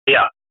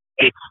Yeah.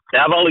 It's,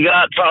 I've only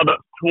got probably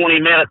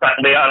 20 minutes. I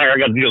can be out here. I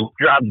got to go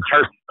drive the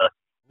church stuff.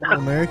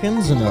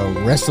 Americans and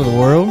the rest of the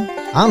world.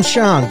 I'm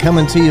Sean,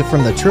 coming to you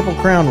from the Triple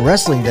Crown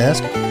Wrestling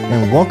Desk,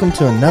 and welcome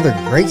to another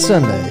great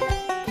Sunday.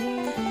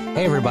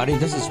 Hey everybody,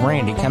 this is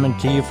Randy coming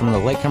to you from the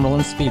Lake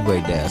Cumberland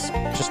Speedway Desk,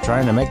 just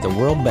trying to make the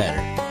world better.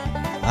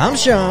 I'm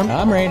Sean.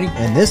 I'm Randy.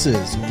 And this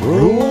is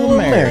Rule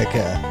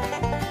America.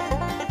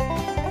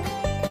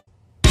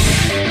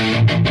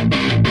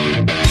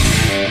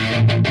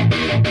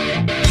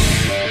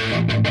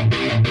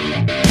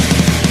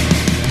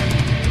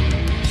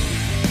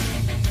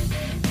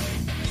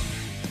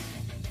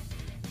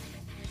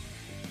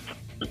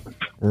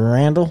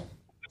 Randall.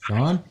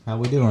 Sean, how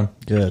we doing?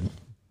 Good.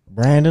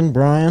 Brandon,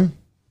 Brian.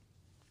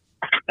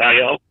 How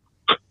y'all?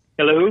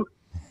 Hello?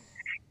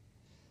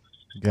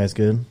 You guys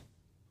good?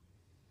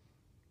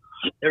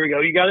 There we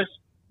go. You got us?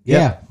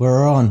 Yeah,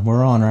 we're on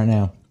right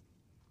now.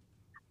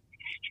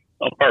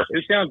 Oh, perfect.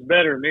 Who sounds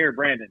better, me or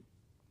Brandon?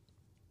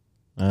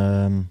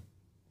 I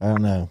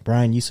don't know.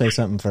 Brian, you say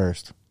something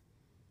first.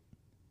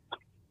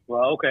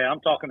 Well, okay. I'm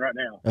talking right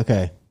now.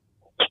 Okay.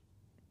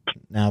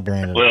 Now,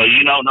 Brandon. Well,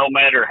 you know, no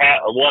matter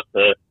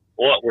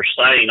what we're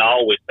saying, I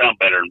always sound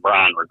better than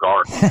Brian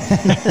regardless.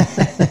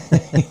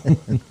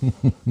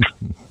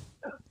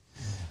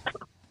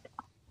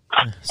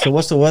 So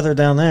what's the weather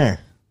down there?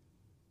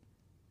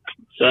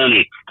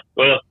 Sunny.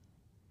 Well,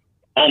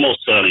 almost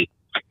sunny.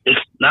 It's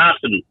nice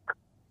and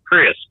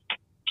crisp.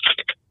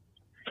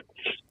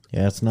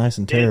 Yeah, it's nice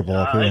and terrible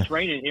up here. It's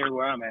raining here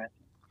where I'm at.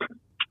 Is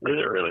it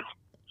really?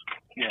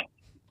 Yeah.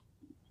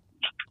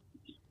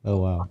 Oh,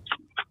 wow.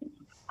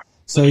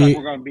 So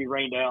we're going to be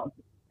rained out.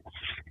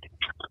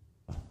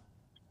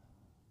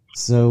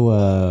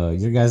 So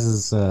your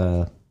guys'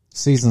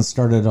 season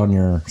started on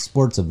your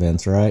sports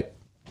events, right?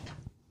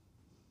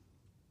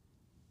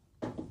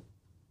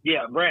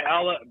 Yeah,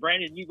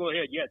 Brandon, you go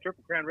ahead. Yeah,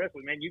 Triple Crown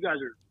Wrestling, man. You guys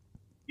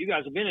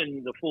have been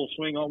in the full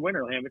swing all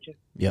winter, haven't you?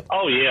 Yep.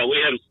 Oh yeah, we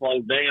haven't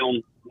slowed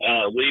down.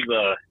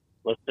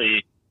 Let's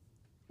see,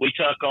 we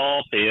took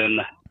off in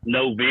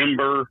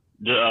November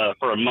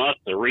for a month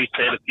to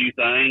reset a few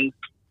things,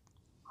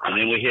 and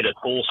then we hit a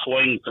full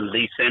swing from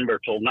December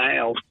till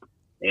now,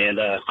 and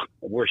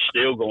we're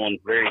still going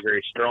very,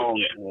 very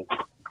strong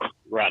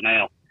right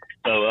now.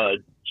 So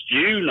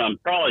June, I'm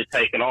probably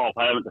taking off.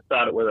 I haven't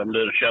decided whether I'm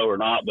doing a show or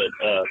not, but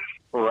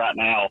for right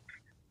now,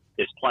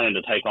 it's planned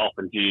to take off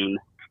in June.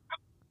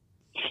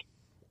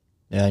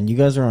 Yeah, and you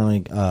guys are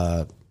on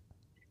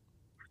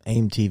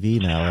AIM TV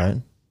now,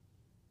 right?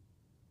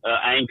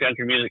 AIM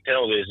Country Music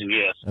Television,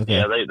 yes. Okay.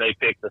 Yeah, they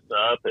picked us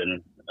up,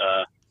 and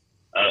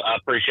I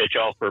appreciate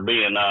y'all for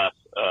being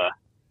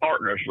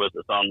partners with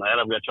us on that.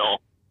 I've got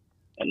y'all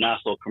a nice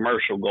little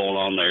commercial going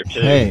on there, too.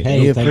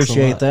 Hey, we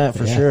appreciate that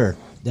for sure.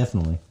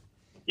 Definitely.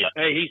 Yeah.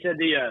 Hey, he said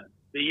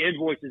the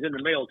invoice is in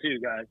the mail, too,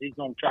 guys. He's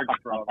going to charge you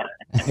for all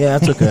that. Yeah,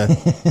 that's okay.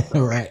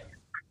 Right.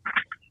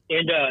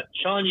 And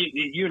Sean,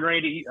 you and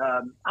Randy,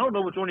 I don't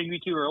know which one of you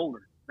two are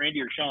older,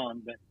 Randy or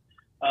Sean, but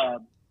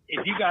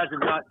if you guys have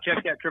not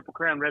checked out Triple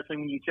Crown Wrestling,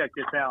 when you check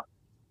this out,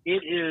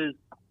 it is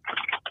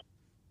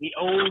the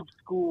old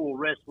school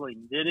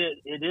wrestling. It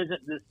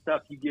isn't this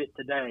stuff you get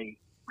today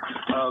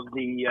of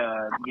the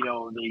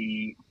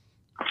the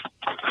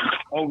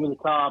over the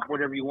top,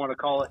 whatever you want to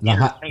call it,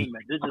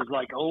 entertainment. This is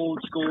like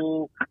old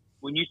school.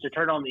 We used to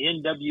turn on the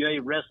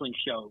NWA wrestling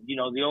show,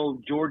 the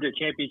old Georgia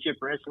Championship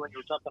Wrestling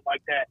or something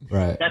like that.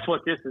 Right. That's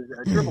what this is.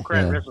 Triple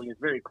Crown Wrestling is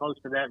very close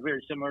to that,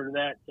 very similar to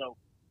that. So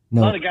a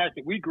lot of guys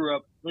that we grew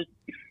up,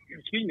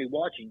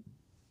 watching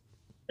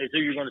is who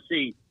you're going to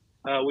see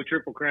with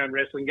Triple Crown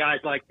Wrestling. Guys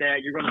like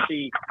that, you're going to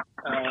see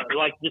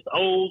like this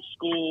old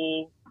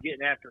school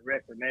getting after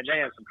wrestling. Man, they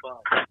have some fun.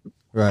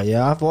 Right,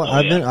 yeah,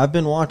 I've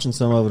been watching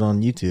some of it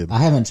on YouTube. I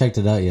haven't checked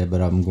it out yet,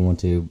 but I'm going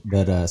to.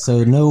 But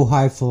so no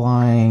high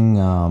flying,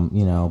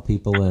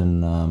 people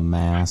in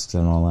masks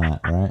and all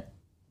that, right?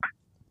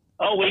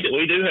 Oh, we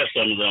do have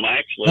some of them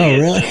actually. Oh,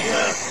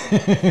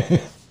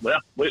 really? Well,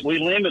 we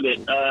limit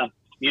it. I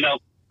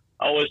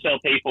always tell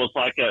people it's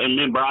like, and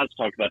me and Brian's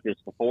talked about this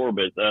before,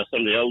 but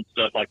some of the old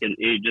stuff, like in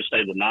just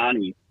say the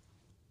 '90s,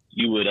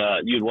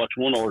 you'd watch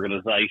one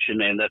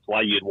organization, and that's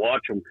why you'd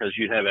watch them, because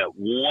you'd have that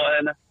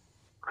one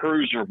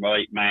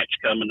cruiserweight match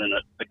coming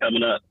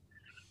up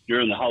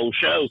during the whole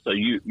show, so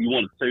you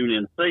want to tune in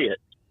and see it.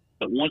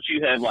 But once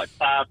you have like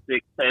 5,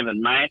 6,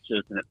 7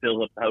 matches and it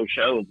fills up the whole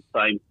show with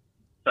the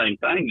same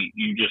thing,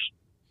 you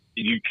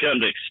come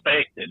to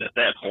expect it at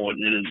that point,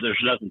 and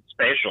there's nothing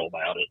special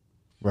about it.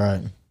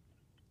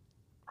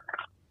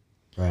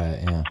 Right,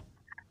 yeah.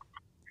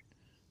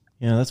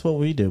 Yeah, that's what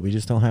we do. We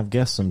just don't have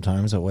guests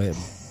sometimes. That way it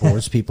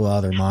bores people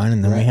out of their mind,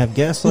 and then we have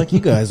guests like you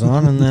guys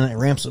on, and then it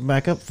ramps it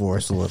back up for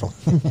us a little.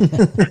 I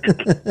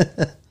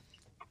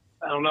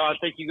don't know. I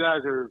think you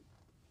guys are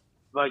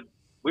like,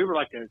 we were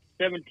like the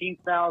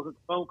 17,000th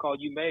phone call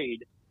you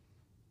made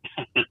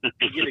to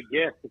get a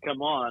guest to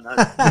come on.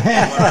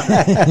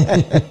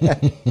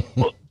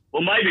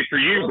 Well, maybe for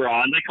you,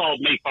 Brian, they called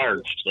me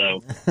first.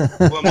 So,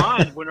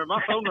 Well, when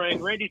my phone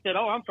rang, Randy said,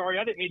 "Oh, I'm sorry,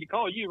 I didn't mean to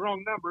call you.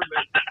 Wrong number."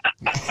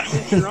 But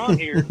since you're on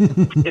here,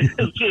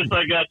 since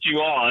I got you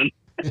on,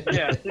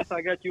 yeah, since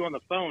I got you on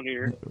the phone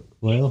here,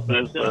 Well,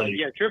 that's funny.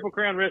 yeah, Triple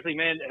Crown Wrestling,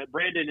 man.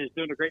 Brandon is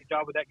doing a great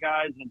job with that,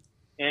 guys,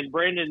 and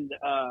Brandon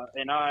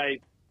and I,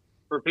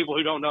 for people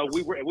who don't know,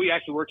 we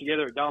actually work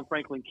together at Don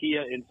Franklin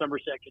Kia in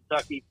Somerset,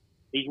 Kentucky.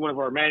 He's one of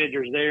our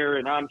managers there,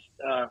 and I'm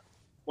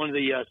one of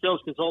the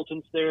sales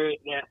consultants there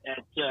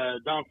at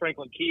Don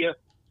Franklin Kia.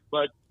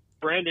 But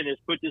Brandon has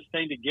put this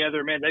thing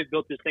together, man. They've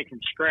built this thing from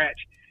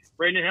scratch.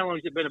 Brandon, how long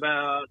has it been?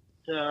 About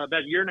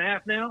a year and a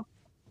half now.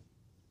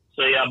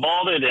 See, I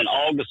bought it in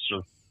August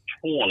of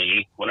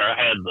 20 when I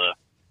had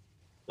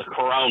the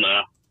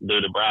Corona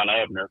due to Brian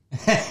Abner,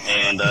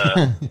 and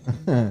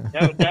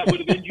that would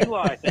have been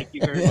July. Thank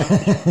you very much.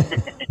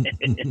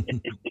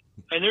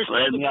 And there's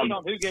still debate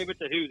on who gave it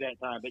to who that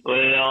time. But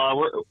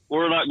well,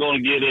 we're not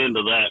going to get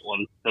into that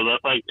one because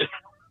I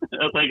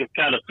think it's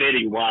kind of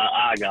fitting why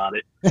I got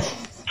it.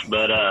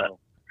 But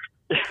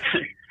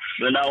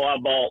but no, I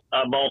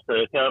bought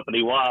the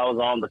company while I was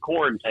on the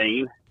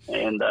quarantine,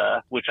 and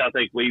which I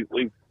think we've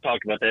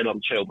talked about that on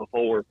the show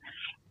before.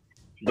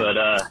 But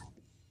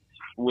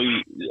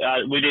we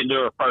didn't do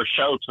our first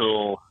show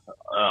till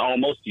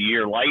almost a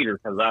year later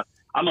because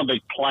I'm a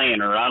big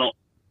planner. I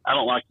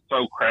don't like to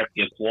throw crap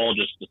against the wall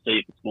just to see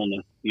if it's going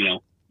to,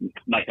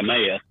 make a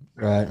mess.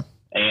 right.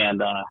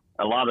 And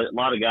a lot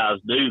of guys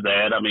do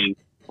that. I mean,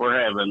 we're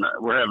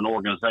having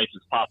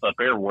organizations pop up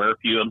everywhere. A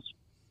few of them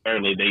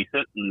fairly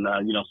decent, and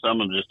some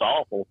of them just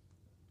awful.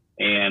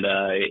 And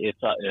they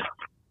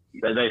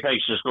think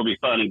it's just going to be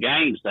fun and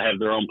games to have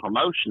their own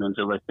promotion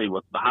until they see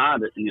what's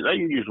behind it. And they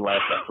usually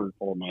last about 3 or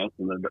 4 months,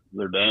 and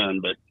they're done.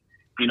 But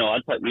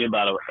it took me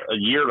about a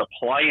year to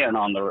plan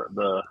on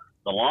the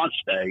launch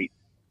date.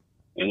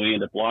 And we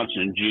ended up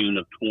launching in June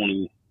of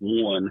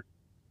 21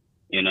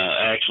 in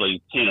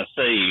actually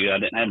Tennessee. I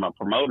didn't have my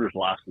promoter's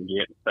license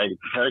yet. In the state of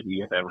Kentucky,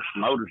 you have to have a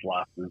promoter's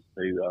license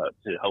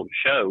to hold a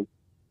show.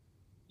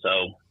 So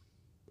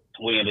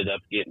we ended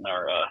up getting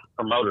our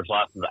promoter's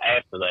license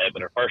after that.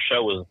 But our first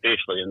show was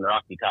officially in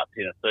Rocky Top,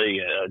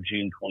 Tennessee,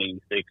 June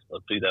 26th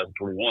of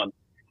 2021.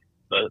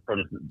 But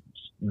from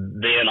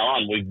then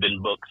on, we've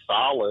been booked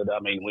solid. I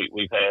mean,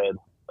 we've had,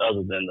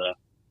 other than the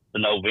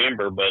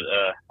November, but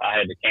I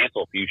had to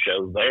cancel a few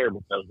shows there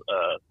because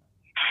of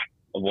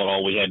what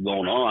all we had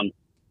going on,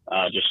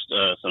 just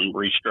some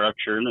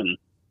restructuring, and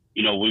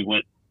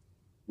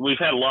we've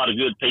had a lot of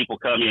good people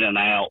come in and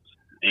out,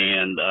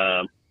 and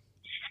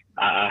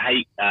I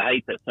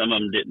hate that some of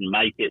them didn't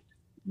make it,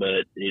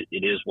 but it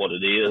is what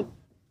it is.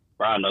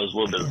 Brian knows a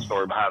little bit of the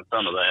story behind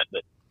some of that,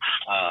 but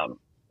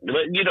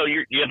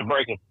you have to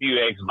break a few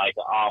eggs and make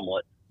an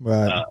omelet,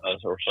 Right.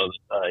 or so to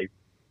say.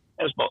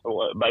 That's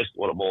basically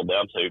what it boiled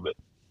down to. But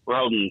we're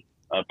holding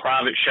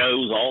private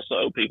shows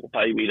also. People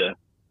pay me to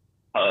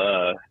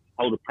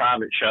hold a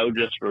private show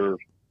just for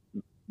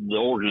the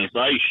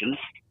organization,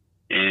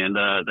 and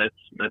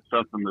that's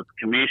something that the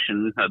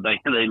commission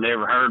they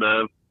never heard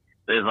of.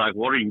 They're like,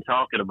 "What are you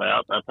talking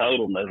about?" I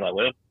told them. They're like,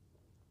 "Well,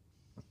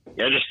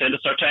 yeah, just send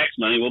us our tax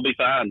money. We'll be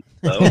fine."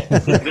 So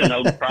we've been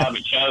holding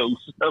private shows.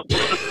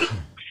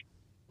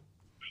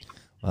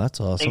 Well,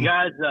 that's awesome. And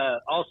guys,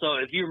 also,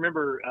 if you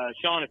remember,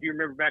 Sean, if you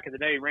remember back in the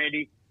day,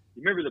 Randy,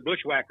 you remember the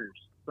Bushwhackers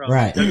from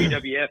Right.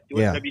 WWF,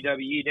 Yeah.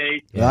 WWE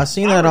days? Yeah, I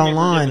seen that remember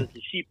online. them as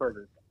the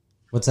Sheepherders.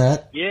 What's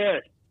that?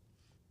 Yes.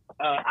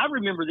 I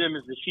remember them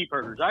as the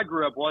Sheepherders. I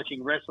grew up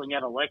watching wrestling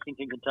out of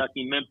Lexington,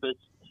 Kentucky, Memphis,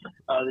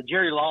 the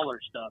Jerry Lawler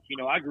stuff.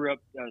 I grew up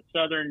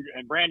Southern,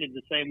 and Brandon's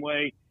the same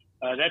way.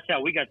 That's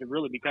how we got to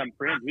really become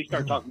friends. We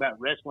started talking about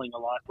wrestling a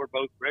lot. We're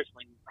both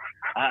wrestling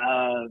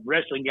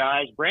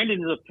guys.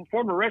 Brandon is a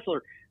former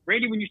wrestler.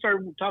 Randy, when you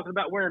started talking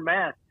about wearing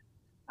masks,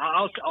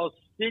 I'll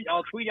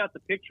tweet out the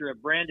picture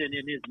of Brandon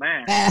in his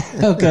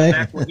mask. Okay.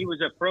 Back when he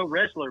was a pro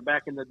wrestler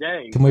back in the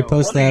day. Can we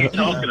post What are you that?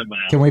 talking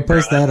about? Can we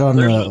post that on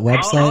the There's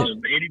website?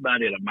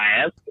 Anybody in a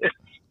mask?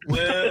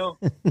 Well,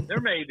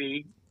 there may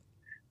be.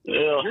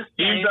 Well, Just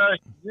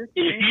if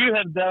saying. you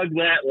have dug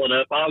that one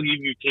up, I'll give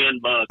you $10.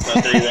 I'll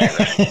tell you that.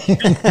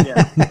 Right.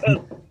 Yeah.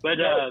 But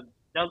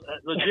no,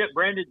 legit,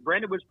 Brandon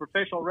was a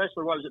professional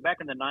wrestler. What was it,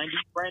 back in the 90s,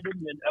 Brandon?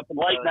 Up in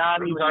late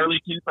 90s,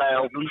 early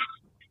 2000s.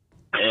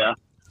 Yeah.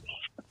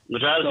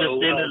 Which I was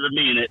just in it a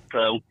minute,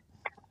 so.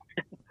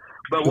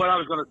 But what I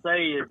was going to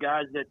say is,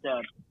 guys, that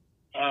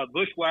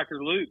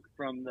Bushwhacker Luke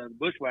from the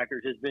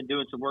Bushwhackers has been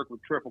doing some work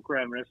with Triple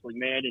Crown Wrestling,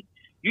 man. And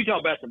you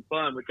talk about some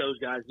fun with those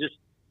guys. Just,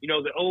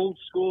 the old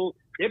school,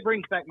 it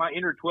brings back my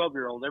inner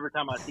 12-year-old every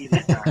time I see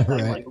that guy.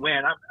 Right. I'm like,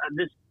 man,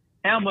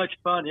 how much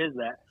fun is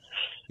that?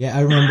 Yeah,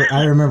 I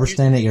remember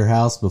staying at your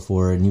house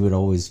before, and you would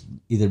always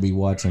either be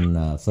watching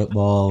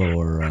football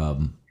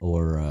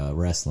or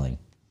wrestling.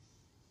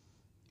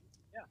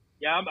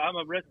 Yeah, I'm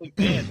a wrestling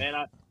fan, man.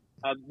 I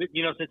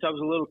since I was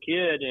a little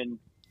kid, and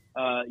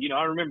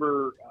I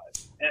remember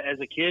as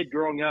a kid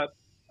growing up,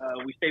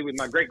 we stayed with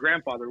my great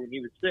grandfather when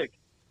he was sick,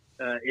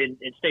 and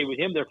stayed with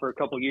him there for a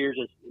couple of years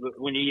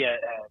when he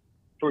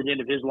toward the end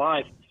of his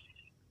life.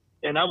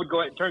 and I would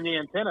go out and turn the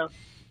antenna.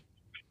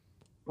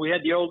 We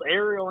had the old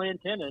aerial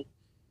antennas,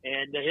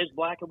 and his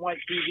black and white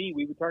TV,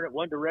 we would turn it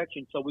one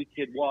direction so we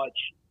could watch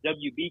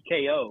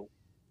WBKO,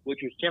 which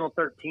was Channel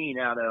 13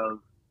 out of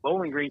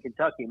Bowling Green,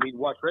 Kentucky. And we'd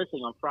watch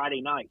wrestling on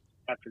Friday night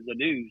after the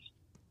news.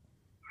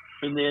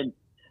 And then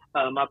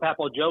my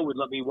Papa Joe would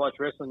let me watch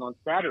wrestling on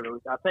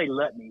Saturdays. I say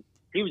let me.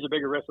 He was a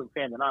bigger wrestling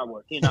fan than I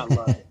was. He and I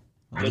loved it.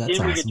 But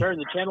then we could turn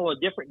the channel a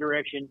different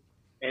direction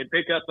and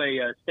pick up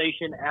a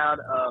station out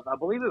of, I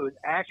believe it was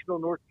Asheville,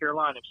 North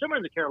Carolina, somewhere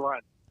in the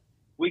Carolinas.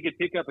 We could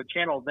pick up a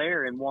channel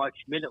there and watch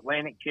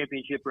Mid-Atlantic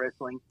Championship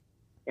Wrestling.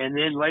 And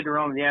then later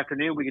on in the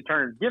afternoon, we could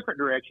turn a different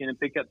direction and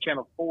pick up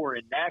Channel 4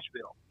 in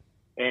Nashville.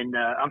 And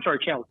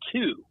Channel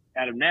 2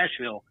 out of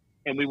Nashville.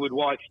 And we would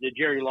watch the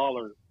Jerry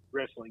Lawler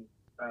wrestling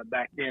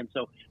back then.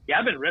 So, yeah,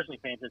 I've been a wrestling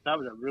fan since I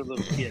was a real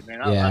little kid,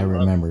 man. I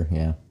remember,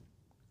 yeah.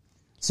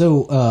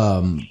 So,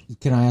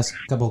 can I ask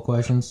a couple of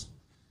questions?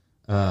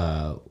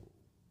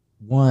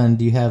 One,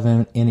 do you have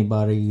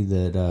anybody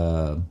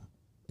that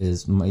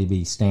is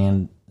maybe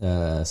stand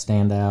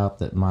out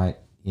that might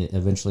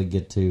eventually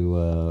get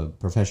to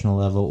professional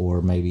level,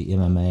 or maybe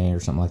MMA or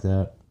something like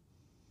that?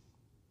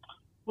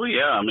 Well,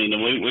 yeah, I mean,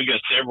 we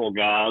got several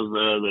guys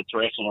that's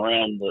wrestling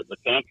around the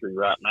country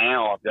right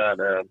now. I've got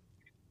a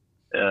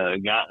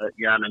guy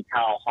named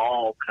Kyle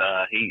Hawk.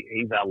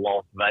 He's out of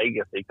Las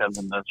Vegas. He comes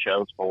and does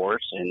shows for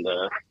us, and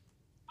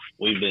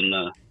we've been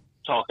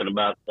talking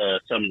about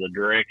some of the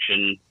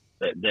direction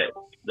that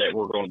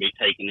we're going to be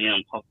taking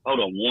him. Hold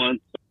on one.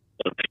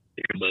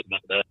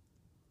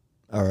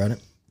 All right.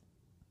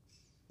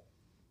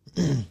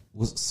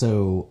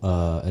 So,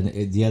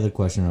 and the other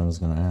question I was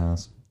going to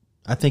ask.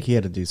 I think he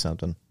had to do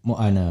something. Well,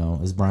 I know.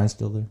 Is Brian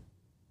still there?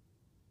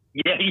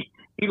 Yeah,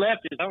 he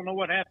left it. I don't know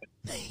what happened.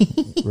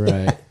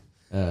 Right.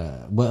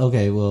 Well,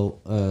 okay.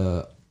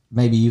 Well,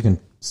 maybe you can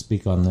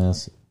speak on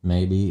this.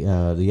 Maybe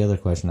the other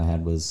question I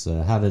had was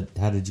how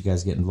did you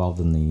guys get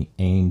involved in the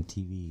AIM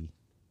TV?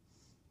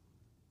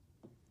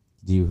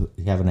 Do you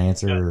have an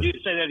answer? Could you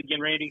say that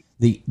again, Randy?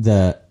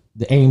 The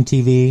AIM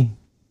TV.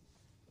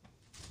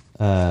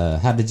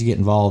 How did you get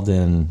involved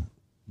in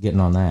getting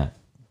on that?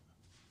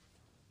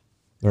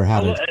 Or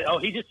how did?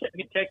 He just sent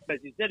me a text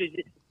message. He said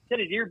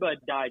his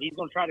earbud died. He's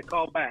going to try to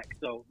call back.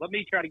 So let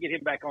me try to get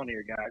him back on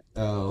here, guys.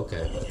 Oh,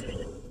 okay.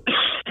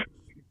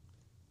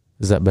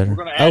 Is that better? We're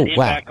going to add him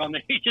back on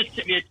there. He just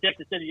sent me a text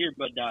that said his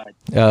earbud died.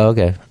 Oh,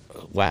 okay.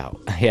 Wow.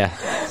 Yeah.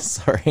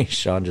 Sorry,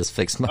 Sean just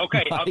fixed my.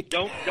 Okay, mic.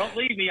 don't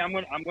leave me. I'm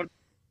going.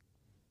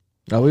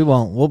 No, we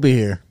won't. We'll be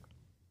here.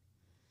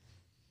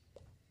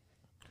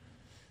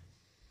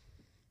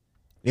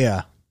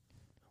 Yeah.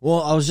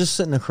 Well, I was just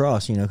sitting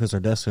across, because our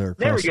desks are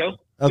across. There we go.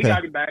 Okay. We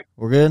got him back.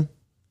 We're good?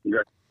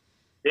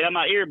 Yeah,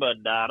 my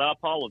earbud died. I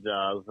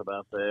apologize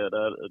about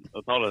that.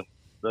 I thought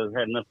I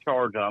had enough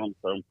charge on them,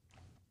 so.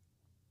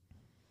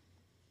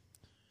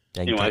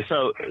 Anyway,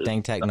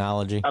 dang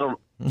technology. I don't.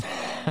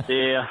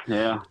 Yeah.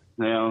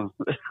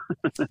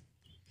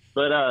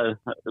 But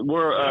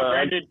we're.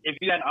 Brandon, if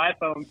you had an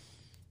iPhone.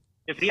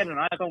 If he had an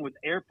iPhone with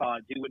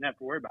AirPods, he wouldn't have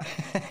to worry about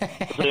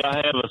it. See, I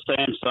have a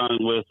Samsung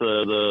with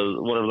the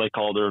whatever they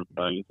call their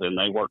things, and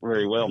they work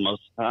very well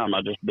most of the time.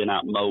 I've just been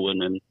out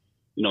mowing and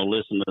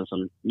listen to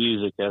some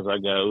music as I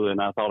go,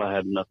 and I thought I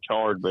had enough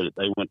charge, but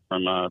they went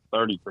from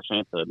 30%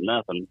 to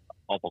nothing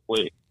awful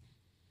quick.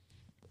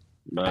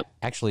 But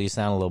actually, you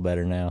sound a little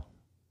better now.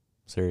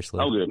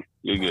 Seriously. Oh, good.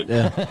 You're good.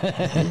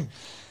 Yeah.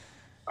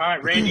 All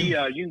right, Randy, you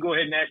can go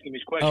ahead and ask him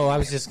his question. Oh, I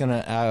was just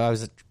gonna. I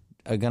was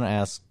gonna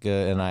ask,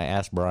 and I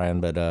asked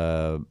Brian, but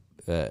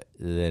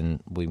then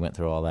we went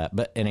through all that.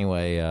 But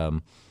anyway,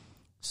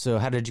 so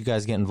how did you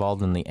guys get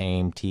involved in the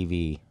AIM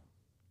TV?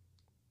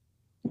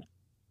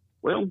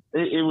 Well,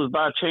 it was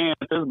by chance.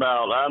 It was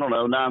about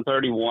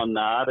 9:30 one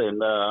night,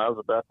 and I was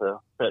about to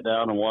sit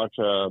down and watch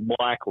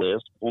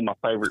Blacklist, one of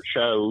my favorite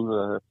shows.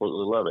 I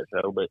absolutely love that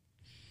show, but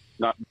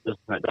not just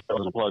that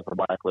wasn't a plug for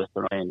Blacklist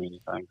or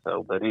anything.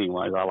 So, but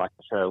anyways, I like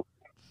the show.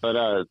 But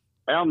out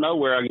of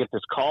nowhere, I get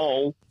this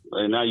call,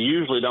 and I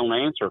usually don't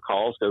answer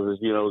calls because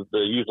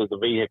usually the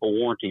vehicle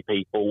warranty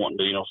people wanting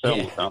to sell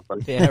me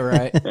something. Yeah,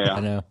 right. Yeah, I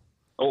know.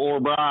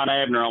 Or Brian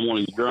Abner on one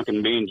of these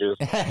drunken binges.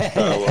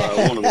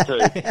 So one of the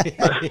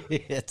two.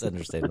 It's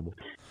understandable.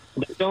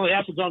 It only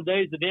happens on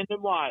days that end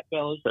in Y,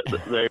 fellas.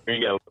 There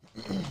you go.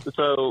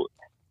 So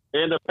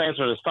end up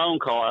answering this phone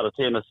call out of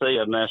Tennessee,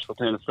 out of Nashville,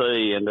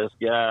 Tennessee, and this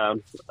guy,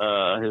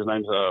 his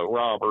name's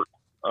Robert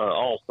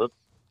Alston.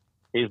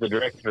 He's the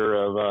director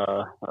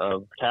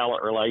of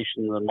talent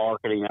relations and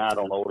marketing. I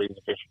don't know what his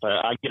official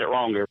title. I get it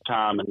wrong every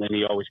time, and then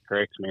he always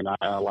corrects me, and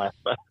I laugh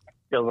about it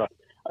because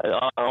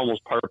I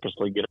almost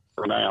purposely get it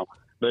now.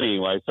 But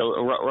anyway,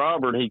 so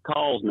Robert, he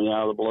calls me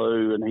out of the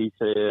blue, and he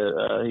said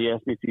he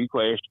asked me a few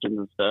questions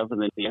and stuff,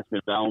 and then he asked me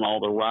if I own all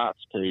the rights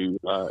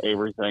to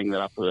everything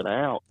that I put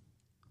out.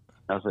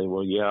 I said,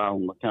 well, yeah, I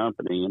own the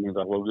company. And he's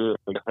like, well, good.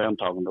 I guess I'm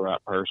talking to the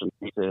right person.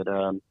 He said,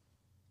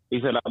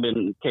 I've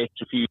been catching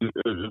a few of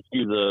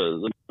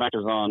the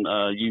matches on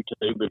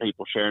YouTube and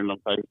people sharing on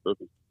Facebook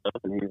and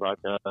stuff. And he's like,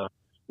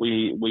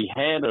 we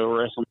had a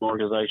wrestling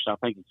organization, I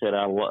think he said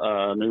out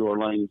of New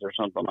Orleans or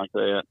something like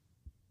that,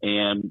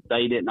 and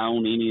they didn't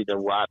own any of the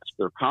rights to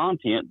their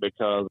content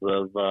because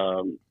of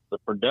the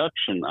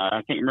production.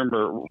 I can't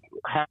remember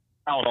how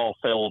it all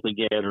fell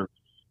together.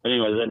 But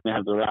anyway, they didn't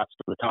have the rights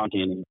to the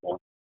content anymore.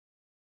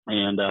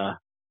 And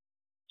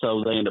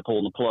so they ended up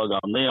pulling the plug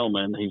on them,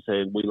 and he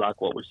said, we like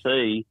what we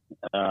see.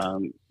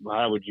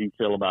 How would you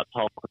feel about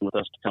talking with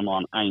us to come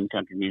on AIM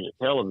Country Music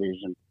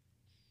Television?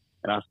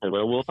 And I said,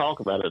 well, we'll talk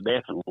about it,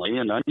 definitely.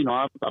 And, I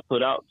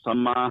put out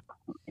some of my,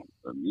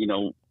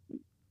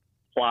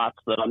 plots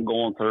that I'm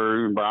going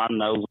through, and Brian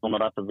knows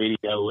about the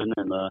video and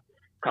the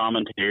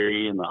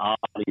commentary and the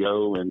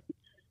audio and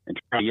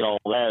try to get all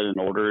that in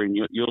order. And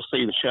you'll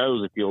see the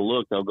shows, if you'll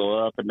look, they'll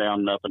go up and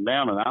down and up and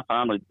down. And I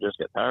finally just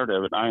get tired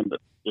of it. I ended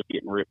up just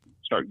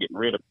start getting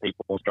rid of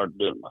people and start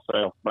doing it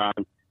myself.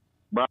 Brian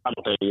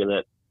will tell you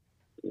that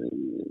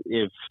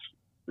if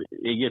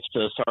it gets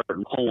to a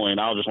certain point,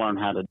 I'll just learn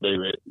how to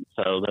do it.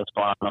 So that's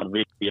why I'm on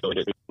video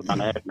edit.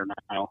 I'm actor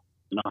now.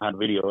 I know how to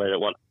video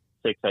edit,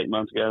 6-8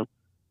 months ago,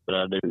 but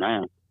I do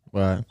now.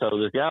 Right. So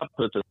this guy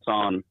puts us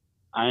on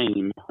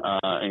AIM,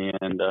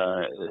 and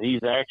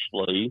he's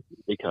actually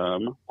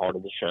become part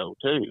of the show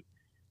too.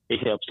 He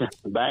helps in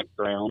the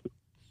background,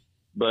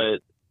 but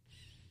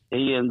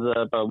he ends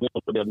up wanting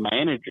to be a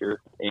manager.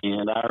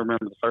 And I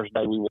remember the first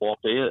day we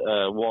walked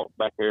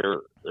back there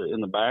in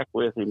the back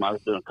with him. I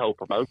was doing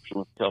co-promotion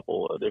with a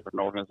couple of different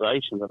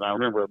organizations, and I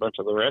remember a bunch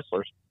of the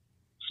wrestlers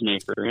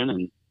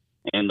snickering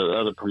and the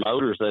other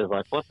promoters. They was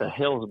like, "What the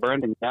hell is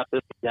Brendan got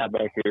this guy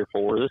back here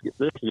for? This is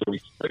going to be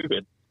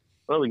stupid."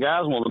 Well, the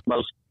guy's one of the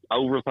most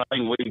over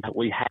thing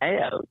we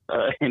have,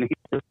 and he's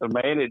just a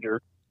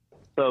manager.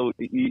 So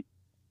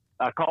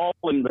I called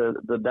him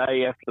the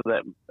day after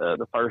that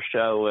the first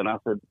show, and I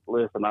said,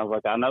 "Listen," I was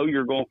like, "I know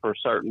you're going for a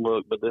certain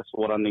look, but this is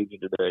what I need you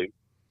to do.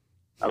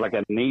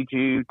 I need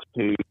you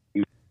to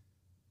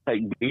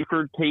take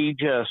Buford T.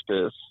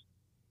 Justice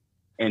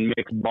and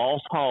mix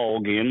Boss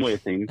Hogg in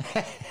with him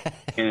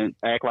and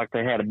act like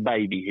they had a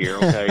baby here,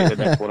 okay?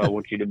 That's what I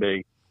want you to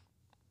be."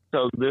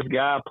 So this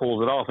guy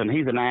pulls it off, and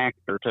he's an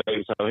actor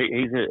too. So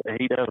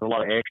he does a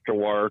lot of extra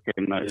work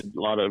and a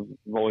lot of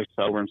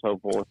voiceover and so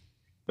forth.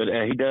 But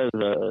he does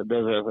a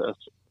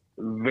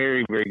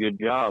very, very good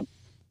job.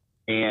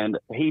 And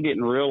he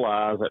didn't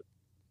realize that,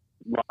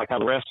 like how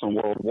the wrestling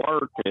world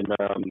worked. And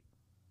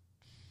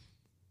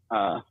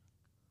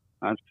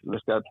I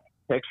just got a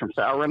text from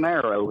Sal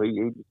Raniero.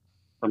 He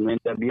from the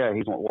NWA.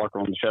 He's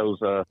working on the shows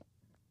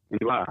in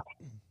July.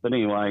 But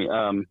anyway.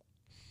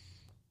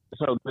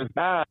 So this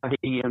guy,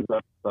 he ends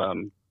up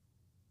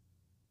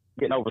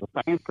getting over the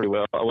fans pretty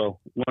well.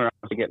 Well, when I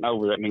say getting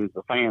over, that means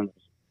the fans,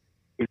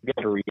 he's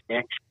got a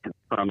reaction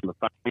from the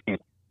fans.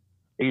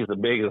 He's the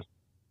biggest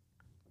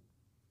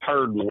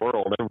turd in the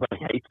world.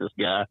 Everybody hates this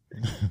guy.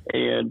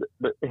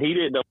 But he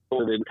didn't know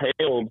what it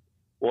entailed,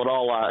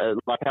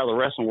 like how the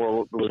wrestling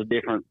world was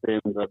different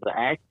than the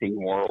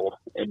acting world.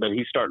 But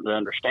he's starting to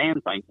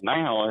understand things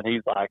now, and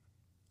he's like,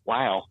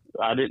 wow,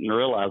 I didn't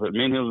realize it.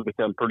 Me and him have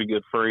become pretty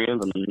good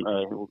friends, and he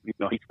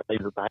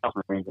stays at the house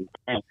and everything.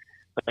 So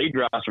he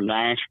drives from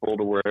Nashville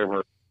to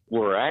wherever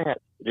we're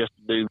at just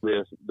to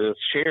do this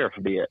sheriff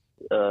bit.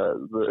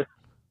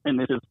 And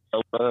this is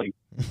so funny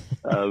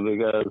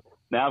because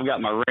now I've got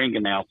my ring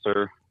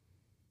announcer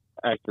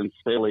acting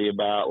silly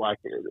about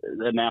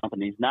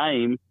announcing his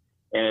name,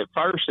 and at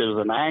first it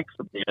was an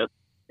accident,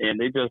 and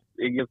it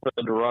gets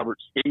under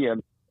Robert's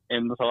skin,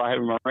 and so I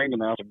have my ring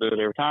announcer do it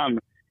every time.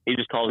 He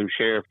just calls him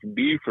Sheriff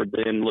Buford,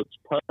 then looks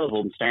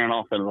puzzled and staring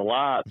off into the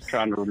lights,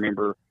 trying to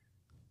remember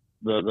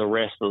the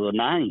rest of the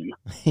name.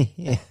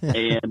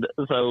 And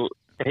so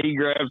he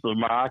grabs the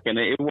mic, and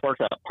it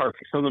works out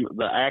perfect. Some of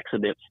the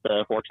accident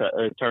stuff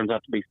it turns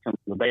out to be some of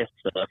the best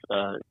stuff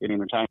in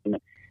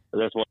entertainment. So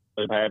that's what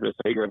they've had. So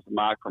he grabs the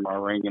mic from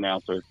our ring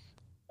announcer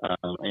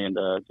and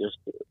just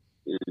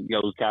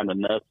goes kind of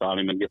nuts on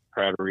him and gets a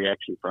crowd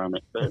reaction from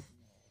it. But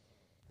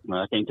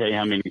I can't tell you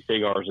how many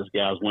cigars this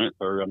guy's went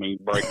through. I mean,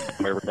 he breaks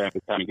them every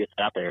time he gets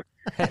out there.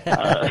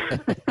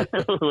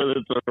 Whether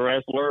it's a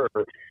wrestler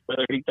or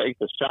whether he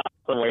takes a shot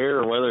somewhere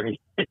or whether he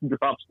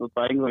drops the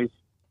thing when he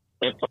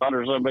steps on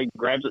or somebody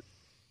grabs it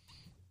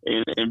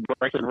and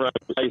breaks it right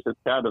in the face. It's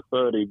kind of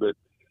funny, but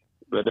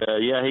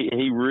yeah,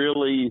 he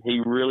really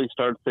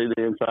started to see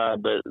the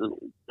inside. But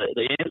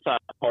the inside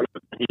part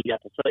of it, he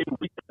got to say,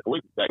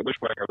 Luke back at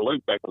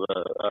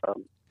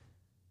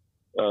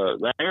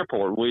the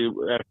airport.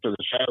 After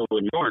the show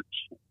in York,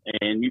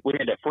 and we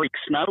had that freak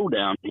snow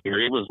down here.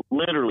 It was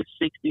literally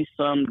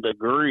 60-some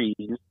degrees,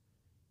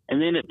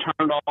 and then it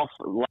turned off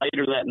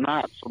later that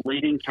night.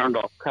 Sleeting, turned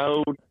off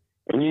cold,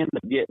 and we ended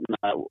up getting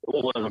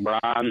what was it,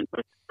 Brian?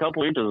 A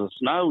couple inches of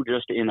snow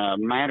just in a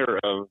matter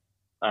of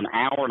an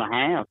hour and a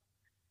half.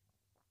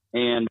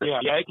 And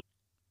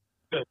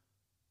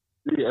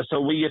so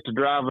we get to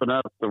driving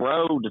up the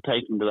road to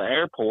take him to the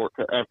airport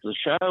after the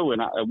show,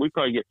 and we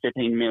probably get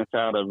 15 minutes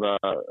out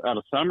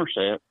of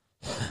Somerset,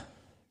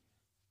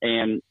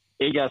 and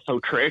it got so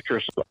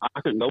treacherous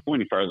I couldn't go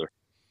any further.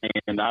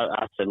 And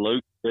I said,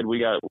 Luke, we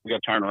got to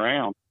turn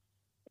around.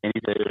 And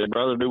he said,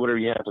 brother, do whatever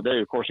you have to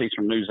do. Of course, he's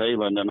from New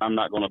Zealand, and I'm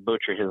not going to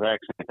butcher his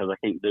accent because I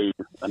can't do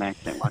an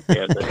accent like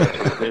that. But that's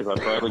what it is. I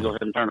said, brother, go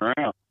ahead and turn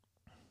around.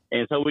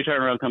 And so we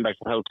turned around, come back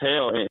to the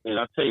hotel, and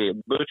I tell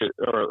you, Luke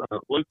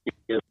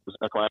is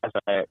a class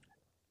act.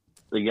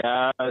 The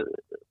guy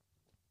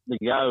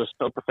was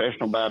so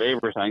professional about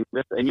everything.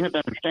 And you have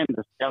to understand,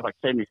 this guy's like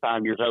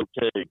 75 years old,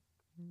 too.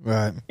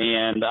 Right.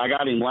 And I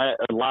got him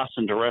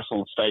licensed to wrestle in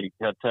the state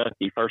of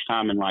Kentucky, first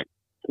time in like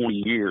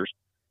 20 years.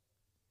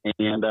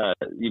 And,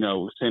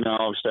 sending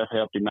all his stuff,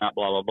 helped him out,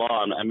 blah, blah,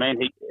 blah. And man,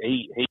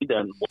 he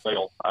done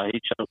well. He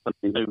showed some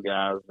new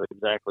guys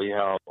exactly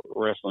how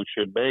wrestling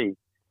should be.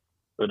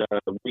 But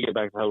we get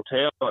back to the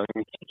hotel, and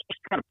he's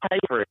trying to pay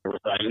for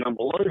everything. And I'm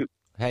like, Luke,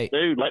 Hey,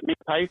 dude, let me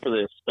pay for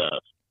this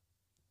stuff.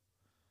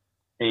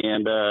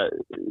 And the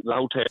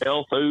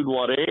hotel, food,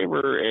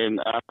 whatever. And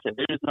I said,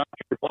 dude, it's not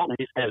your fault. And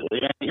he said,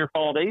 it ain't your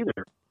fault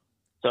either.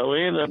 So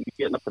we ended up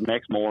getting up the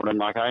next morning.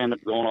 Like, I ended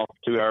up going off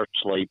 2 hours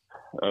of sleep.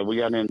 We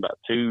got in about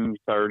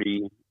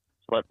 2:30,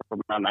 slept for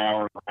about an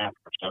hour and a half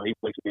or so. He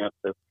wakes me up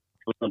to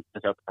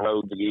pick up the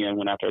hose again,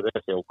 went after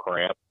this hill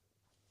crap.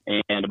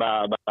 And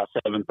about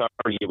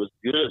 7:30, it was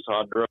good. So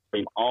I drove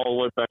him all the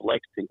way back to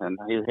Lexington.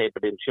 His head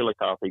had been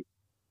Chillicothe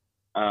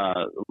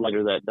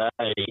later that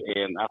day,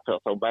 and I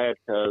felt so bad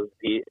because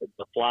the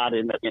flight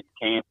ended up getting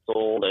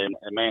canceled, and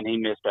man, he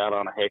missed out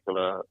on a heck of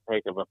a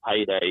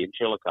payday in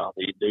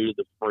Chillicothe due to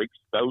the freak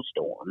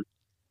snowstorm.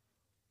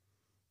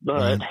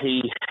 But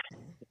I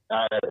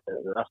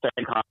stay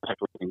in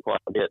contact with him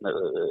quite a bit,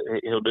 and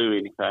he'll do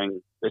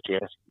anything that you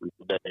ask him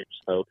to do.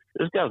 So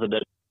this guy's a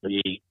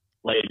WWE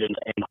legend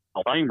and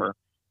Hall of Famer,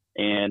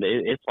 and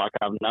it's like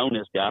I've known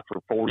this guy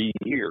for 40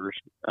 years.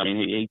 I mean,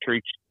 he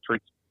treats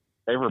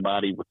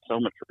everybody with so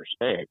much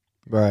respect.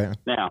 Right.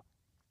 Now,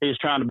 he's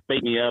trying to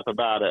beat me up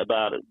about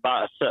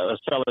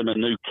selling a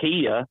new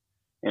Kia,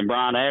 and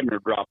Brian Abner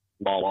dropped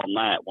the ball on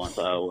that one.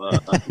 So,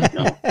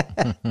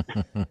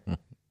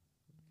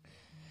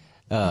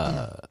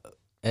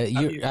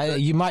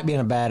 you might be in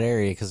a bad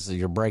area because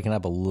you're breaking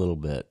up a little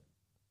bit.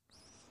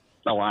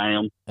 Oh, I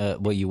am.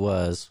 Well, you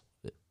was.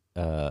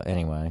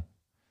 Anyway.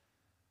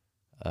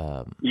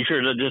 You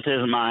sure that just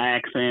isn't my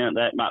accent?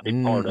 That might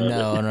be part of it.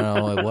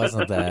 No, it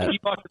wasn't that.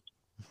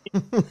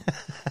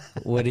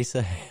 What'd he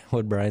say?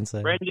 What'd Brian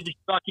say? Brandon, did she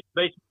lock you in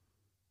the basement?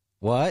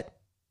 What?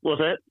 What's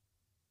that?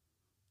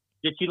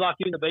 Did she lock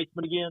you in the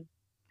basement again?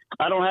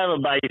 I don't have a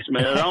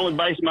basement. The only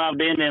basement I've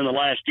been in the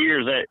last year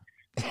is that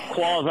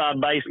quasi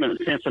basement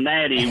in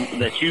Cincinnati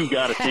that you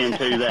got us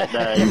into that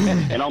day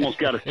and almost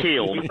got us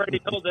killed. We already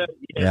told that.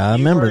 Yeah, I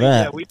remember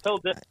that. Yeah, we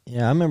told that.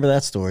 Yeah, I remember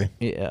that story.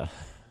 Yeah.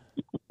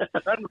 I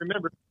don't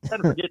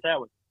forget that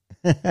one.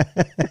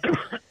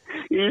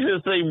 You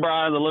should see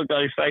Brian, the look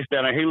on his face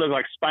down there. He looked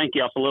like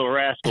Spanky off the Little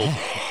Rascal.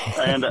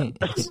 And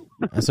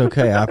that's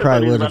okay. I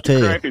probably would have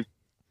too.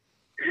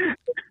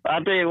 I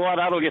tell you what,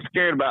 I don't get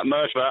scared about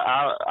much, but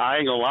I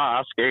ain't gonna lie,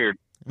 I'm scared.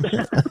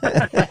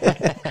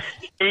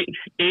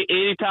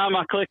 Anytime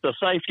I click the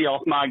safety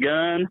off my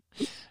gun,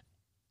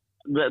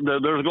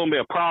 there's going to be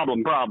a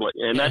problem probably,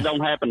 and that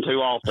don't happen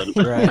too often.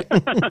 Right.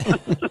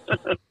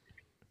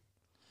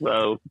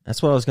 So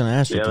that's what I was going to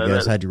ask you. If you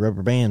guys had your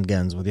rubber band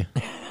guns with you.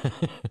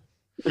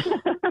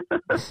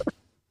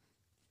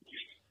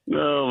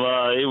 No,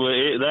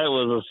 that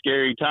was a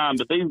scary time,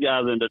 but these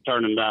guys ended up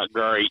turning out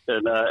great.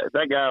 And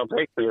that guy will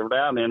text me every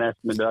now and then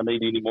asking me, do I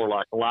need any more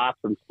like lights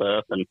and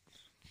stuff? And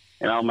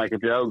I'll make a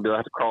joke. Do I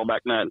have to crawl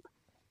back in that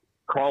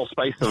crawl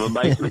space of a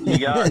basement you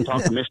got and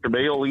talk to Mr.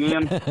 Bill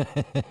again?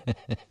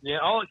 Yeah,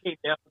 all it came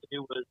down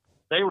to was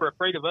they were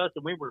afraid of us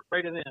and we were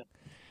afraid of them.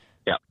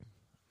 Yeah,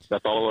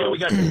 that's all it was. We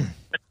got to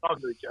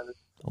talk to each other.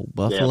 Old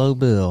Buffalo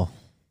Bill.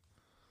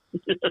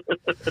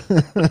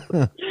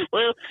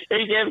 Well,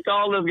 he kept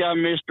calling this guy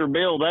Mr.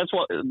 Bill. That's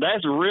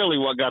really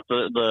what got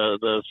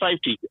the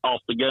safety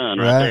off the gun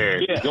right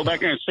there. Yeah. Go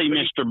back there and see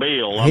Mr.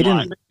 Bill. He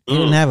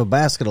didn't have a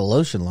basket of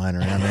lotion lying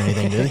around or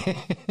anything, did he?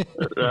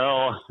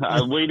 No,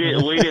 we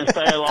didn't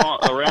stay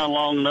around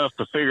long enough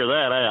to figure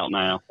that out.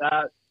 Now,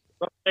 I'll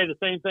say the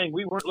same thing.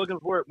 We weren't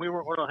looking for it. We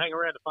weren't going to hang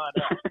around to find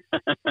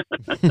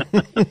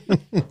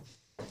out.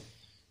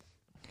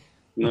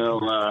 No,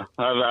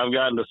 I've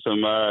gotten to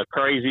some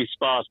crazy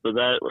spots, but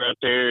that right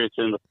there, it's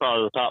in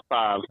probably the top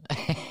 5.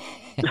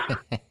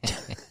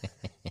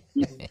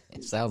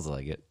 Sounds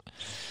like it.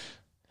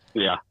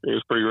 Yeah, it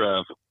was pretty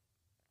rough.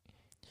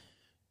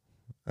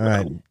 All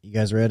right, you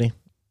guys ready?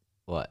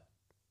 What?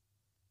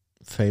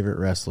 Favorite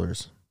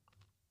wrestlers?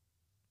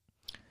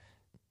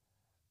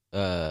 You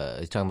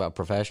talking about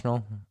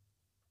professional?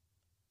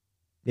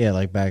 Yeah,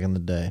 like back in the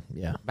day.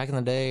 Yeah. Back in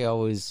the day,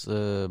 always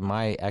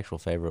my actual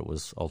favorite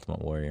was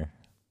Ultimate Warrior.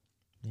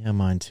 Yeah,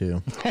 mine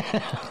too.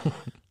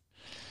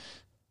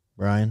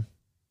 Brian?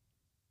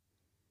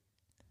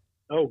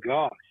 Oh,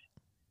 gosh.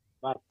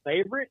 My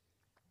favorite?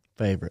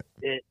 My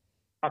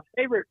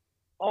favorite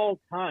all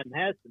time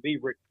has to be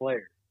Ric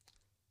Flair.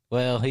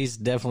 Well, he's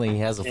definitely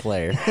has a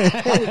flair.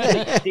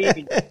 I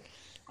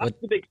was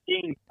a big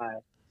Sting guy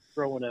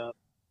growing up.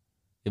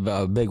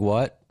 About a big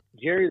what?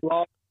 Jerry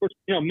Lawler. Of course,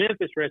 you know,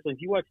 Memphis wrestling.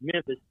 If you watch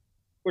Memphis,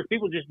 of course,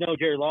 people just know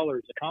Jerry Lawler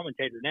as a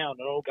commentator now, an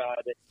old guy.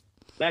 But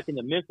back in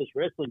the Memphis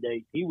wrestling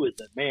days, he was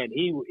a man.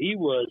 He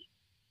was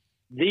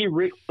the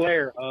Ric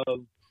Flair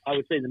of, I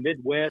would say, the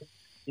Midwest.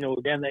 You know,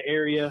 down the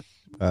area.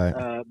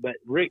 Right. But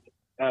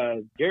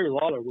Jerry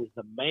Lawler was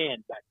the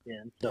man back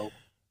then. So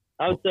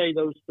I would say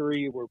those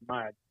three were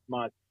my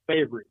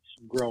favorites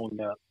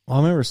growing up. Well,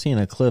 I remember seeing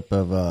a clip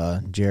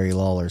of Jerry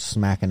Lawler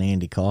smacking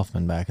Andy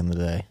Kaufman back in the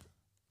day.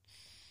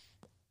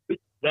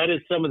 That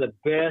is some of the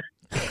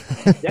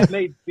best. That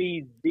may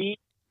be the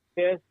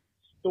best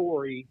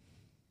story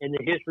in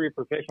the history of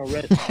professional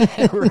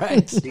wrestling.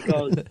 Right.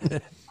 Because,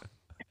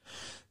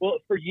 well,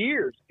 for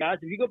years, guys,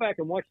 if you go back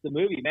and watch the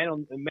movie Man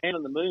on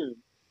the Moon,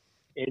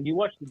 and you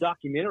watch the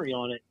documentary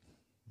on it,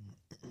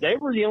 they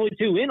were the only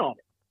two in on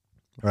it.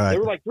 Right. There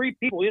were like three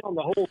people in on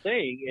the whole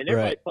thing, and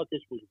everybody thought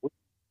this was real.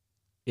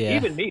 Yeah.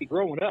 Even me,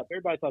 growing up,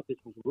 everybody thought this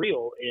was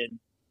real.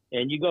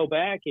 And you go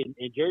back, and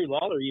Jerry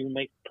Lawler even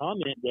makes a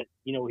comment that,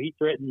 you know, he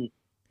threatened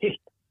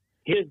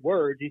his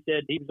words. He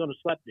said he was going to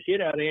slap the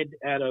shit out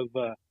of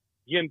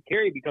Jim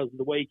Carrey because of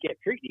the way he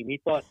kept treating him. He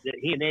thought that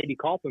he and Andy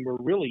Kaufman were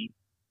really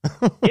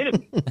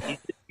enemies. He said,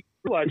 you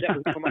realize that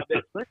was one of my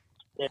best friends,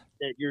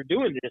 that you're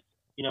doing this,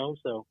 you know,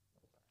 so.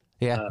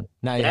 Yeah.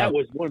 That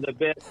was one of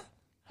the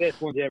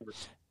best ones ever.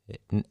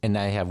 And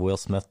now you have Will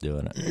Smith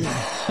doing it.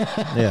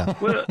 Yeah.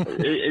 Well,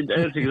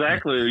 that's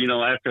exactly, you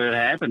know, after it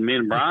happened, me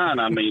and Brian,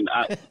 I mean,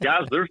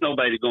 guys, there's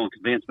nobody going to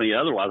convince me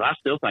otherwise. I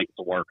still think it's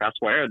a work. I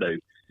swear I do.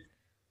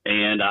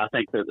 And I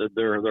think that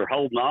they're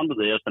holding on to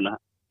this, and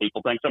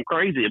people think I'm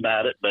crazy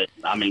about it. But,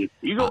 I mean,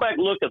 you go back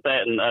and look at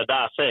that and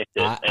dissect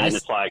it, and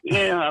it's like,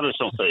 yeah, I just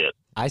don't see it.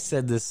 I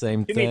said the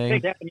same To me, thing.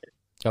 it happened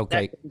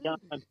Okay. at the same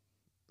time.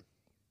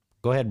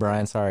 Go ahead,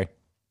 Brian. Sorry.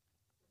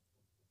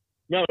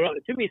 No,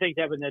 too many things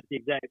happened at the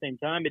exact same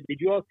time. But did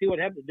you all see what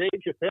happened to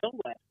Dave Chappelle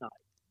last night?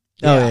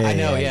 Oh, Yeah, yeah, I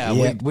know. yeah,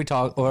 Yeah, yeah. we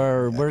talk,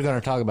 or we're going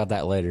to talk about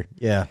that later.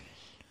 Yeah.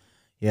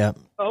 Yeah.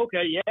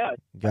 Okay, yeah.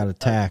 Got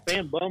attacked.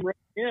 Fan bum right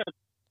in.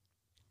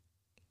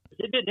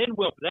 It didn't end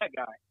well for that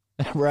guy.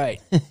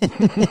 Right.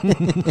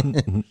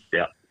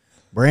 Yeah.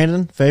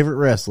 Brandon, favorite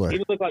wrestler? He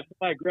looked like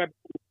somebody grabbed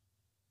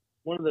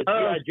one of the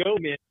G.I. Joe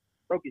men,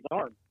 broke his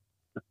arm.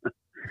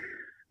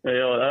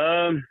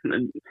 Well,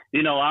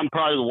 you know, I'm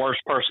probably the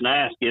worst person to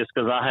ask this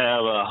because I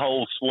have a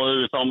whole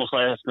slew. It's almost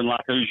asking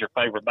like, who's your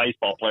favorite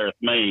baseball player?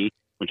 It's me,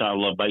 which I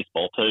love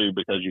baseball too,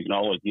 because you can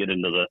always get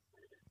into the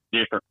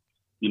different,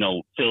 you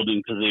know,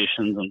 fielding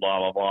positions and blah,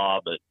 blah, blah.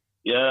 But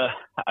yeah,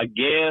 I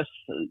guess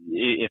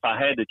if I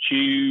had to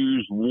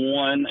choose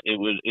one, it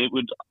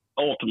would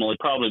ultimately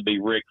probably be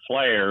Ric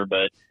Flair,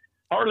 but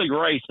Harley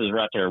Grace is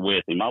right there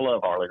with him. I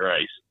love Harley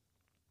Grace.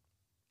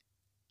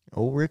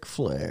 Oh, Ric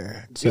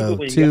Flair. So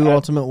Googling, two guys.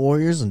 Ultimate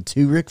Warriors and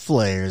two Ric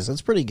Flairs.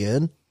 That's pretty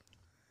good.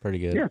 Pretty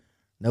good. Yeah.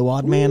 No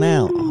odd man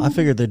out. I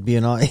figured there'd be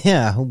an odd.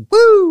 Yeah.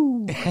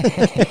 Woo!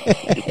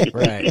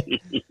 Right.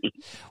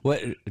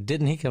 What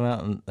didn't he come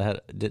out and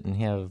didn't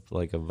he have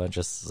like a bunch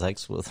of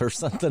sex with or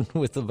something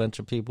with a bunch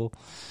of people?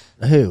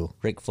 Who?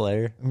 Ric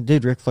Flair.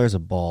 Dude, Ric Flair's a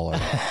baller.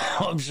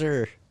 I'm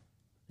sure.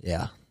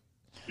 Yeah.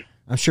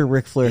 I'm sure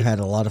Ric Flair had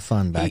a lot of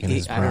fun back in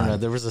his prime. I don't know.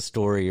 There was a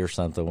story or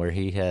something where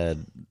he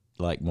had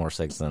like more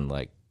sex than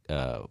like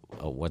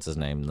what's his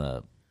name,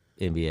 the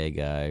NBA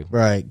guy,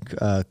 Right.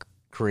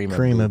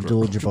 Kareem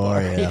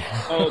Abdul-Jabbar,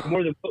 yeah. Oh,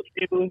 more than Wilt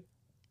Chamberlain?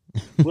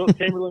 Wilt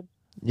Chamberlain?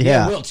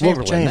 Yeah. Wilt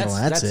Chamberlain.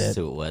 That's it.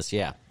 who it was.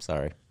 Yeah.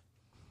 Sorry.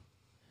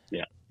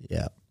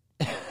 Yeah.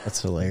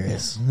 That's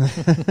hilarious.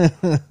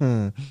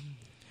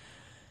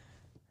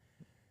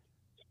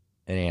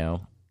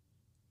 Anyhow.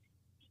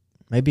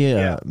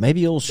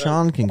 Maybe old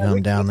Sean can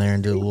come down there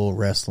and do a little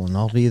wrestling.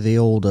 I'll be the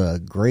old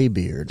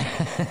graybeard.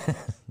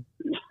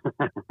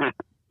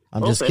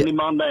 I'm just send kidding. him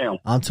on down.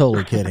 I'm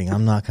totally kidding.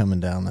 I'm not coming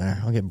down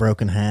there. I'll get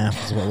broken in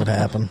half is what would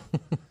happen.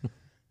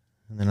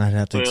 And then I'd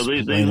have to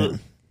explain it.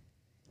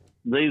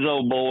 These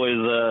old boys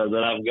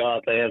that I've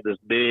got, they have this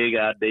big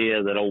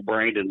idea that old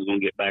Brandon's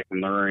going to get back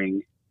in the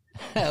ring.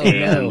 Hell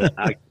And no.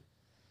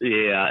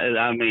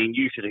 I mean,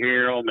 you should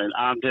hear them. And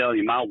I'm telling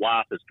you, my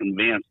wife is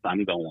convinced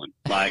I'm going.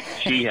 Like,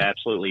 she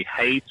absolutely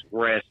hates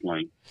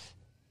wrestling,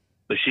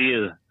 but she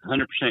is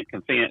 100%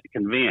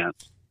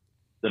 convinced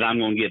that I'm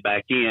going to get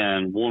back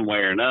in one way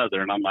or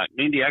another. And I'm like,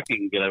 Mindy, I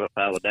can't get up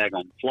out of the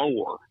daggone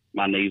floor.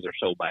 My knees are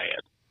so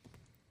bad.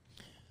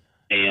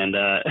 And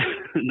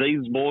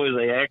these boys,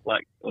 they act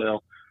like,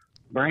 well,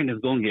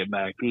 Brandon's going to get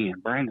back in.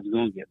 Brandon's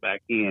going to get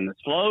back in. And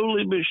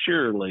slowly but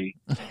surely,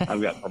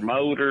 I've got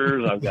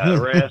promoters, I've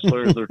got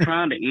wrestlers. They're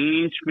trying to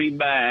inch me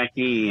back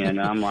in.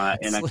 I'm like,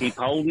 and I keep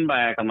holding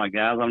back. I'm like,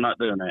 guys, I'm not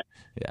doing that.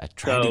 Yeah, I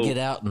tried to get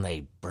out and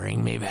they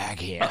bring me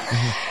back in.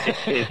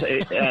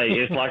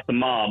 It's like the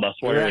mob. I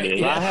swear Right, it is.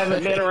 yeah. I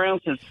haven't been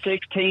around since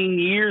 16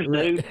 years,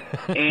 dude.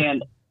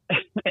 And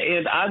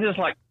I just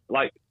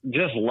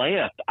just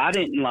left. I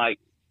didn't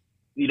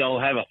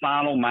have a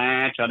final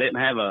match. I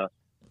didn't have a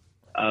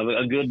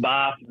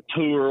goodbye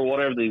tour or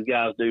whatever these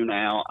guys do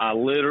now. I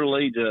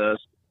literally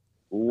just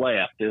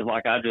left. It's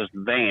like I just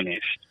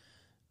vanished.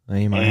 Well,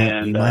 you might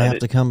have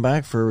to come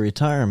back for a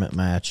retirement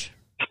match.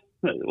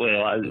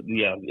 Well,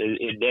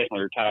 it definitely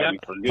retired me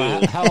for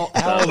good.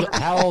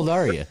 How old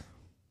are you?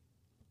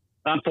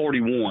 I'm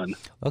 41.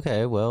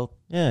 Okay, well,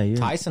 Yeah,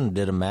 Tyson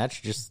did a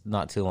match just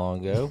not too long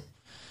ago,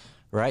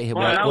 right?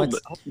 Well, hold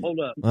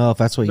up. well, if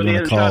that's what But you he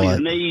want to hasn't call shot his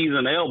it. knees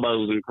and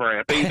elbows and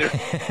crap either.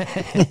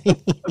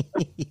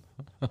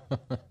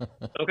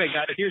 Okay,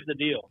 guys, here's the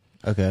deal.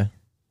 Okay.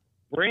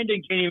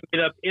 Brandon can't even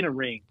get up in a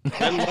ring,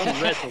 let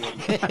alone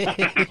wrestling.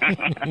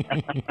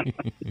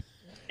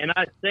 And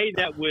I say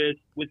that with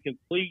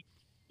complete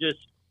just,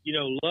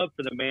 love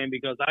for the man,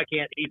 because I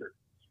can't either.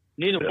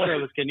 Neither one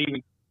of us can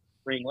even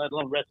ring, let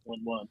alone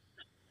wrestling one.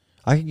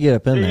 I could get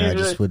up in there, I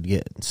just would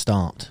get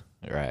stomped.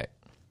 Right.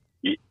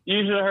 You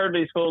should have heard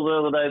these fools the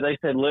other day. They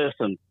said,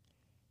 listen,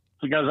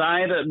 because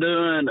I ended up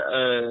doing,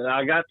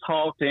 I got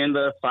talked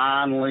into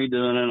finally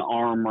doing an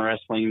arm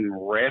wrestling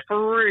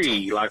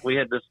referee. Like, we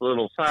had this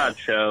little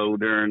sideshow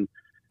during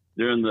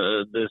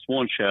this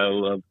one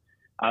show of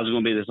I was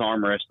going to be this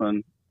arm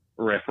wrestling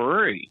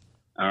referee.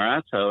 All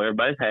right, so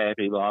everybody's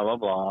happy, blah, blah,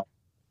 blah.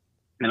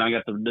 And I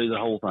got to do the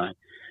whole thing.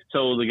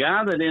 So the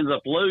guy that ends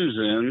up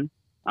losing,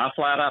 I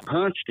flat out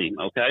punched him,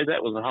 okay?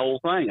 That was the whole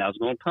thing. I was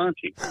going to punch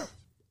him.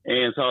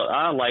 And so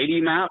I laid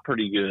him out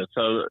pretty good.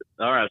 So,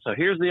 all right, so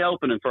here's the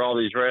opening for all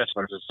these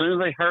wrestlers. As soon as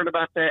they heard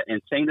about that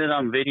and seen it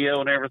on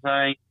video and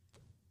everything,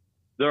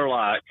 they're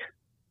like,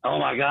 oh,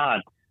 my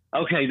God,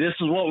 okay, this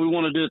is what we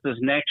want to do at this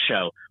next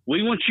show.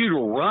 We want you to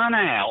run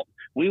out.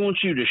 We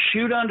want you to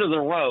shoot under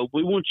the rope.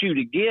 We want you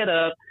to get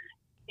up,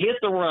 hit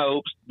the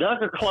ropes, duck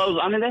a close.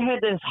 I mean, they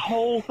had this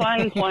whole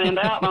thing planned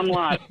out, and I'm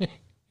like,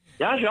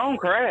 guys, you're on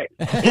crack.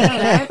 It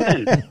ain't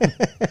happening.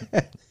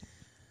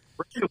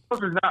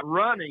 Brandon not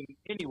running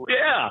anywhere.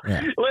 Yeah,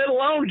 let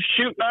alone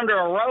shooting under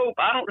a rope.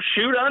 I don't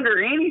shoot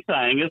under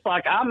anything. It's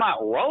like I might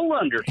roll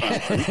under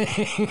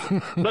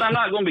something, but I'm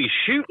not going to be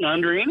shooting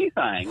under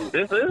anything.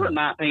 This isn't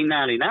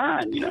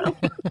 1999,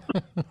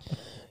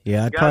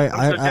 Yeah,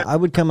 I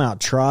would come out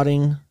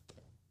trotting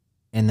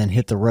and then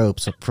hit the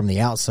ropes from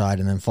the outside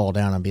and then fall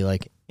down and be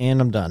like,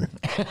 and I'm done.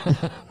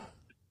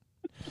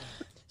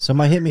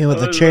 Somebody hit me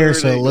with a chair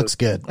so it looks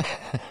good.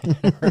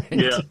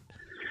 Yeah.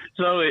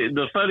 So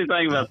the funny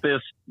thing about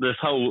this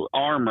whole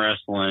arm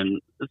wrestling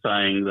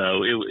thing,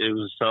 though, it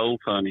was so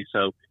funny.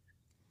 So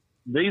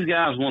these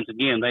guys, once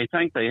again, they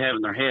think they have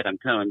in their head I'm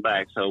coming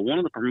back. So one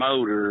of the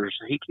promoters,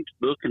 he keeps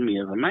booking me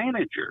as a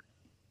manager.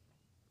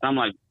 I'm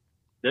like,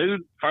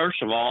 dude,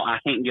 first of all, I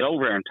can't get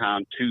over there in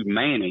time to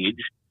manage.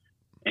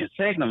 And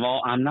second of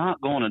all, I'm not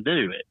going to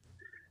do it.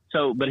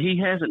 So, but he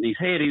has it in his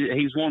head.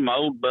 He's one of my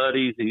old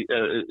buddies,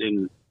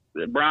 and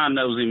Brian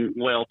knows him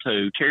well,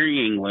 too.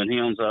 Terry England. He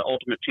owns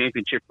Ultimate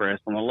Championship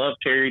Wrestling. I love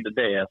Terry to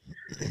death.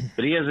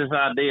 But he has this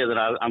idea that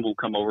I'm going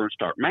to come over and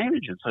start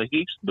managing. So he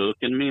keeps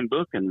booking me.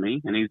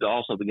 And he's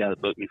also the guy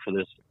that booked me for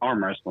this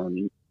arm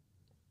wrestling.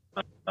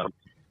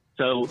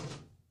 So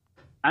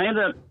I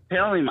ended up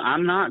telling him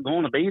I'm not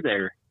going to be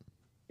there.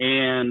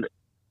 And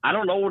I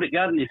don't know what it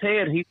got in his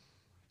head. He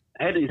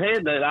had in his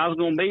head that I was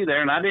going to be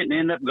there, and I didn't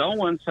end up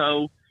going.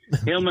 So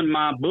him and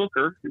my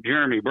booker,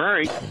 Jeremy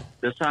Brake,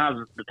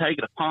 decided to take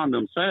it upon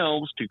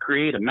themselves to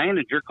create a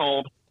manager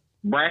called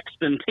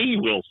Braxton T.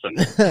 Wilson.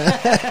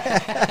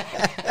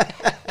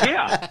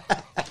 Yeah.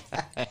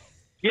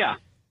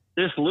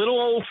 This little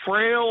old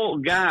frail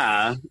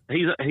guy,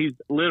 he's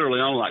literally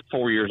only like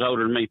 4 years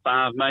older than me,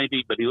 5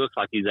 maybe, but he looks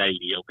like he's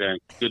 80, okay?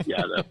 Good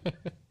guy, though.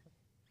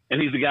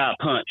 And he's the guy I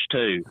punched,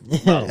 too,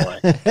 by the way.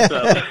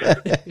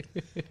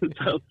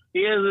 So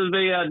he has this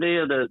big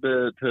idea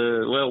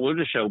we'll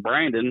just show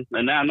Brandon,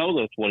 and I know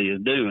that's what he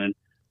is doing.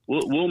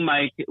 We'll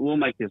make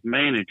his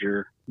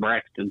manager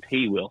Braxton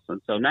T.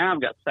 Wilson. So now I've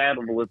got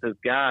saddled with this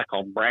guy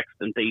called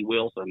Braxton T.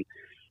 Wilson,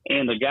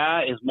 and the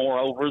guy is more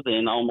over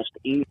than almost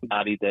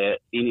anybody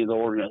that any of the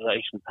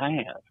organizations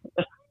have.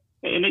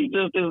 And he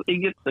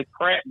gets the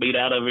crap beat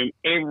out of him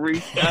every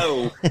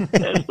show.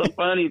 That's the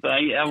funny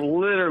thing.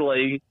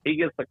 He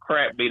gets the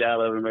crap beat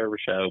out of him every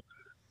show.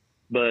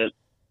 But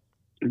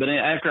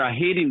after I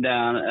hit him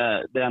down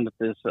at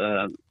this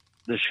the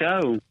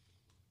show,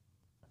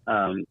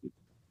 I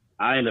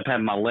ended up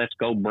having my Let's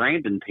Go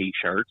Brandon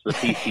T-shirts, the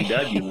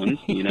PCW ones,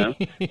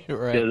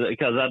 Right.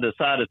 Because I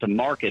decided to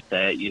market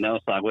that,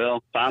 It's like,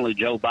 well, finally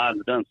Joe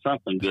Biden's done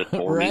something good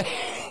for me.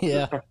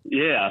 Yeah.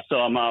 Yeah,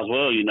 so I might as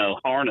well,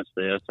 harness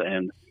this,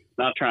 and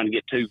not trying to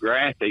get too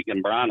graphic,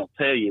 and Brian will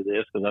tell you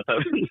this because I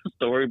told him the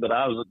story, but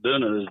I was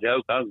doing it as a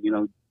joke. I was,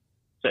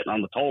 sitting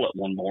on the toilet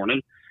one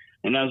morning,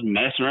 and I was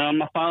messing around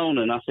my phone,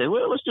 and I said,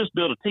 well, let's just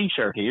build a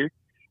T-shirt here.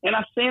 And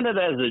I sent it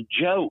as a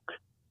joke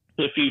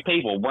to a few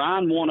people.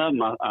 Brian, one of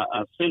them,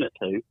 I sent it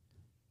to.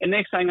 And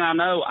next thing I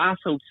know, I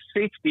sold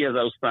 60 of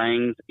those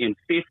things in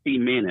 50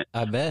 minutes.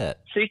 I bet.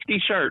 60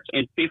 shirts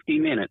in 50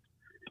 minutes.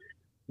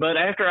 But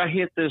after I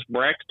hit this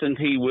Braxton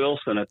T.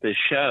 Wilson at this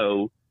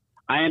show,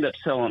 I ended up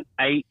selling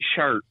 8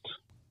 shirts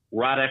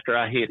right after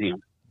I hit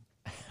him.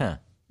 Huh.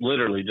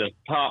 Literally just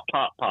pop,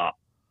 pop, pop.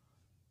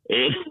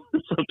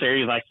 So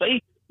Terry's like,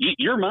 see,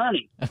 your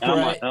money. And I'm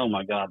like, oh,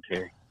 my God,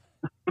 Terry.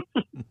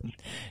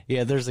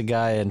 Yeah, there's a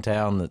guy in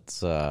town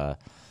that's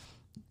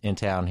in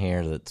town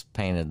here that's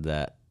painted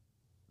that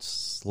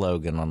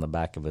slogan on the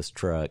back of his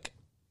truck.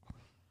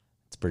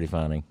 It's pretty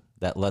funny.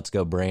 That "Let's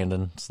Go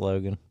Brandon"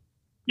 slogan.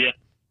 Yeah.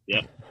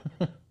 Yep.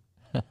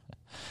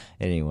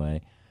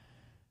 Anyway,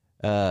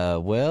 you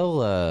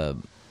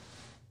want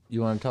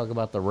to talk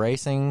about the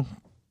racing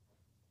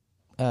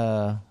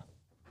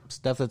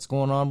stuff that's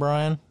going on,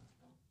 Brian?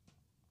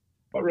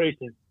 What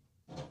racing?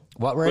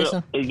 What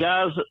racing? Well,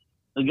 guys,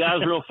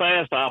 real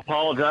fast. I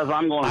apologize.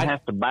 I'm going to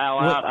have to bow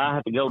out. I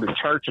have to go to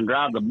church and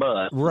drive the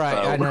bus.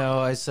 Right, so. I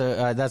know.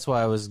 That's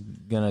why I was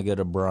gonna go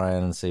to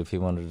Brian and see if he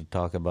wanted to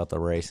talk about the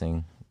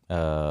racing,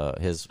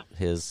 his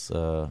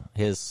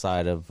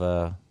side of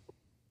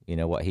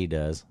what he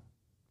does.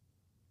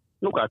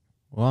 Okay.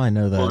 Well, I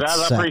know that. Well,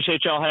 guys, I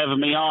appreciate y'all having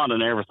me on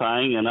and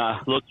everything, and I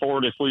look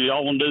forward. If we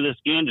all want to do this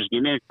again, just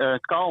give me a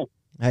call.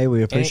 Hey,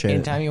 we appreciate it.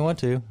 Anytime you want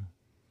to.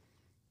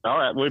 All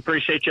right, we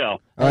appreciate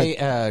y'all.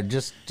 Hey,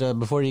 just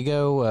before you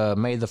go,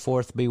 May the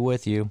 4th be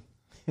with you.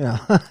 Yeah.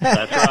 That's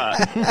right.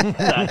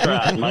 That's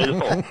right. May the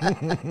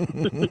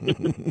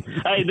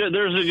 4th. Hey,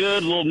 there's a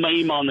good little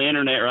meme on the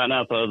internet right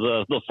now.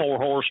 The four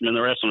horsemen,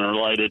 the rest of them are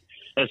related.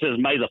 It says,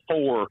 "May the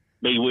 4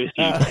 be with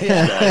you." So,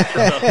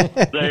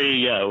 there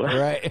you go.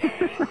 Right.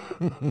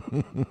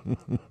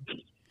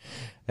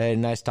 Hey,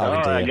 nice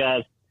talking to you. All right,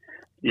 guys.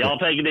 Y'all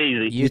take it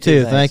easy. You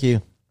too. Thanks. Thank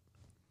you.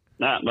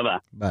 All right, bye-bye.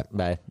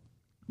 Bye.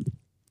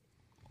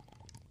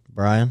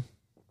 Brian?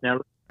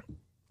 Now,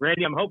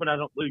 Randy, I'm hoping I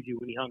don't lose you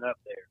when you hung up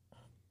there.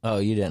 Oh,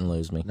 you didn't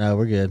lose me. No,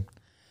 we're good.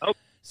 Oh.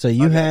 So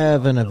you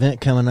have an event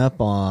coming up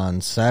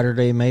on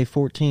Saturday, May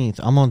 14th.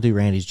 I'm going to do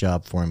Randy's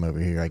job for him over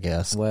here, I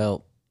guess.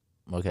 Well,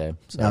 okay.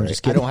 Sorry. No, I'm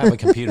just kidding. I don't have a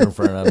computer in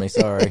front of me.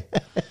 Sorry.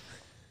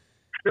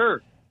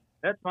 Sure.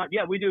 That's fine.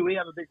 Yeah, we do. We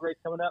have a big race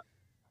coming up.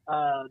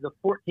 The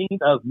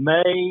 14th of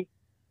May.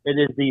 It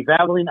is the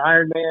Valvoline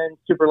Ironman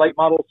Super Late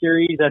Model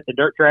Series at the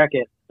dirt track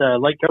at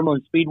Lake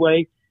Cumberland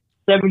Speedway.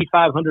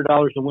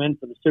 $7,500 to win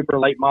for the super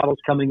late models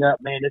coming up.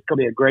 Man, it's going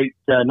to be a great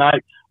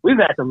night. We've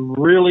had some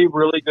really,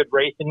 really good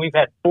racing. We've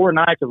had 4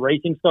 nights of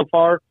racing so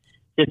far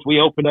since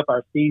we opened up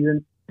our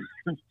season.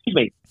 Excuse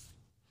me.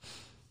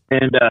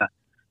 And the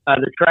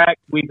track,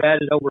 we've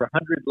added over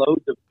 100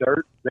 loads of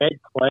dirt, red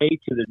clay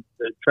to the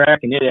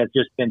track, and it has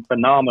just been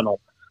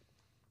phenomenal.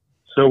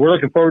 So we're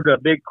looking forward to a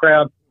big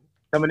crowd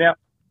coming out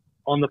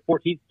on the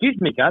 14th. Excuse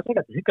me, guys. I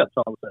got the hiccups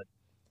all of a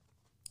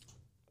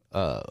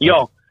sudden.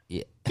 Y'all.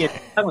 Yeah. Get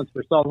silence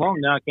for so long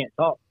now I can't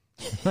talk.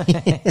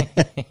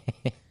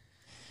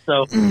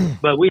 So,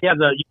 but we have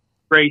the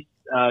race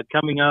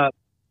coming up,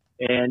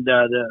 and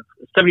the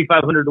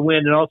 7,500 to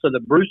win, and also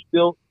the Bruce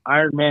Built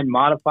Ironman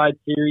Modified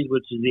Series,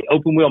 which is the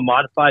open wheel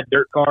modified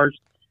dirt cars.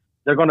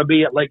 They're going to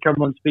be at Lake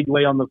Cumberland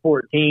Speedway on the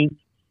 14th.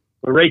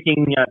 We're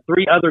racing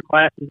 3 other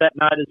classes that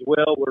night as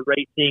well. We're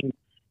racing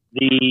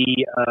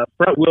the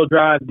front wheel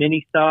drive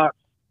mini stocks,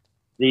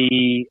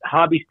 the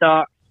hobby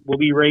stocks will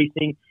be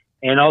racing,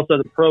 and also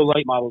the pro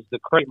late models, the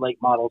crate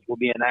late models will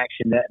be in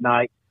action that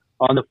night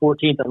on the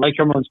 14th at Lake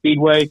Cumberland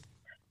Speedway.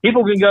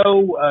 People can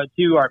go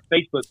to our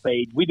Facebook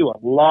page. We do a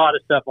lot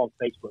of stuff on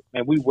Facebook,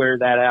 and we wear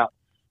that out.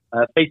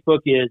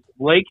 Facebook is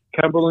Lake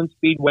Cumberland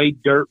Speedway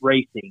Dirt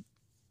Racing.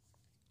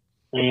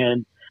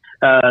 And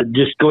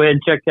just go ahead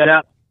and check that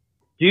out.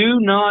 Do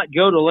not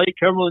go to Lake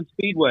Cumberland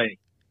Speedway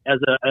as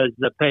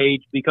the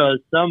page, because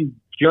some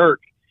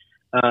jerk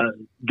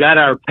got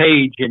our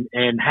page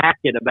and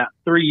hacked it about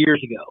 3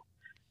 years ago.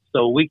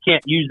 So we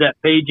can't use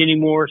that page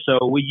anymore.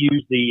 So we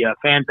use the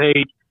fan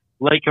page,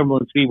 Lake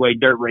Cumberland Speedway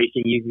Dirt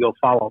Racing. You can go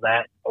follow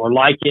that or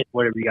like it,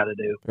 whatever you got to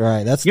do.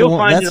 Right. That's the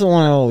one. That's the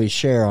one I always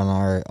share on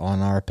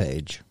our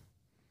page.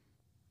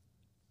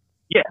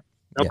 Yeah.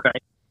 Okay.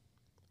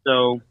 Yeah.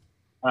 So,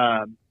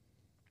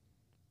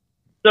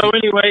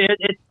 anyway,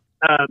 it's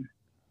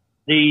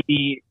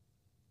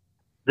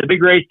the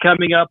big race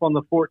coming up on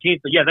the 14th.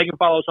 But yeah, they can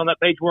follow us on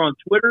that page. We're on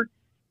Twitter.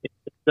 It's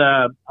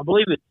I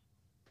believe it's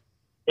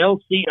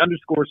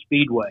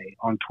LC_Speedway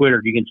on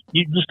Twitter. You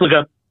just look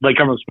up Lake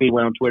Cumberland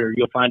Speedway on Twitter.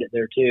 You'll find it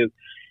there too.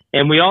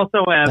 And we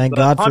also have thank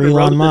God for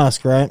Elon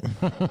Musk, right?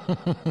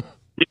 I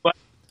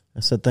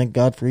said thank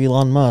God for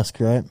Elon Musk,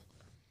 right?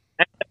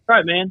 That's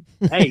right, man.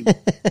 Hey,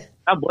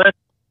 God bless.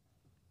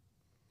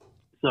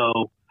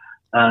 So,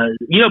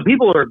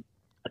 people I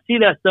see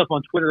that stuff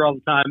on Twitter all the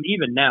time.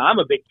 Even now, I'm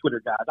a big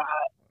Twitter guy.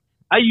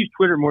 I use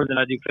Twitter more than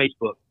I do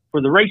Facebook. For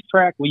the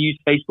racetrack, we use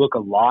Facebook a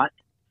lot.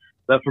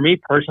 But for me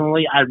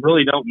personally, I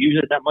really don't use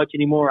it that much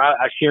anymore.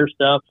 I share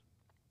stuff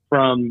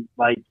from,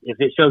 like, if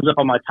it shows up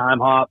on my time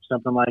hop,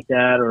 something like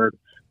that, or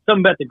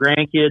something about the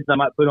grandkids I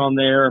might put on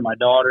there, or my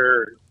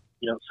daughter,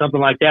 or,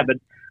 something like that. But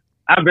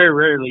I very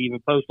rarely even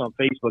post on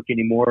Facebook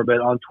anymore.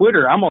 But on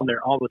Twitter, I'm on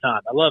there all the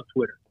time. I love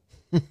Twitter.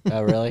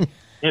 Oh, really?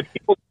 And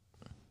people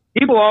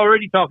are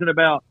already talking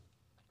about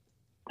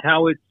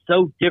how it's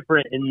so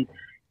different, and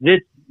this,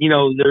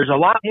 there's a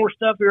lot more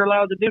stuff you're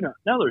allowed to do now.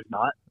 No, there's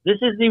not. This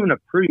isn't even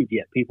approved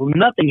yet, people.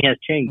 Nothing has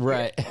changed.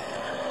 Right. Yet.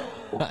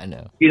 I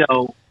know.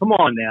 Come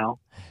on now.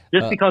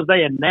 Just because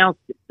they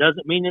announced it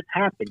doesn't mean it's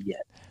happened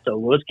yet. So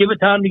let's give it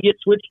time to get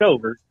switched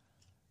over.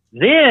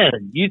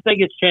 Then you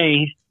think it's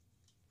changed,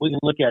 we can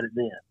look at it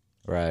then.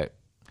 Right.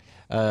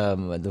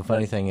 The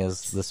funny thing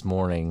is this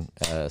morning,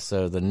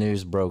 so the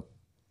news broke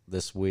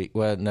this week.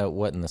 Well, no, it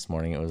wasn't this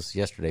morning. It was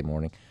yesterday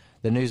morning.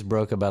 The news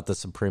broke about the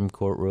Supreme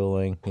Court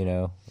ruling,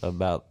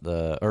 about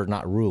or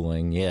not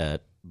ruling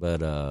yet,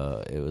 but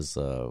it was.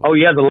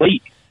 The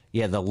leak.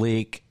 Yeah, the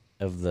leak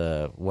of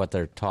what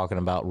they're talking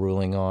about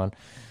ruling on,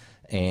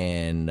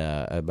 and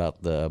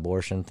about the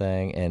abortion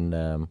thing.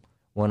 And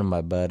one of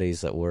my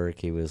buddies at work,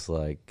 he was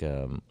like,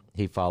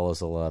 he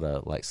follows a lot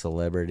of like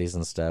celebrities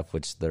and stuff,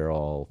 which they're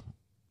all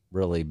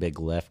really big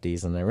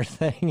lefties and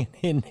everything.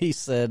 And he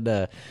said,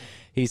 a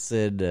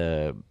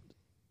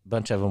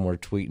bunch of them were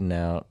tweeting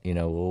out,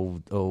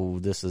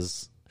 this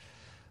is,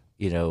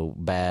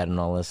 bad and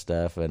all this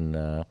stuff.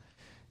 And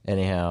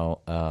anyhow,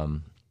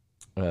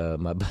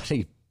 my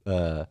buddy,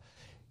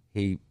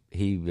 he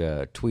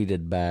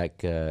tweeted back,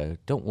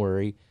 don't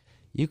worry,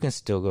 you can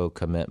still go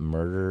commit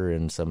murder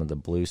in some of the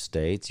blue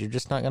states. You're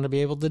just not going to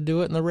be able to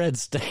do it in the red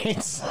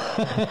states.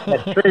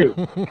 That's true.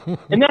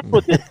 And that's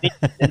what this means.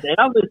 And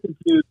I listen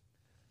to,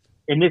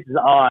 and this is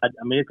odd.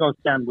 I mean, it's going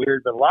to sound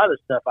weird, but a lot of the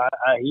stuff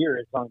I hear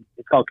it's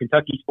called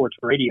Kentucky Sports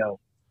Radio.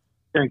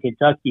 Here in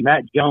Kentucky,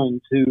 Matt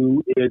Jones,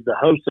 who is the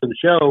host of the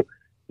show,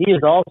 he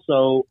is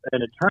also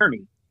an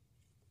attorney.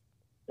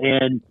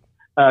 And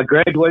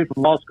graduated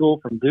from law school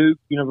from Duke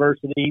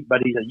University,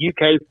 but he's a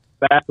UK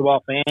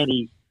basketball fan.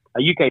 He's a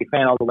UK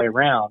fan all the way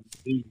around.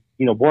 He's,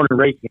 born and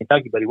raised in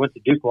Kentucky, but he went to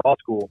Duke Law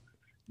School.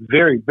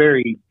 Very,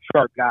 very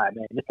sharp guy,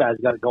 man. This guy's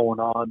got it going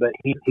on, but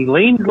he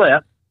leans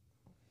left.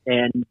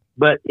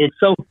 But it's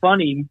so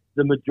funny.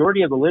 The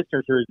majority of the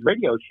listeners to his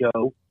radio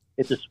show,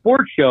 it's a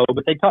sports show,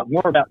 but they talk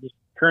more about just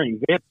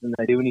current events than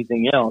they do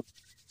anything else.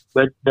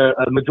 But the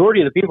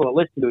majority of the people that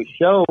listen to his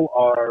show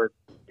are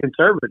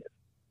conservative.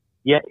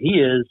 Yet he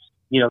is,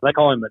 they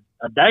call him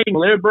a dang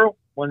liberal.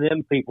 One of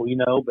them people,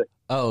 but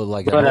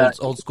an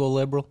old school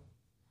liberal.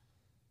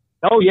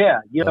 Oh yeah,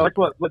 that's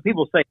what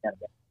people say that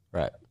about.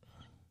 Right.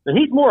 But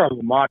he's more of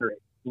a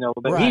moderate,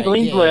 But right. he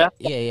leans left.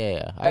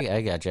 Yeah.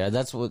 I got you.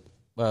 That's what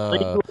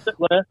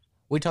left.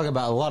 We talk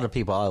about. A lot of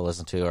people I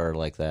listen to are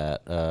like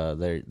that.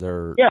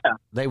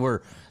 They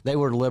were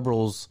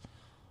liberals.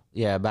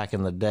 Yeah, back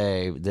in the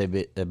day,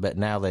 but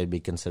now they'd be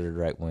considered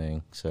right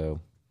wing. So.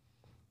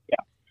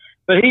 Yeah,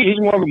 but he's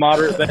more of a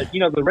moderate. But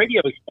the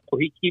radio show,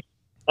 he keeps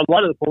a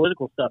lot of the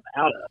political stuff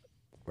out of it.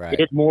 Right.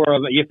 It's more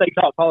of if they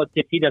talk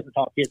politics, he doesn't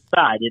talk his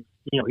side. It's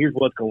here's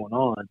what's going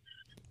on.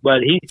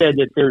 But he said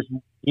that there's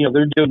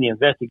they're doing the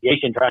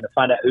investigation trying to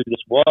find out who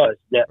this was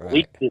that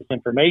leaked this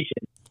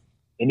information.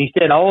 And he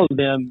said all of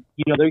them,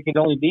 there can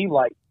only be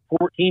like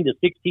 14 to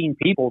 16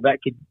 people that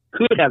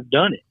could have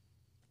done it.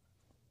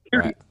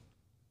 Period. Right.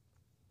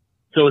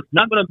 So it's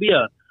not going to be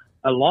a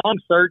long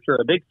search or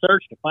a big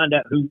search to find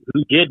out who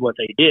did what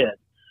they did.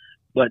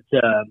 But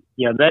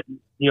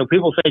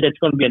people say that's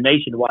going to be a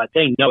nationwide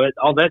thing. No,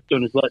 all that's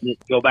doing is letting it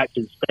go back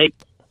to the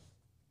states.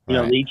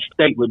 Each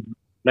state would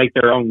make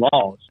their own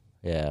laws.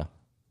 Yeah.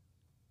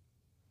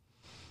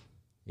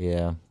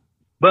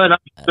 But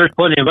there's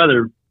plenty of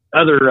other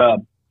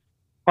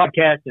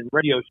podcasts and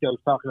radio shows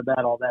talking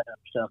about all that other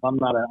stuff. I'm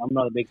not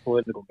a big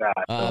political guy.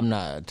 So. I'm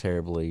not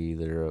terribly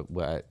either.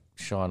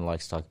 Sean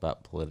likes to talk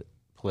about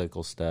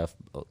political stuff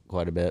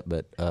quite a bit,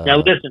 but now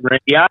listen,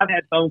 Randy, I've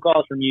had phone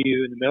calls from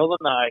you in the middle of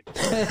the night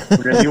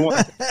whenever you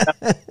want to talk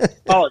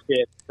about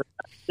politics for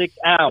 6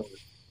 hours.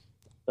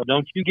 So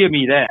don't you give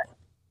me that.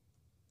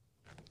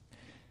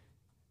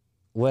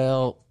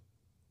 Well,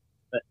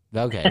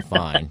 okay,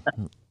 fine.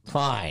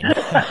 Back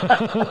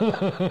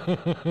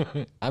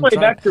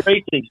to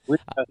racing.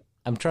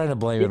 I'm trying to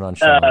blame it on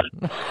Sean.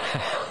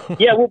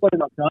 Yeah, we'll blame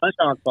it on Sean. It's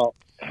Sean's fault.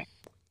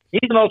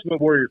 He's an Ultimate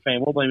Warrior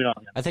fan. We'll blame it on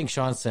him. I think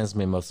Sean sends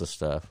me most of the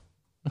stuff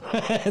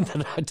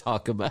that I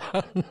talk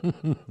about.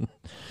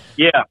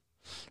 Yeah.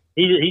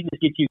 He just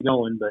gets you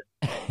going.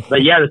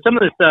 But yeah, some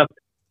of the stuff,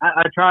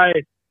 I try,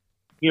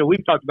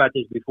 we've talked about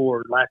this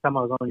before. Last time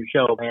I was on your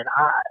show, man,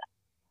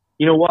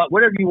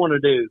 whatever you want to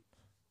do,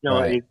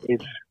 right.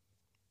 if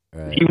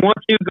you want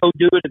to, go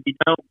do it. If you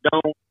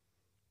don't.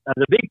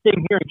 The big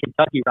thing here in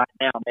Kentucky right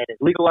now, man, is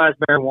legalized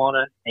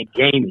marijuana and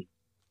gaming.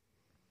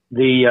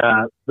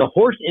 The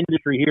horse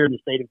industry here in the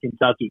state of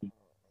Kentucky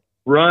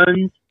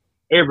runs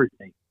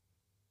everything.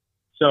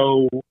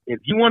 So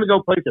if you want to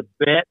go place a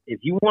bet,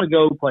 if you want to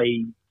go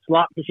play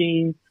slot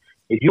machines,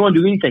 if you want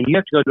to do anything, you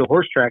have to go to a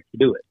horse track to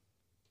do it.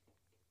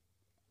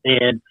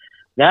 And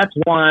that's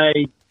why,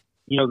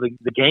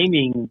 the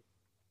gaming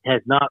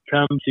has not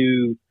come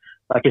to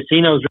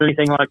casinos or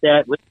anything like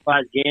that.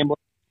 Legalized gambling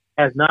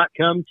has not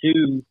come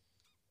to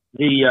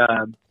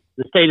the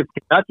state of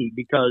Kentucky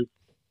because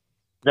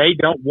they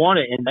don't want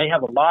it, and they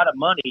have a lot of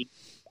money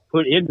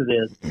put into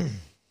this.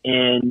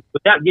 And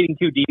without getting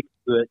too deep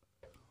into it,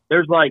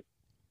 there's like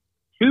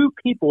 2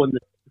 people in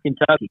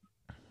Kentucky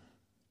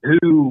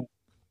who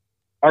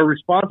are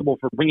responsible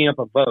for bringing up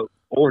a vote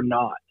or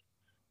not.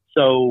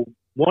 So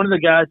one of the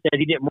guys said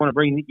he didn't want to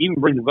bring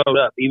the vote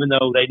up, even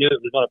though they knew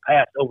it was going to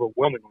pass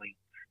overwhelmingly.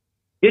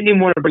 didn't even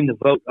want to bring the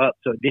vote up,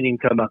 so it didn't even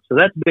come up. So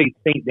that's a big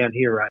thing down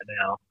here right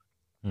now.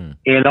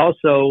 And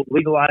also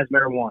legalize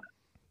marijuana.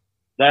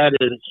 That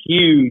is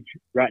huge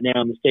right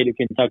now in the state of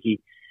Kentucky.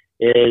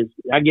 Is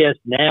I guess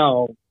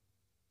now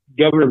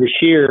Governor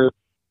Beshear,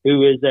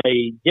 who is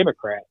a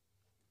Democrat,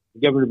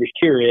 Governor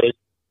Beshear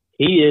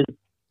he is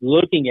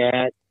looking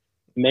at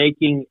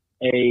making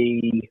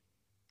an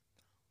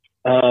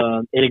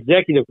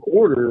executive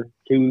order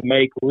to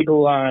make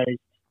legalized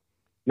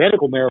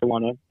medical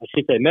marijuana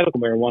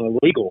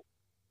legal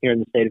here in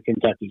the state of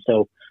Kentucky.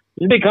 So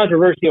there's a big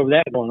controversy over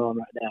that going on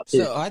right now,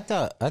 too. So I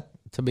thought,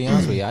 to be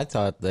honest with you, I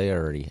thought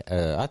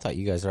I thought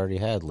you guys already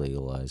had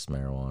legalized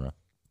marijuana.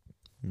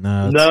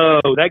 No,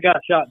 that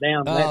got shot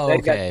down. Oh,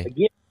 okay.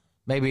 Again,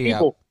 maybe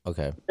people,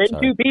 okay. There's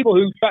two people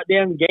who shut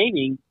down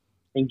gaming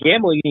and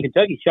gambling in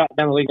Kentucky shot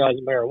down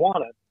legalizing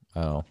marijuana.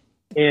 Oh.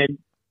 And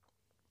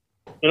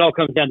it all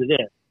comes down to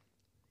this.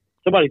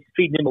 Somebody's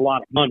feeding them a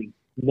lot of money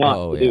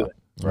not to do it.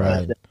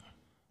 Right.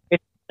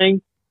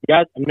 Thing,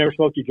 guys, I've never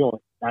smoked a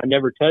joint. I've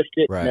never touched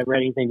it. Right. Never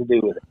had anything to do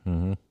with it.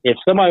 Mm-hmm. If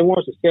somebody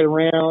wants to sit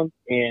around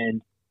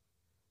and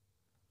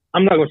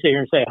I'm not going to sit here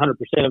and say 100% of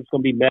it's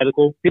going to be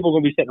medical. People are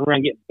going to be sitting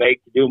around getting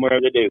baked to do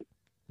whatever they do.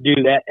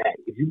 Do that.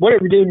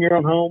 Whatever you do in your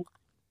own home,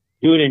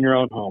 do it in your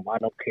own home. I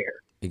don't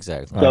care.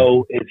 Exactly.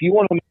 So if you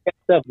want to make that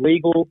stuff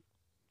legal,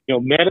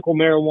 medical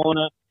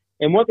marijuana,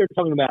 and what they're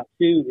talking about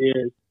too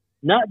is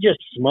not just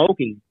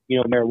smoking,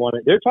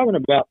 marijuana. They're talking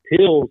about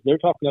pills. They're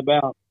talking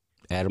about,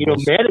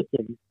 edibles.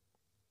 Medicine.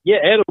 Yeah,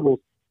 edibles.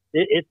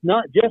 It's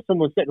not just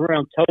someone sitting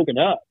around toking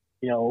up,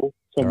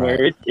 somewhere.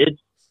 Right.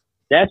 It's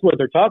that's what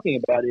they're talking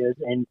about is,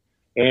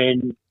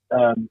 and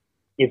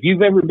if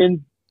you've ever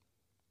been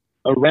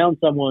around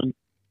someone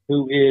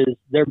who is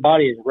their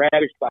body is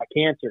ravaged by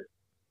cancer,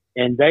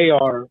 and they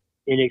are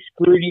in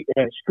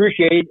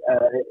excruciating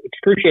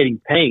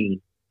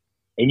pain,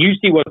 and you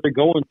see what they're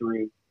going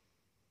through,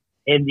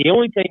 and the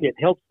only thing that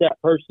helps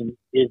that person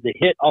is the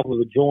hit off of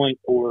a joint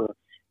or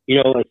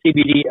a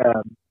CBD,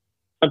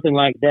 something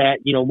like that,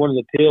 one of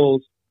the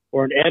pills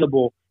or an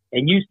edible,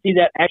 and you see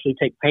that actually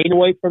take pain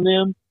away from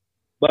them,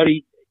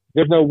 buddy,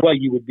 there's no way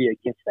you would be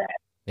against that.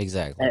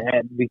 Exactly.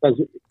 Because,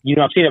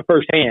 I've seen it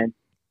firsthand.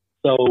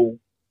 So,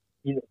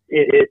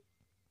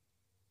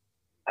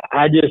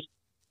 I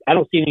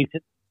don't see any,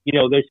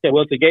 they say,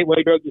 well, it's a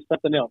gateway drug to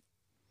something else.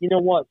 You know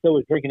what? So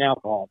is drinking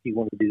alcohol if you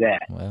want to do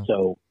that. Well,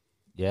 so,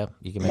 yeah,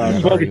 you can make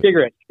that smoking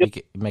cigarettes. You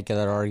can make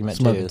that argument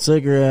smoking too.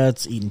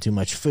 cigarettes, eating too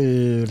much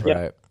food. Right.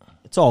 Yep.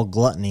 It's all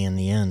gluttony in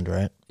the end,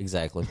 right?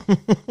 Exactly.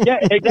 Yeah,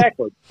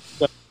 exactly.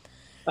 So,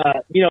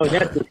 and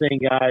that's the thing,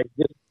 guys.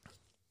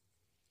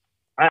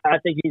 I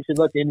think you should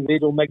let the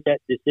individual make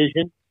that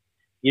decision.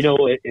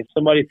 If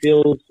somebody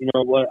feels,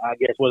 what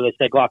do they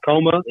say,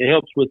 glaucoma, it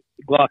helps with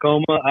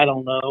glaucoma. I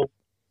don't know.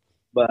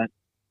 But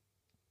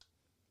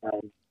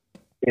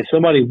if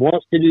somebody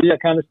wants to do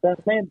that kind of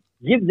stuff, man,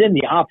 give them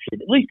the option.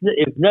 At least,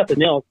 if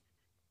nothing else,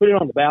 put it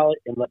on the ballot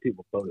and let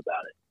people vote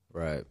about it.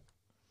 Right.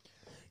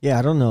 Yeah,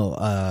 I don't know.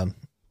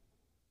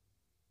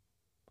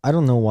 I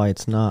don't know why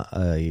it's not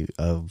a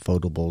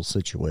votable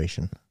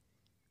situation.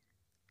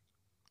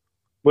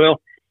 Well,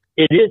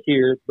 it is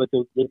here, but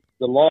the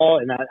law,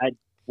 and I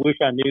wish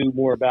I knew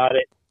more about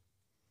it,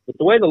 but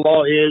the way the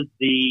law is,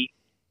 the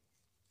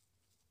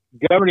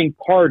governing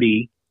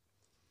party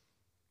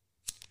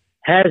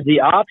has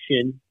the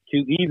option to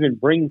even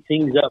bring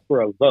things up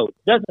for a vote.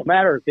 It doesn't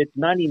matter if it's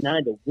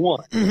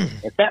 99-1.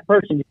 If that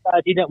person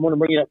decides he doesn't want to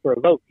bring it up for a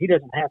vote, he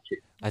doesn't have to.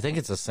 I think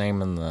it's the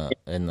same in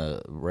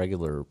the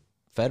regular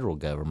federal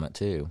government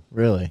too.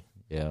 Really?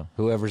 Yeah.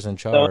 Whoever's in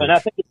charge. So, and I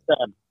think it's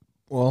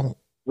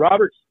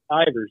Robert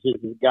Stivers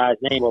is the guy's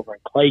name over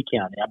in Clay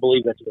County. I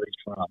believe that's where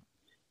he's from.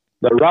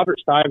 But Robert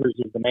Stivers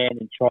is the man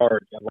in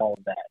charge of all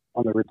of that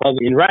on the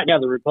Republican. And right now,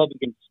 the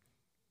Republicans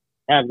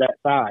have that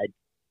side.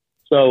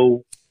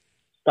 So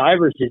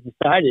Stivers has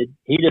decided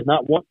he does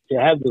not want to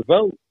have the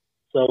vote,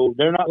 so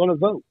they're not going to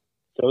vote.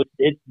 So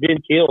it's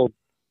been killed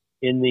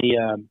in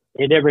the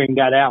it never even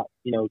got out,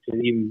 to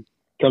even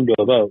come to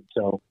a vote.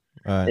 So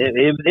that's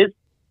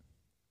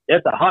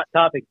a hot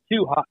topic.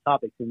 Two hot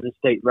topics in this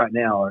state right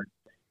now are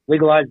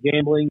legalized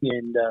gambling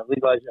and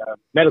legalized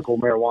medical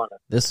marijuana.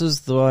 This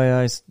is the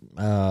way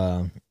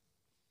I'm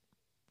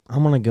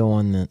going to go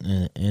on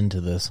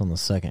into this on the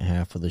second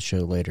half of the show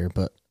later,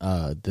 but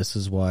this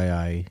is why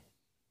I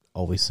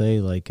always say,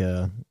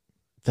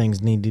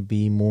 things need to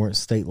be more at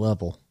state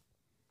level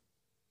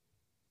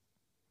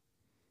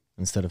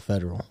instead of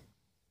federal.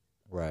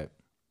 Right.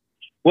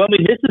 Well,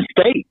 this is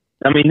state.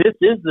 This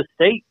is the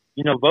state,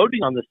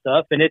 voting on this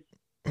stuff, and it's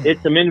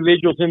some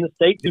individuals in the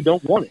state who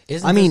don't want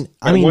it. I mean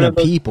the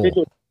people.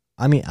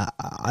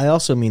 I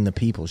also mean the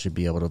people should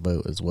be able to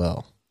vote as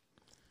well.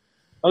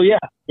 Oh yeah,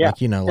 yeah.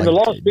 Do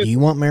you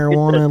want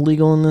marijuana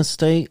legal in this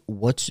state?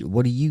 What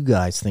do you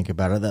guys think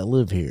about it that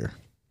live here?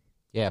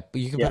 Yeah,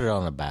 but you can put it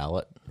on a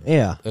ballot.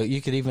 Yeah,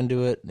 you could even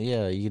do it.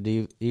 Yeah, you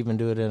could even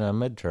do it in a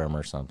midterm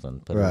or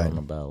something. Put it on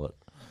a ballot.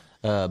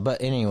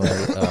 But anyway,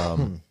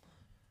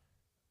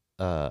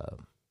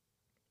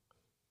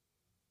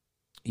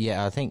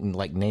 Yeah, I think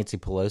like Nancy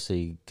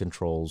Pelosi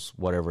controls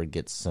whatever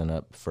gets sent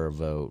up for a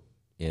vote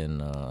in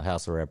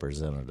House of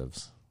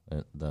Representatives,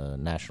 the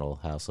National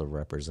House of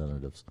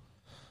Representatives.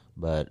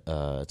 But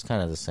it's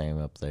kind of the same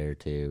up there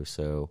too.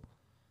 So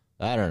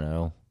I don't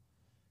know.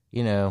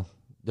 You know,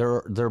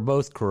 they're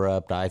both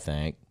corrupt. I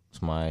think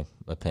it's my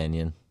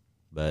opinion,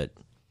 but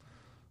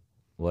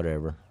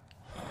whatever.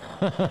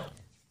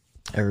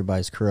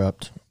 Everybody's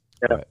corrupt.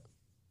 Yeah.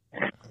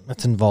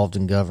 That's involved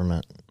in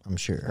government, I'm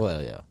sure.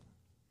 Well, yeah.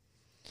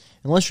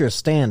 Unless you're a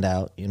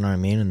standout, you know what I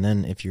mean? And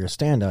then if you're a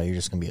standout, you're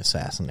just going to be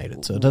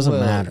assassinated. So it doesn't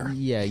matter.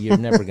 Yeah, you're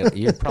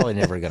probably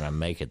never going to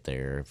make it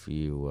there if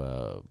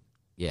you,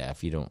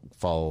 if you don't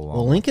follow along.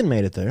 Well, Lincoln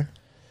made it there.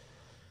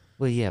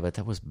 Well, yeah, but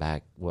that was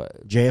back,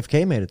 what?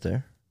 JFK made it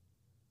there.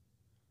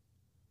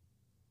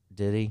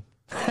 Did he?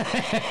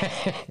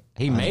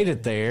 He made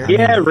it there.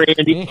 Yeah,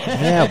 Randy.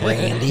 Yeah,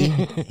 Randy.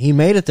 He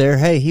made it there.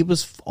 Hey, he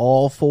was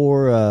all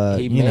for,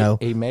 he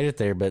made it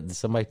there, but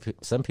some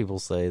people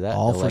say that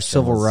all for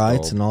civil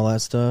rights and all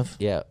that stuff.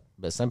 Yeah,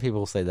 but some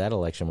people say that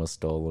election was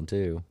stolen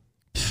too.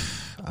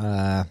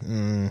 I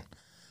mean,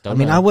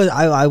 I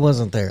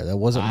wasn't there. That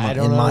wasn't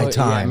in my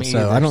time,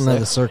 so I don't know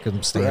the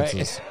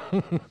circumstances.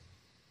 Right.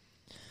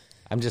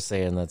 I'm just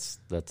saying that's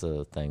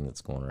a thing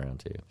that's going around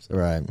too. So.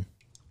 Right.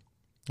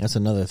 That's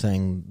another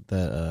thing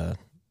that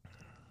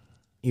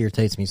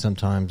irritates me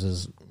sometimes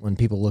is when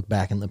people look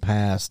back in the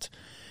past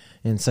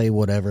and say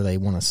whatever they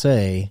want to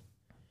say,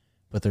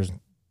 but there's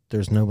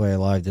nobody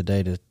alive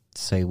today to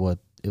say what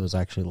it was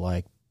actually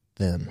like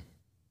then.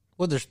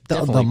 Well, there's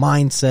the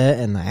mindset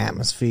and the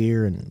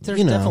atmosphere, and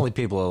there's definitely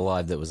people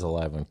alive that was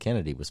alive when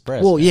Kennedy was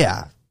president. Well,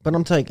 yeah, but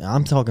I'm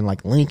talking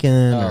like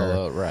Lincoln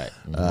or right,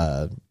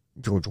 mm-hmm.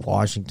 George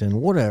Washington,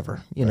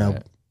 whatever,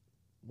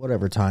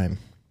 whatever time.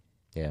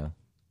 Yeah.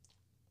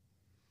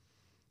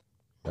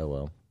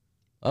 Oh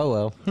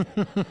well.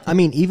 I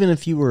mean, even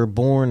if you were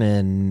born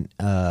in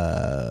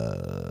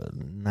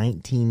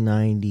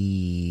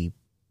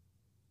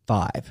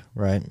 1995,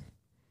 right?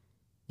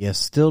 You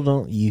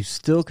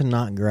still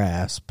cannot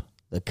grasp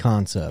the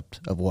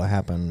concept of what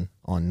happened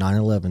on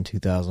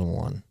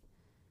 9/11/2001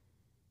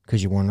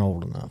 because you weren't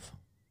old enough.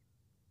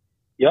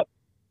 Yep.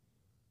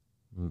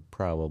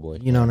 Probably.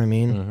 You know what I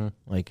mean? Mm-hmm.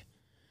 Like,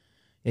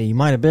 yeah, you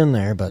might have been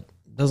there, but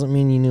doesn't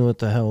mean you knew what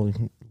the hell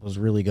was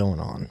really going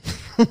on.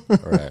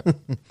 Right.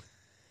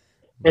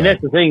 And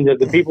that's the thing, that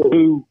the people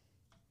who,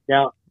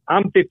 now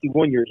I'm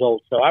 51 years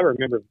old, so I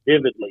remember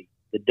vividly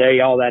the day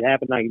all that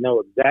happened. I know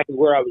exactly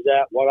where I was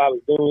at, what I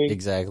was doing.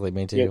 Exactly,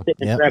 me too.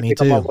 Sitting in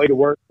traffic on my way to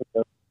work.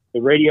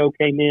 The radio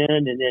came in,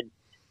 and then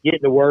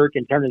getting to work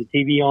and turning the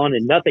TV on,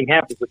 and nothing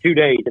happened for 2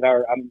 days. And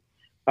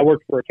I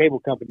worked for a cable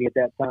company at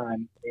that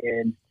time,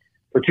 and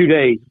for 2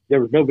 days there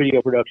was no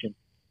video production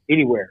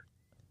anywhere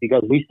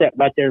because we sat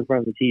right there in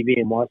front of the TV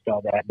and watched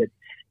all that. But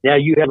now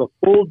you have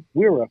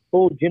we're a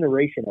full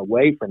generation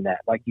away from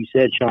that. Like you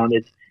said, Sean,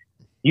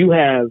 you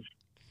have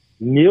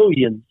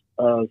millions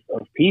of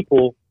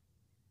people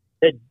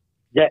that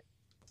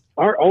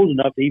aren't old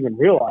enough to even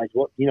realize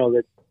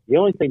that the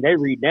only thing they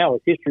read now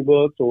is history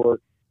books, or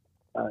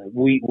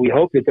we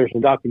hope that there's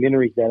some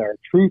documentaries that are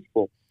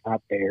truthful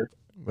out there.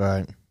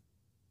 Right.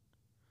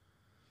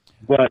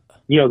 But,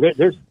 we're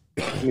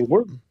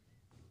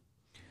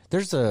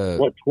there's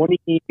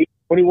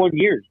 21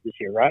 years this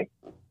year, right?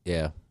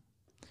 Yeah.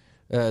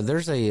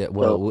 It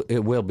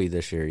will be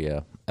this year. Yeah.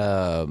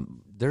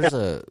 There's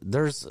a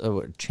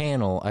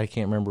channel, I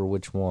can't remember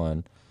which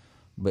one,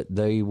 but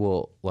they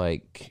will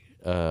like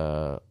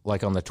on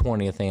the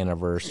 20th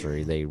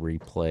anniversary, they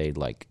replayed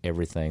like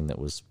everything that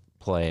was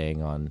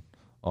playing on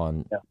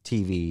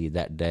TV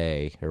that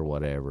day or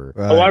whatever.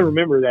 Right. Oh, I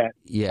remember that.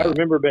 Yeah. I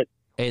remember, but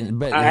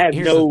I have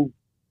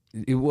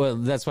well,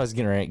 that's what I was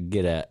going to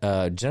get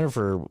at.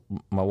 Jennifer,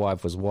 my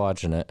wife, was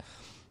watching it,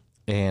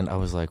 and I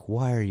was like,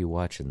 "Why are you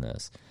watching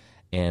this?"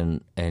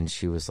 And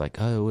she was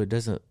like, "Oh, it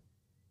doesn't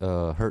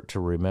hurt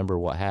to remember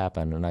what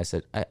happened." And I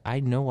said,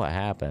 I know what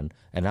happened,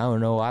 and I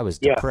know I was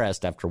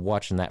depressed after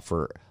watching that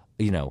for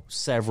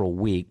several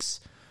weeks,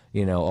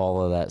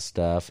 all of that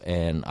stuff,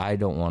 and I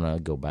don't want to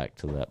go back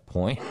to that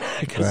point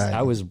because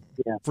I was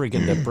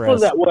freaking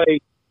depressed. That way,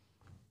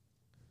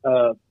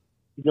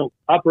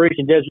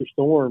 Operation Desert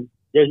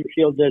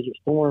Shield, Desert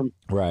Storm.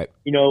 Right.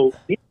 People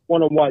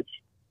want to watch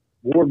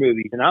war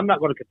movies, and I'm not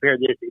going to compare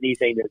this to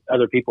anything that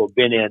other people have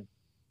been in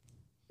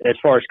as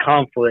far as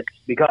conflicts,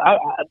 because I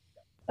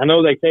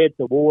know they say it's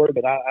a war,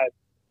 but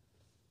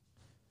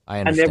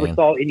I never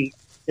saw anything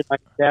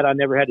like that. I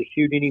never had to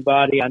shoot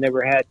anybody. I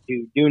never had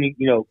to do any,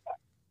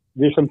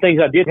 there's some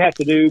things I did have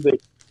to do, but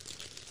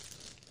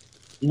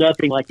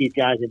nothing like these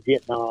guys in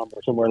Vietnam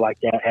or somewhere like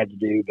that had to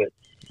do. But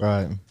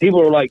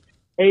people are like,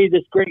 "Hey,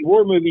 this great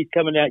war movie's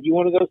coming out. You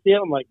want to go see it?"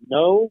 I'm like,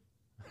 no,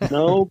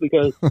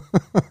 because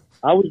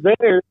I was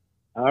there.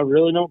 I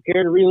really don't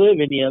care to relive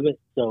any of it.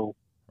 So,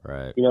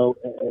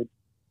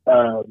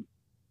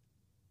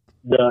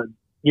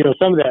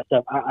 some of that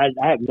stuff, I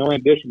have no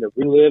ambition to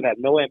relive. I have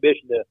no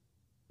ambition to,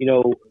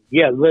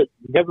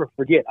 never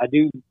forget. I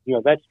do,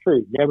 that's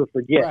true. Never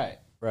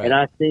forget. Right. And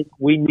I think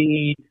we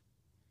need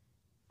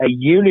a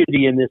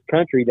unity in this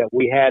country that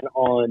we had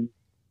on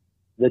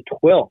the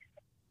 12th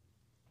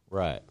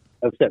Right.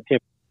 of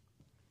September.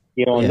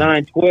 You know, on Yeah.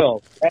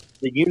 9/12, that's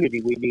the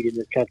unity we need in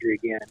this country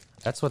again.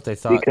 That's what they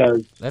thought.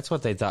 Because That's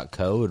what they thought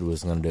COVID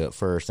was going to do at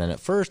first, and at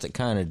first it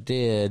kind of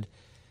did,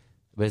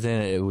 but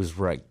then it was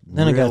like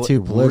Then it got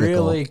too political.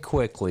 Really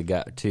quickly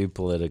got too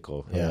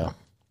political. Yeah.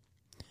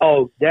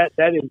 oh, that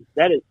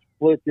is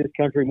split this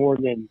country more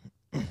than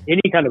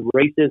any kind of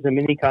racism,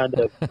 any kind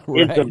of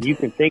Right. ism you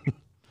can think of.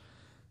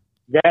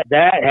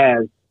 That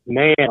has,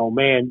 man, oh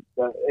man,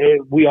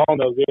 we all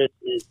know this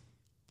is.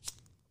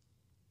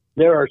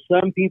 There are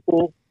some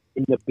people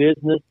in the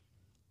business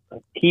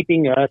of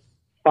keeping us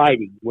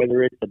fighting,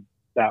 whether it's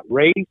about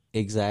race,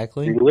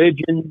 Exactly.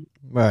 religion,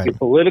 Right. your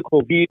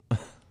political view,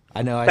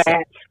 I know. I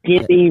fat,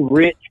 skinny,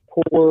 rich,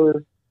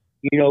 poor,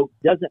 you know,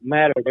 doesn't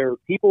matter. There are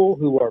people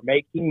who are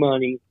making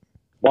money,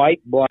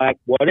 white, black,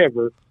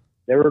 whatever.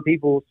 There are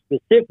people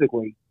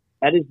specifically,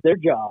 that is their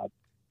job,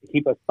 to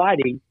keep us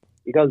fighting,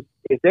 because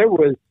if there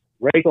was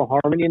racial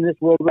harmony in this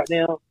world right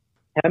now,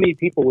 how many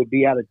people would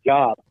be out of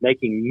job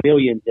making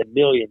millions and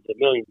millions and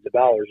millions of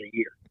dollars a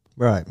year?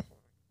 Right.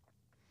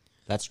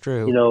 That's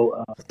true. You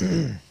know,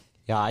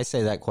 Yeah, I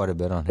say that quite a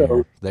bit on So-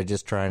 here. They're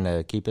just trying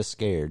to keep us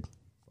scared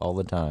all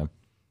the time.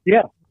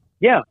 yeah.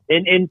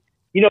 And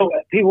you know,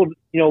 people,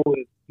 you know,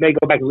 may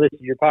go back and listen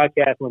to your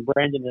podcast when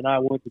Brandon and I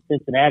went to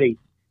Cincinnati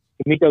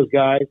to meet those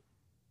guys.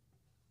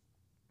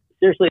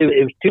 Seriously,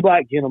 it was two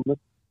black gentlemen,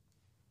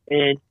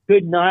 and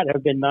could not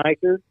have been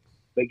nicer.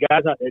 But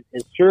guys,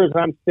 as sure as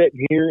I'm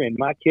sitting here in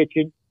my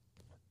kitchen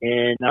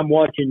and I'm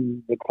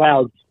watching the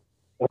clouds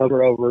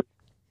hover over,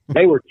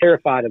 they were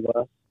terrified of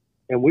us,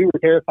 and we were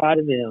terrified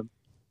of them,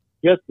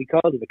 just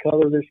because of the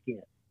color of their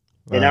skin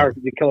and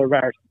the color of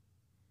our skin.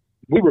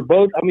 We were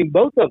both, I mean,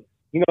 both of us,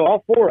 you know,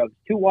 all four of us,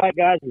 two white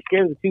guys were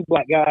scared of the two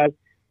black guys.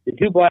 The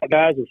two black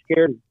guys were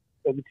scared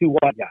of the two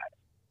white guys.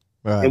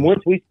 Right. And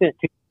once we spent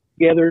two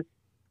together,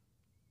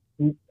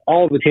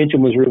 all the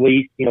tension was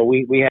released. You know,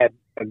 we had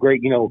a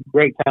great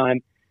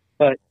time.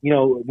 But, you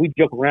know, we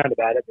joke around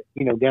about it,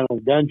 you know, down in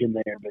the dungeon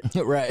there.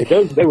 But Right.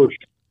 they were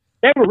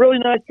really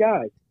nice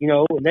guys, you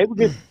know, and they were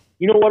just,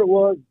 you know what it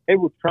was? They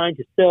were trying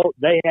to sell.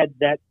 They had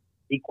that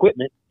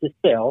equipment to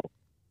sell,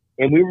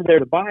 and we were there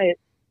to buy it.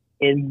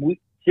 And we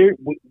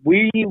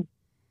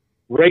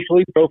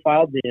racially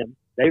profiled them.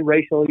 They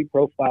racially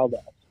profiled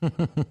us.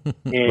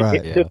 And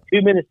Right, it took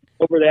 2 minutes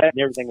over that,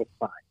 and everything was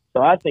fine.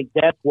 So I think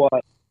that's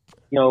what,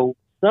 you know,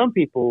 some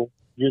people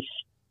just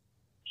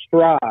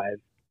strive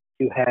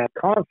to have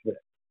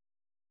conflict.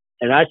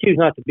 And I choose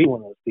not to be one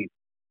of those people.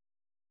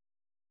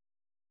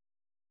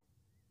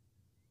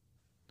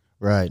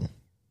 Right.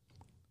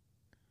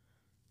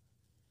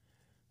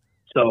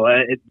 So,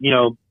 you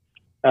know,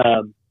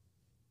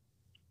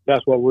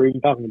 that's what we're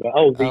even talking about.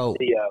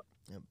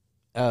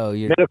 Oh,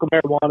 You're medical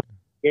marijuana,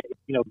 you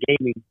know,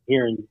 gaming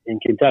here in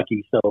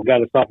Kentucky. So got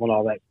to soften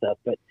all that stuff.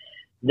 But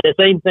the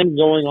same thing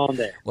going on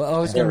there. well. I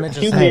was going to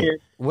mention. Two something. men-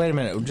 Wait a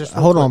minute. Just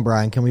real Hold quick. on,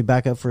 Brian. Can we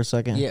back up for a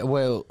second? Yeah.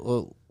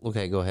 Well.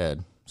 Okay. Go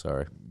ahead.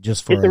 Sorry.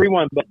 Just for Hit the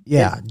rewind button.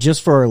 yeah,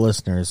 just for our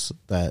listeners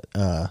that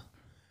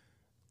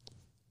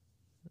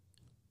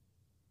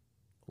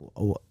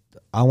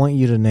I want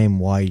you to name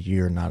why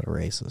you're not a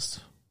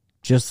racist.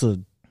 Just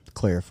to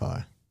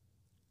clarify.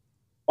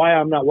 Why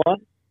I'm not what?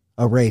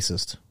 A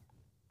racist.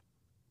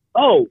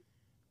 Oh,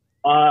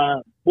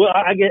 well,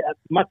 I get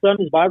my son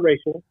is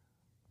biracial.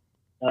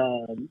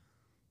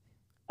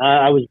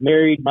 I was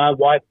married. My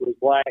wife was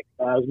black.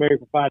 I was married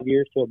for 5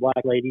 years to a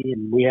black lady,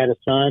 and we had a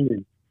son.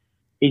 And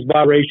he's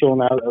biracial.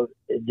 And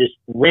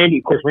Randy.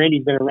 Of course,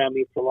 Randy's been around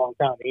me for a long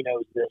time. He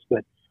knows this,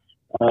 but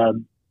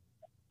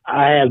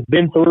I have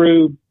been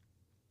through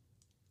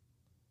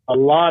a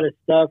lot of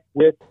stuff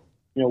with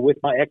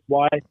my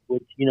ex-wife.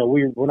 Which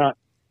we're not.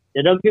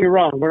 And don't get me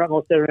wrong, we're not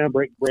going to sit around and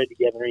break bread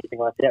together or anything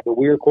like that, but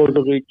we're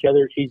cordial to each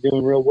other. She's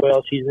doing real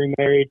well. She's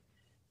remarried,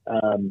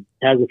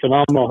 has a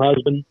phenomenal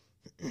husband,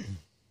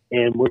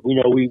 and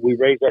we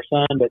raised our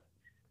son.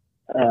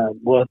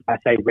 But I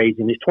say raised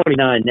him. He's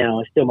 29 now.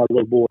 He's still my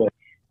little boy.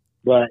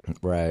 But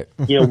Right.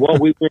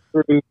 what we went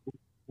through,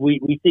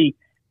 we see.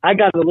 I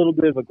got a little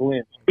bit of a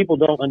glimpse. People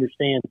don't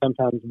understand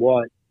sometimes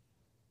what.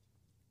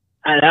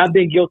 And I've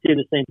been guilty of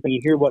the same thing. You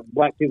hear what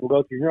black people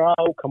go through. You're,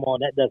 oh, come on,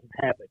 that doesn't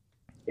happen.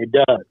 It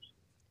does.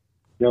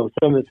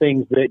 Some of the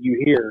things that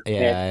you hear.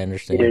 Yeah, I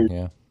understand.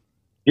 Yeah.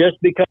 Just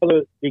because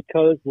of the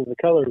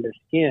color of their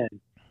skin.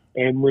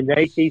 And when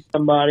they see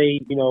somebody,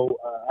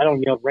 I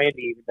don't know if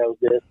Randy even knows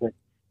this, but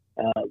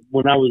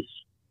when I was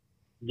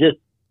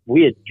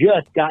we had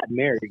just gotten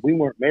married. We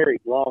weren't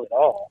married long at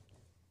all.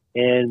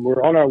 And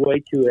we're on our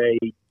way to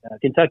a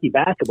Kentucky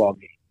basketball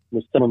game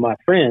with some of my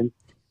friends.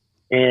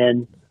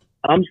 And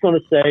I'm just going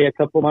to say a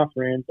couple of my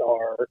friends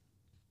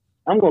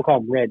I'm going to call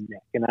them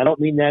redneck, and I don't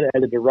mean that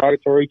as a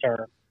derogatory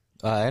term.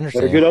 I They're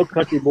understand. good old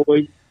country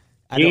boys,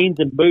 jeans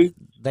and boots.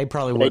 They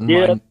probably They wouldn't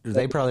did. mind.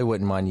 They probably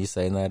wouldn't mind you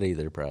saying that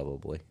either.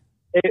 Probably.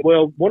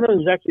 Well, one of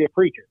them is actually a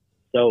preacher,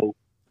 so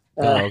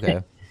Oh,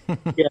 okay.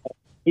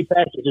 he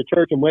pastors a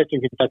church in Western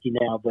Kentucky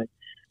now. But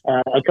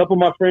A couple of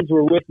my friends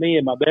were with me,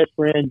 and my best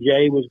friend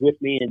Jay was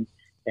with me. And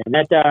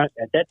at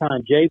that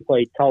time, Jay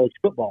played college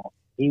football.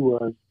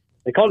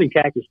 They called him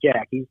Cactus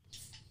Jack. He's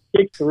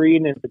 6'3",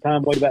 and at the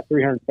time weighed about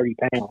 330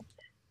 pounds.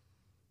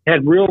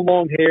 Had real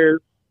long hair,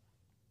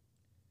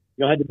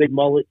 had the big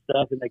mullet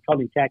stuff, and they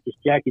called him Cactus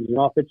Jack. He was an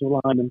offensive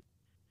lineman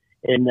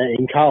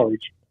in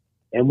college.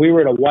 And we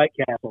were at a White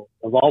Castle,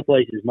 of all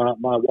places. My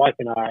wife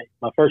and I,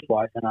 my first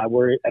wife and I,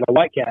 were at a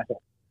White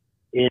Castle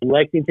in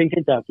Lexington,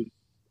 Kentucky.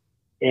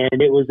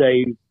 And it was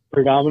a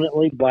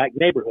predominantly black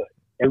neighborhood.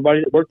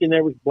 Everybody that worked in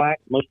there was black.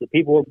 Most of the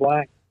people were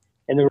black.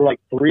 And there were like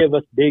three of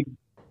us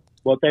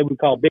what they would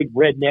call big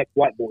redneck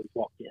white boys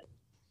walked in.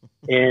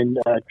 And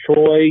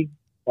Troy,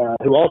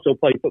 who also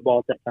played football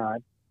at that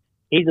time,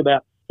 he's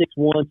about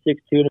 6'1", 6'2",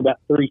 and about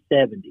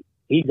 370.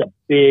 He's a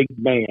big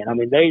man. I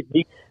mean,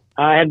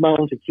 I had my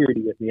own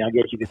security with me, I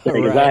guess you could say,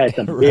 because I had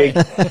some big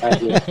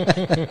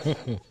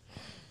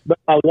But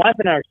my wife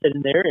and I are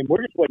sitting there, and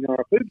we're just waiting on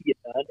our food to get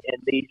done,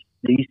 and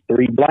these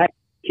three black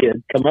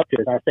kids come up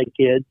to us. I say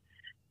kids,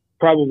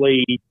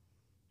 probably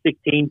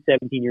 16,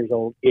 17 years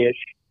old-ish.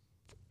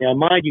 Now,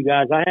 mind you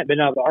guys, I hadn't been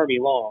out of the Army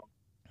long,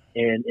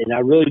 and I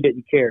really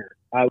didn't care.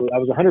 I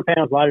was 100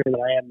 pounds lighter than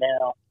I am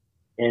now,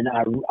 and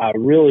I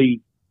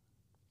really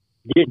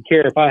didn't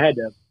care if I had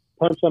to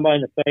punch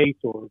somebody in the face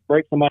or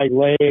break somebody's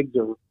legs,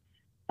 or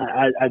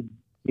I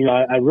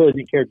really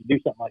didn't care to do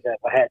something like that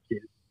if I had to.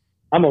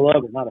 I'm a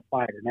lover, not a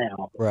fighter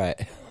now.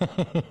 Right.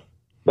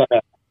 but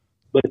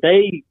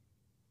they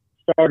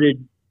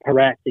started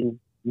harassing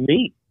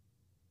me.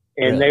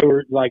 And Really? They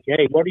were like,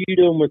 hey, what are you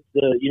doing with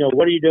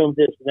what are you doing with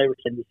this? And they were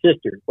saying, the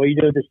sister. What are you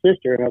doing with this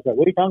sister? And I was like,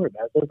 what are you talking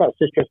about? I said, about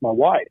sister, it's my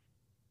wife.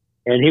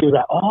 And he was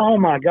like, oh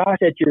my gosh,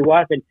 that's your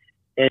wife. And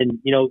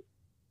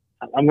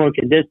I'm going to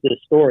condense this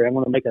story. I'm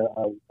going to make a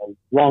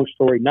long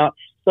story, not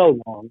so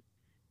long.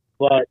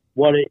 But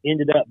what it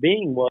ended up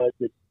being was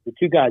that the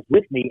two guys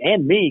with me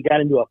and me got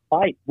into a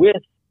fight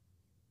with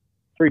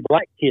three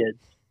black kids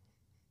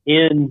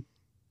in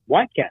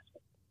White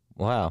Castle.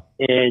 Wow.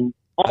 And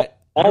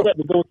all that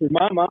was going through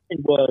my mind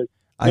was,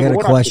 I got a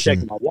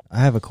question. I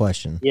have a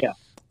question. Yeah.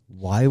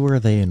 Why were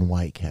they in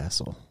White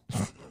Castle?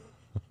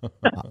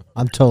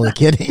 I'm totally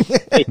kidding.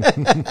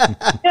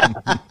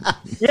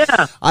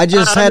 Yeah. I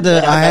just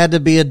had to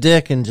be a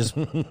dick and just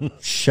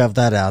shove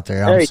that out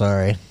there. I'm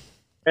sorry.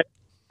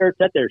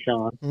 That there,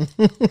 Sean.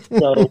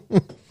 So,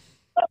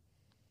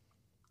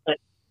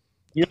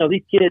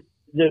 these kids,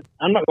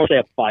 I'm not going to say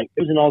a fight.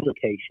 It was an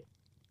altercation.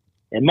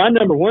 And my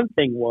number one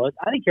thing was,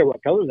 I didn't care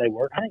what color they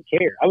were. I didn't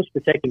care. I was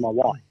protecting my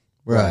wife.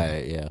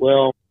 Right, yeah.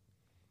 Well,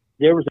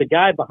 there was a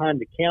guy behind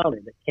the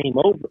counter that came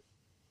over.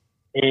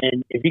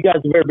 And if you guys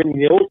have ever been in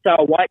the old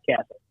style White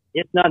Castle,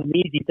 it's not an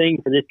easy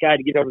thing for this guy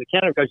to get over the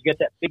counter because you got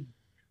that big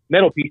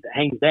metal piece that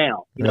hangs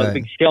down, the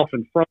big shelf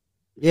in front.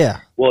 Yeah.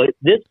 Well,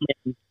 this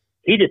man,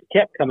 he just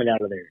kept coming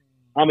out of there.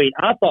 I mean,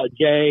 I thought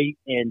Jay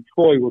and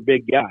Troy were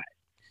big guys.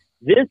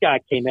 This guy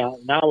came out,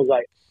 and I was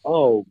like,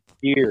 oh,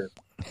 dear,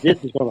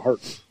 this is going to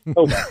hurt me.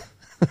 So bad.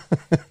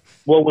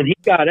 Well, when he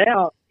got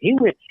out, he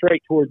went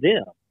straight towards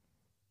them.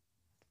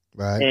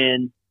 Right.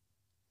 And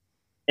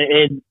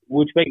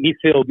which made me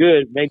feel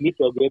good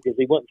because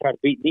he wasn't trying to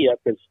beat me up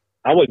because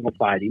I wasn't going to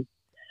fight him.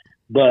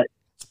 But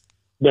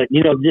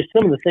just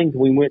some of the things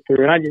we went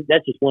through, and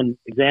that's just one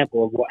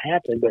example of what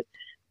happened. But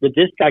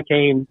this guy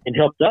came and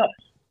helped us.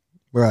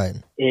 Right.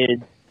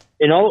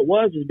 And all it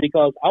was is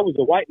because I was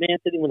a white man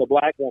sitting with a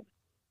black woman.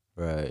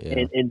 Right.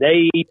 Yeah. And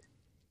they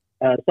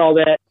saw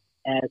that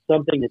as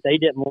something that they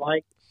didn't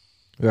like.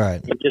 Right.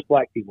 But just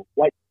black people.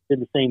 White did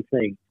the same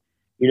thing.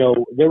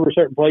 There were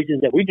certain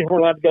places that we just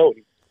weren't allowed to go.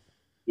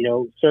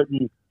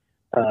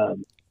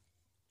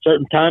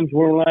 Certain times we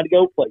weren't allowed to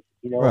go places.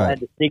 Right. I had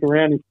to sneak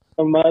around and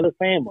some of my other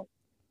family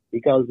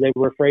because they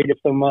were afraid if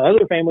some of my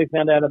other family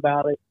found out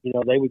about it,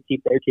 they would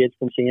keep their kids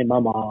from seeing my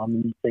mom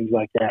and things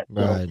like that.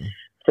 Right. So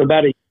for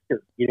about a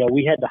year,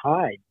 we had to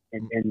hide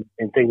and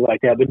things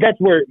like that. But that's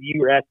where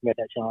you were asking about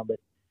that, Sean. But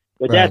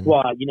Right. That's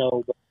why,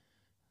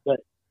 but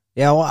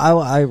yeah, well,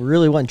 I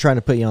really wasn't trying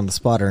to put you on the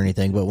spot or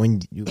anything, but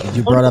when you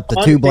brought up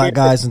the two black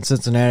guys in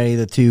Cincinnati,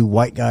 the two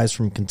white guys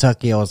from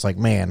Kentucky, I was like,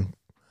 man,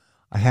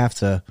 I have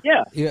to.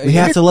 Yeah, we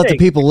have to let the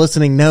people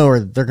listening know, or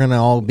they're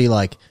gonna all be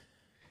like,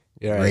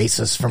 Right.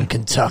 racist from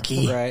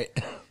Kentucky. Right.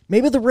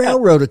 Maybe the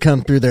railroad will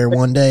come through there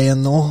one day,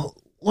 and they'll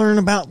learn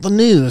about the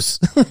news.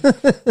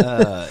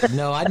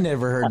 No, I'd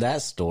never heard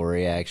that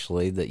story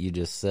actually that you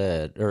just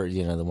said, or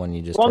the one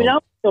you just. Well,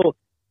 told.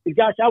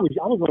 gosh, I was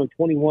only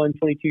 21,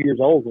 22 years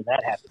old when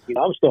that happened.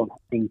 I was still.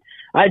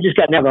 I had just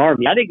gotten out of the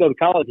Army. I didn't go to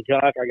college until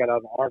after I got out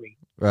of the Army.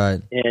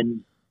 Right.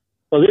 And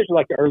so this was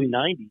like the early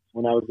 '90s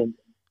when I was in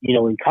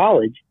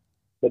college.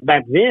 But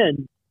back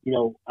then,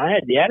 I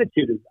had the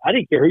attitude of I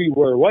didn't care who you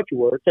were or what you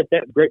were, except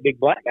that great big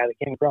black guy that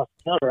came across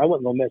the counter. I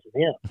wasn't gonna mess with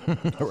him.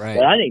 Right.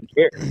 But I didn't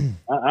care.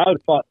 I would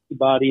have fought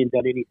anybody and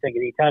done anything at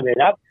any time.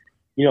 And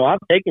I've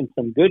taken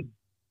some good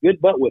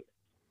butt whipping.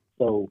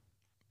 So,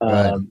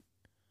 Right.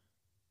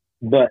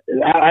 but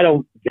I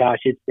don't. Gosh,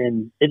 that's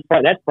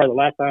probably the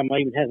last time I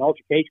even had an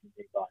altercation with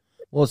anybody.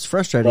 Well, it's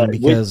frustrating But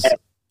because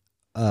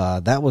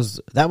That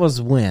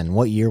was when?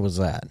 What year was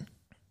that?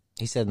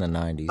 He said in the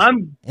 90s.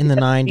 I'm in the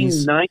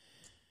 90s.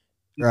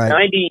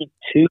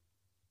 92.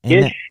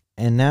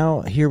 And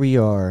now here we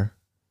are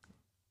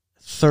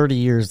 30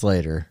 years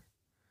later.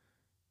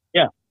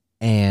 Yeah.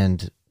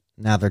 And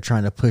now they're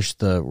trying to push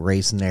the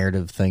race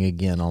narrative thing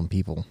again on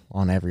people,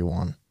 on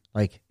everyone.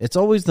 Like, it's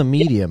always the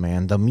media,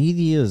 man. The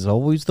media is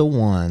always the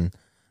one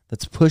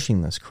that's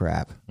pushing this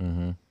crap.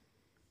 Mm-hmm.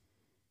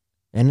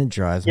 And it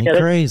drives me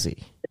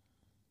crazy.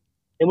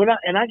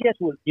 And I guess,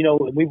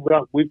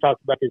 we've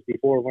talked about this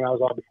before when I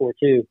was on before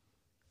too.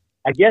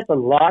 I guess a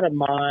lot of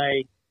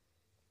my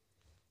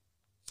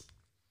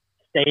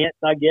stance,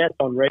 I guess,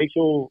 on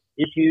racial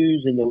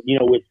issues and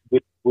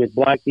with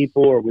black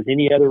people or with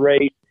any other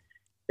race.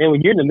 And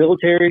when you're in the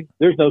military,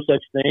 there's no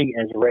such thing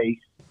as race.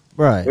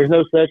 Right. There's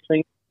no such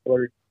thing.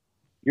 Or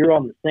you're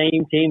on the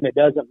same team. It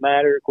doesn't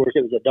matter. Of course,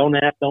 it was a don't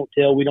ask, don't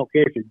tell. We don't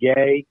care if you're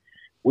gay.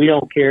 We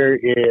don't care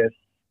if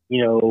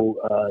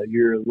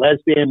you're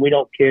lesbian. We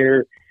don't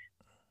care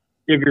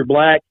if you're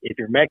black, if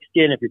you're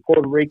Mexican, if you're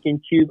Puerto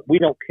Rican, Cuban. We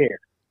don't care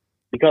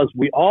because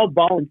we all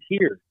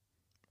volunteered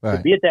to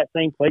be at that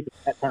same place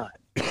at that time.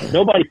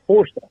 Nobody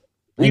forced us.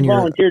 We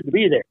volunteered to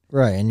be there.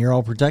 Right, and you're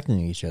all protecting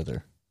each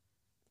other.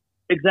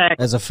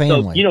 Exactly. As a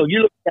family. So,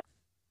 you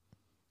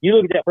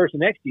look at that person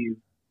next to you,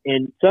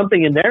 and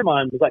something in their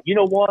mind was like, you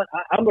know what,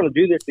 I'm going to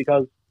do this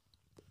because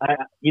I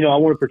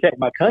want to protect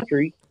my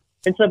country.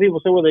 And some people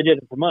say, well, they did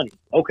it for money.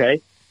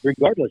 Okay.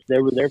 Regardless, they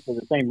were there for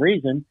the same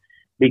reason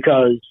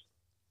because,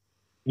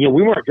 we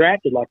weren't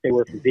drafted like they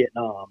were for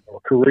Vietnam or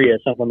Korea,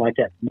 something like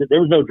that. There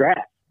was no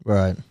draft.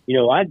 Right. I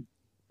was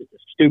a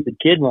stupid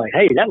kid and like,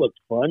 hey, that looks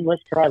fun.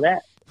 Let's try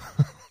that.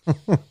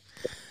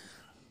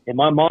 And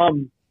my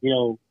mom,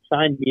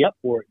 signed me up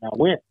for it and I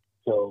went.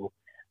 So,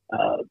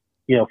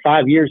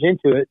 5 years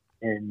into it,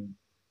 and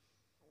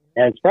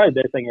it's probably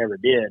the best thing I ever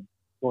did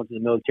going to the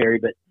military.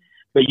 But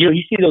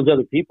you see those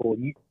other people,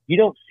 you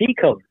don't see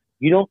color.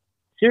 You don't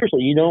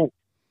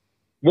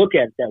look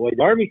at it that way.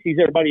 The Army sees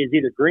everybody as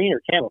either green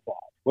or camouflage,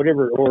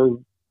 whatever, or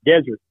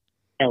desert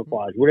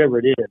camouflage, whatever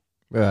it is.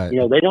 Right.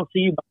 They don't see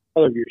you by the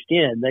color of your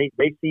skin. They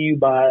see you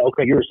by,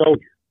 okay, you're a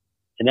soldier.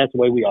 And that's the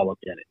way we all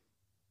looked at it.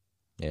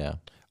 Yeah.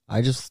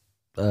 I just,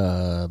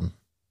 I'm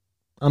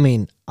not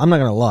going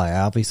to lie.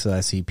 Obviously,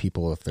 I see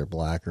people if they're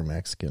black or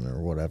Mexican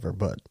or whatever,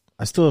 but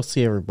I still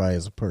see everybody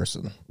as a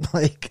person.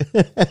 Like,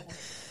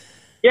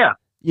 yeah.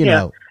 You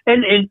know.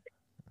 And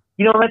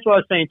that's what I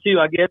was saying too.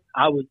 I guess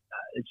I was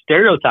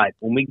stereotyped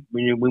when we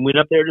went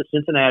up there to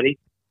Cincinnati,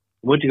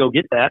 went to go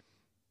get that.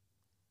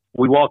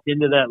 We walked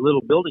into that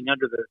little building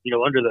under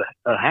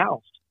the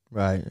house.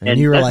 Right. And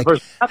you were like,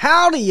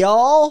 howdy,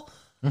 y'all.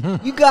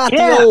 You got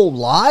the old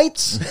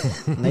lights?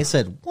 And they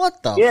said,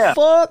 what the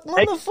fuck,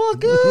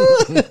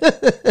 motherfucker?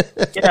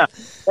 Yeah.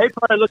 They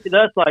probably looked at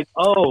us like,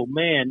 oh,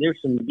 man, there's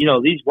some,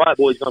 these white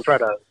boys going to try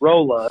to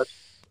roll us.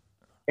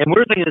 And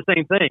we're thinking the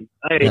same thing.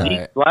 Hey,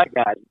 these black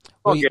guys,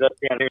 get us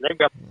down here. They've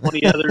got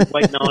 20 others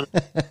waiting on us.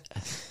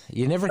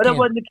 But that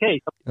wasn't the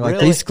case.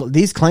 Like, really?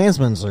 These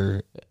Klansmen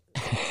are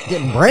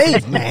getting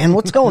brave, man.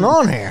 What's going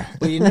on here?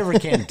 Well, you never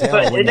can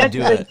tell when you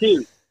do it.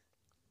 Too.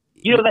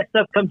 That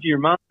stuff comes to your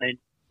mind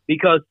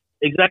because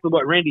exactly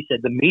what Randy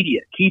said, the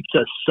media keeps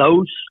us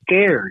so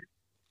scared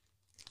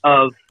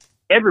of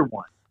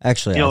everyone.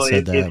 Actually, I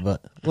said that,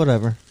 but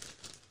whatever.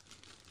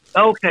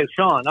 Okay,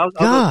 Sean. I'll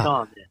go with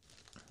Sean then.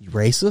 You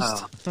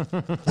racist?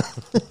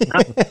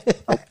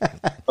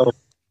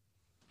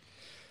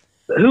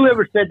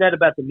 Whoever said that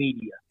about the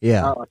media?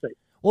 Yeah.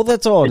 Well,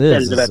 that's all it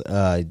is.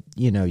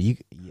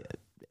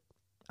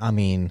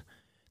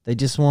 They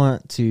just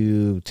want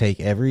to take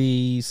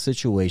every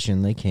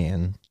situation they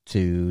can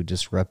to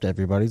disrupt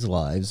everybody's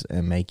lives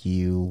and make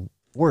you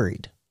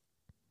worried.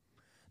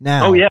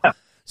 Now, oh yeah.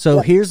 So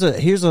here's a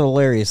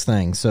hilarious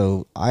thing.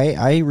 So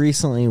I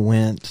recently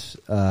went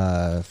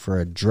for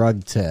a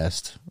drug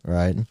test,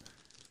 right?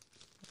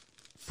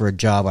 For a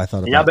job I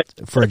thought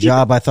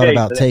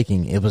about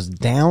taking. It was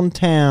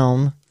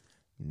downtown,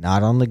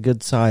 not on the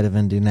good side of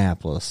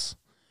Indianapolis.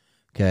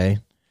 Okay,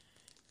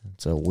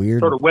 it's a weird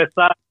sort of west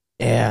side.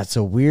 Yeah, it's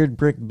a weird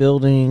brick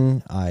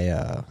building.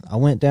 I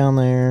went down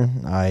there.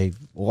 I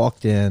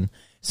walked in.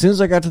 As soon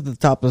as I got to the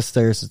top of the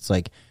stairs, it's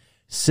like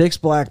 6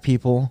 black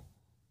people,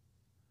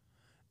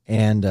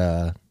 and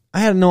I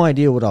had no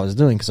idea what I was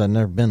doing because I'd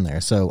never been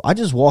there. So I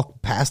just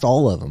walked past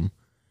all of them,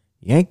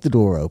 yanked the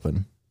door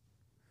open,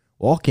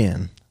 walk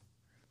in.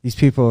 These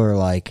people are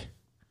like,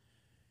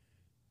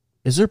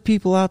 is there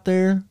people out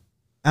there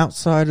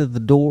outside of the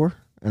door?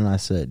 And I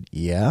said,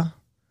 yeah.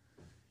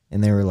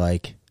 And they were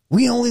like,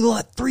 we only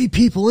let 3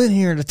 people in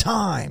here at a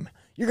time.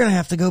 You're going to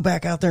have to go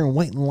back out there and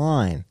wait in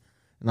line.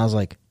 And I was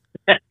like,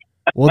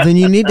 well, then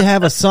you need to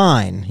have a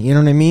sign. You know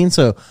what I mean?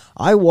 So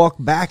I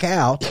walked back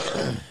out,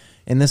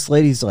 and this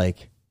lady's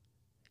like,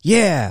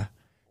 yeah,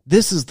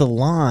 this is the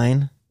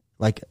line.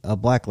 Like a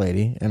black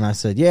lady. And I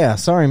said, yeah,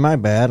 sorry, my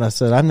bad. I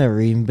said, I've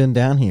never even been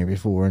down here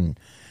before. And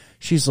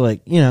she's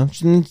like,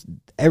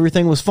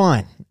 everything was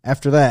fine.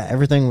 After that,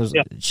 everything was,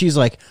 she's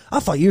like, I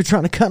thought you were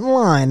trying to cut in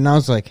line. And I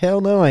was like, hell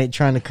no, I ain't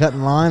trying to cut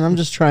in line. I'm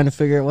just trying to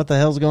figure out what the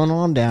hell's going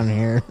on down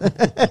here.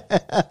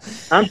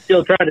 I'm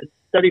still trying to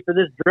study for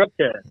this drug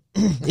test.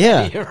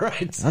 Yeah. You're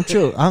right.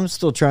 I'm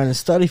still trying to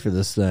study for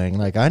this thing.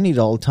 Like, I need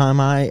all the time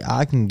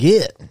I can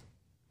get.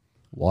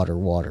 Water,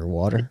 water,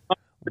 water.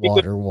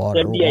 Water,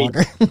 water, 78.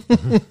 water.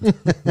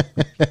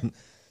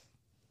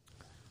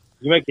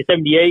 You make a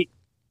 78?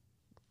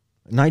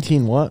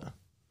 19 what?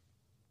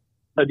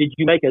 Did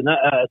you make a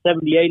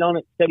 78 on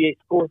it? 78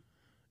 score?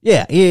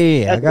 Yeah.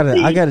 I got a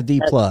C. I got a D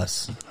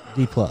plus.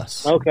 D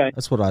plus. Okay.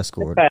 That's what I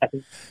scored.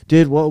 Passing.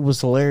 Dude, what was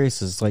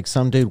hilarious is like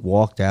some dude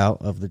walked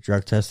out of the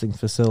drug testing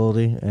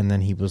facility and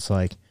then he's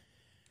like,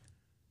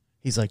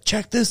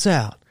 check this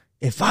out.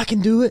 If I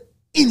can do it,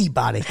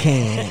 anybody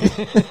can.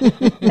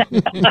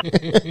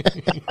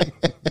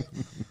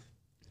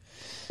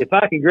 If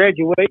I can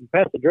graduate and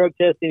pass the drug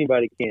test,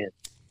 anybody can.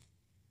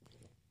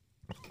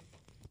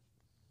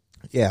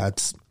 Yeah,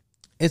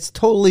 it's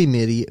totally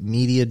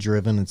media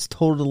driven. It's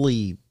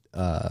totally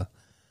kind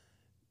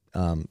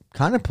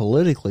of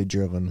politically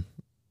driven,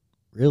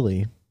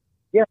 really.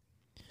 Yeah,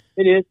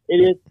 it is. It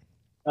is.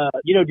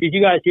 Did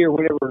you guys hear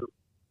whenever,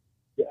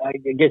 I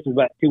guess it was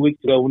about 2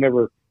 weeks ago,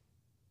 whenever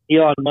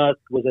Elon Musk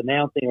was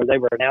announcing, or they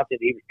were announcing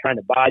that he was trying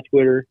to buy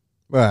Twitter.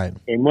 Right.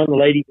 And one of the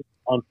ladies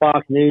on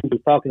Fox News was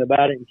talking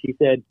about it, and she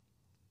said,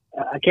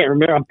 I can't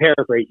remember, I'm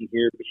paraphrasing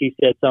here, but she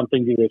said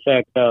something to the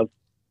effect of,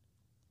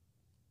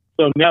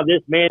 so now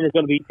this man is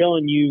going to be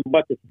telling you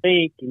what to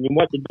think and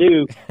what to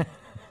do.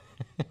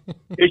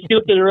 If she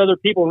looked at her other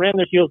people around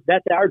there, she goes,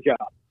 that's our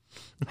job.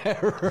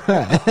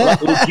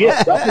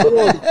 Legit.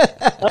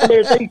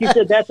 Other things she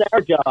said, that's our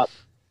job.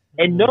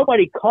 And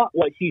nobody caught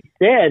what she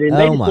said. And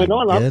they just went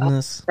on.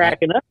 I'm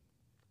cracking up.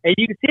 And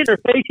you can see in her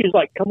face, she's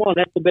like, come on,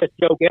 that's the best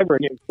joke ever.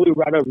 And it flew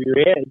right over your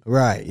head.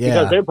 Right, yeah.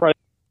 Because they're probably,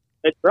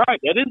 that's right.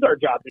 That is our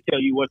job to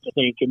tell you what to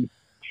think. And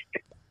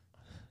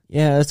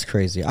yeah, that's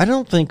crazy. I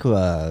don't think,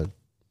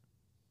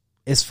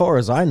 as far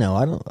as I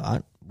know,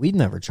 we've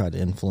never tried to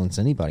influence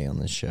anybody on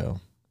this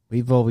show.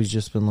 We've always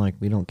just been like,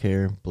 we don't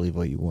care, believe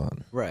what you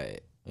want.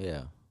 Right,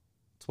 yeah.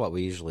 That's what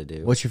we usually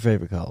do. What's your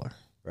favorite color?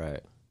 Right.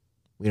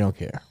 We don't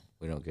care.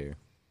 We don't care.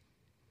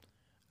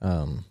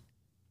 That's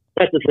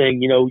the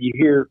thing, you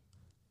hear,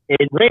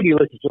 and Randy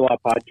listens to a lot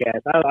of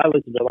podcasts. I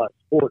listen to a lot of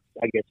sports,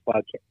 I guess,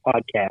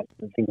 podcasts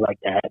and things like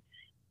that.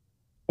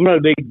 I'm not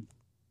a big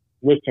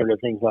listener to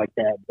things like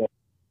that, but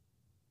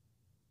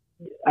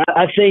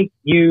I think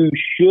you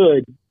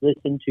should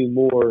listen to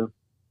more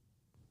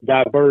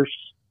diverse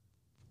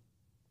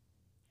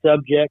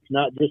subjects,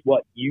 not just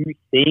what you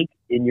think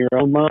in your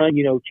own mind.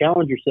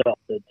 Challenge yourself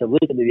to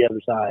listen to the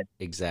other side.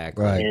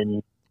 Exactly. Right.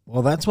 And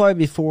well, that's why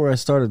before I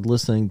started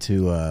listening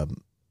to,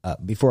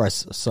 before I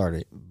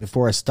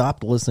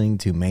stopped listening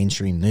to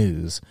mainstream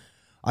news,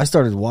 I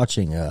started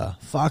watching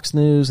Fox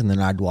News, and then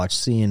I'd watch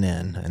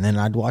CNN, and then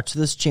I'd watch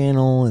this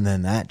channel, and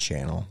then that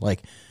channel,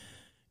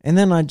 and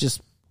then I'd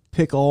just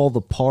pick all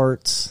the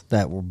parts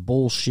that were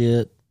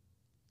bullshit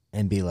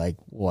and be like,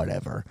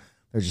 whatever.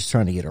 They're just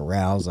trying to get a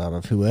rouse out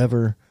of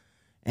whoever,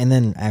 and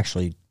then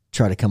actually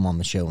try to come on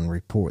the show and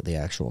report the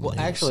actual news. Well,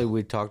 actually,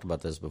 we talked about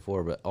this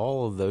before, but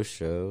all of those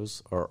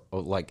shows are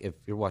like, if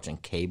you're watching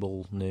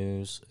cable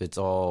news, it's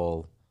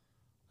all,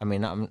 I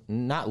mean,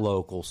 not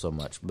local so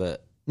much,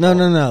 but no.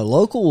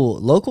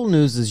 Local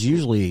news is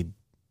usually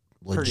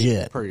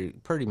legit, pretty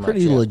much,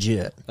 pretty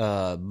legit.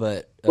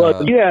 But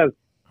you have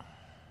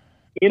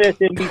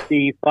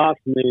MSNBC, Fox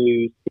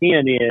News,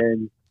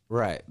 CNN,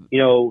 right?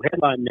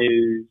 Headline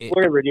News,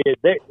 whatever it is.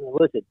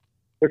 Listen,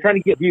 they're trying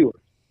to get viewers.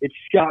 It's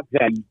shock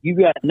value. You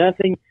got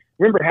nothing.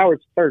 Remember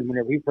Howard Stern,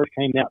 whenever he first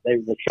came out, they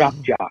was a shock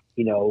jock,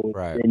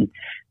 Right. And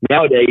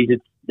nowadays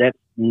that's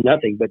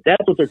nothing. But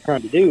that's what they're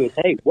trying to do is,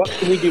 hey, what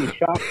can we do to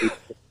shock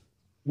people?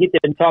 Get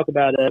them to talk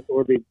about us,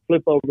 or they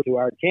flip over to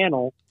our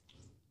channel.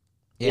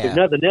 Yeah. If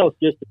nothing else,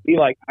 just to be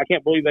like, I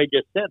can't believe they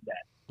just said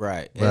that.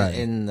 Right. But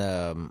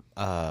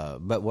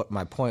what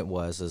my point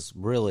was is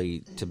really,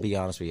 to be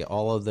honest with you,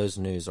 all of those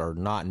news are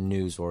not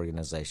news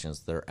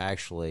organizations. They're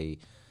actually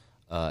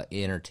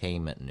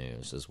entertainment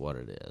news is what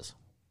it is.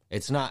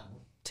 It's not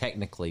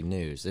technically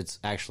news. It's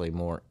actually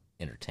more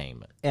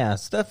entertainment. Yeah,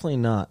 it's definitely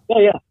not.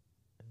 Oh, yeah.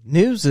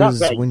 News Not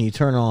is right. when you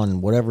turn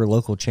on whatever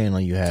local channel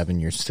you have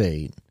in your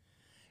state,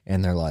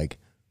 and they're like,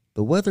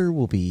 the weather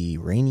will be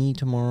rainy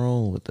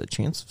tomorrow with a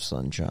chance of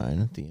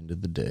sunshine at the end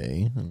of the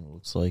day. And it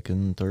looks like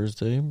on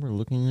Thursday we're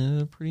looking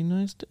at a pretty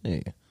nice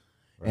day.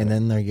 Right. And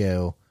then they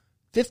go,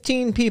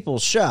 15 people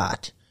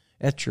shot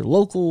at your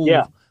local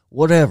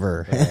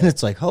whatever. Right. And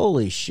it's like,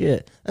 holy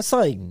shit. That's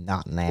like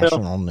not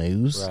national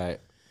news. Right.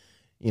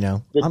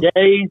 The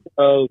days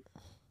of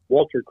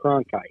Walter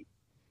Cronkite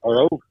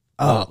are over.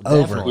 Oh,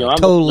 over.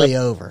 Totally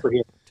over. For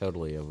him.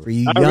 Totally over. For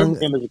you I remember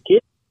him as a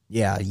kid.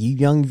 Yeah, you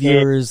young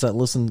viewers that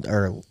listen,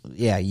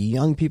 you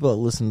young people that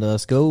listen to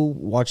us, go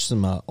watch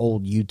some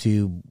old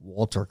YouTube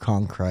Walter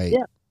Cronkite.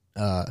 Yeah.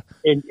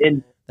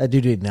 And that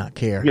dude did not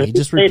care. He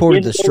just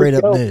reported the straight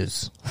up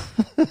news.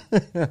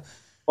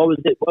 what was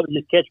it? What was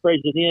his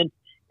catchphrase at the end?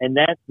 And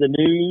that's the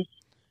news.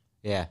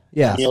 Yeah.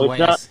 Yeah. You know, it's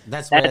not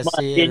that's the way I my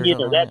see it.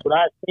 opinion, or that's what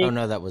I think. Oh,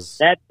 no, that was.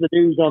 That's the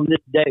news on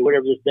this day,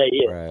 whatever this day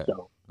is. Right.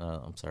 So,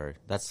 I'm sorry.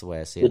 That's the way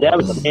I see so it. that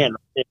was a man.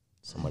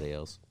 Somebody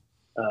else.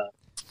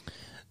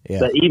 Yeah.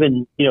 But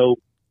even, you know,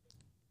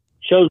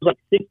 shows like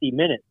 60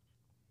 Minutes,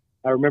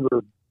 I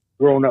remember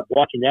growing up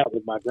watching that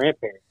with my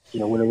grandparents, you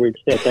know, when we would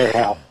stay at their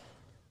house.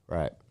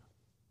 Right.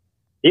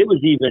 It was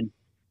even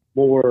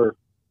more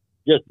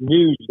just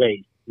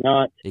news-based,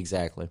 not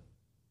Exactly.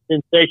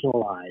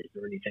 sensationalized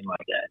or anything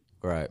like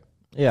that. Right.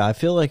 Yeah, I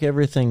feel like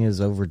everything is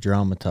over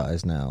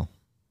dramatized now.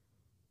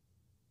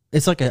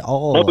 It's like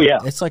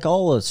it's like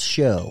all a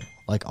show.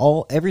 Like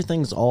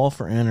everything's all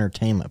for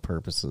entertainment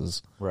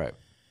purposes. Right.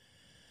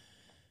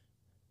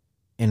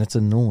 And it's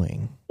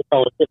annoying.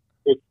 So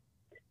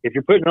if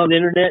you're putting it on the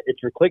internet, it's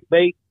for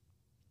clickbait.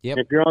 Yep.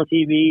 And if you're on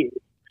TV,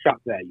 it's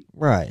shock value.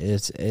 Right.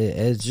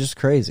 It's just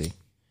crazy.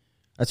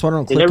 That's why I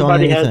don't And click on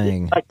everybody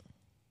anything.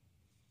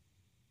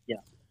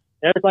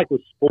 That's like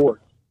with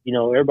sports. You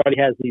know, everybody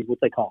has these what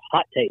they call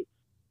hot takes.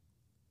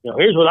 You know,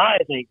 here's what I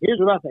think. Here's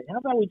what I think. How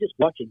about we just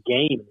watch a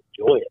game and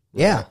enjoy it?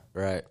 Yeah.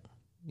 Right.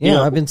 Yeah, You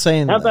know, I've been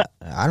saying how about-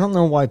 I don't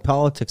know why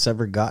politics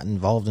ever got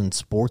involved in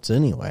sports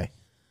anyway.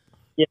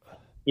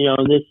 You know,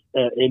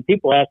 and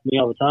people ask me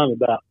all the time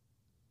about,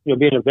 you know,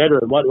 being a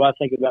veteran. What do I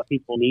think about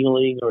people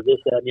kneeling or this,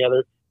 that, and the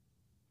other?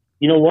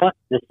 You know what?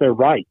 It's their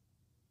right,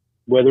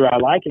 whether I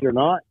like it or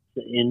not.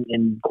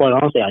 And quite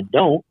honestly, I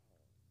don't.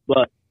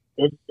 But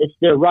it's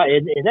their right,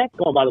 and that's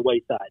going by the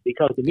wayside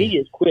because the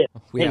media's quit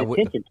paying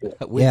attention to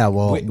it.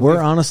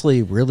 We're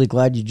honestly really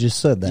glad you just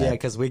said that. Yeah,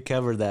 because we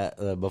covered that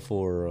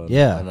before on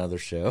another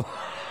show.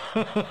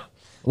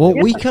 Well,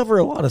 we cover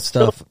a lot of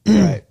stuff.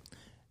 Right.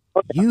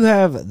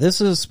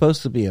 This is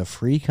supposed to be a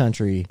free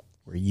country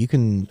where you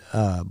can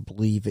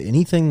believe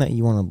anything that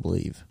you want to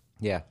believe.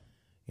 Yeah.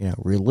 You know,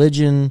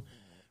 religion,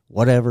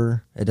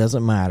 whatever, it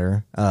doesn't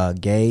matter.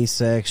 Gay,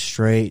 sex,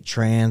 straight,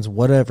 trans,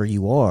 whatever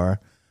you are.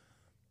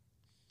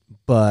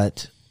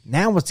 But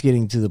now it's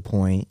getting to the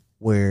point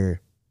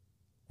where,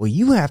 well,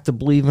 you have to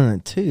believe in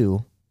it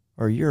too,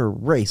 or you're a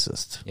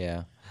racist.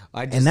 Yeah.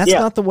 And that's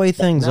not the way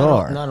things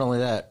are. Not only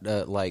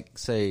that, like,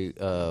 say,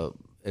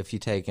 if you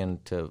take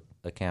into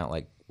account,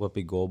 like,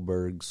 Whoopi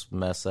Goldberg's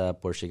mess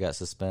up where she got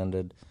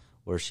suspended,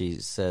 where she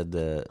said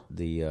the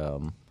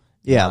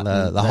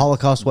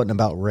Holocaust wasn't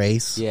about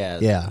race.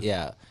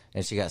 Yeah.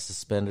 And she got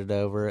suspended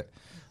over it.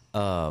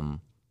 A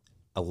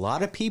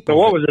lot of people. So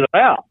what was it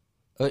about?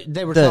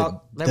 They were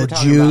the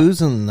talking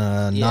Jews about, and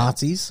the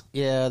Nazis.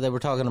 Yeah, they were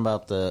talking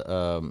about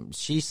the.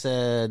 She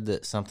said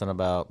that something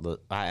about the.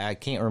 I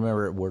can't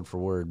remember it word for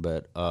word,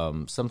 but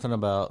something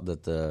about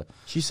that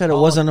She said it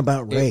wasn't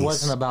about race. It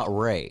wasn't about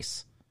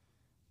race,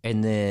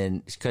 and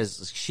then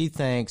because she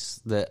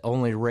thinks that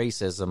only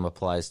racism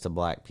applies to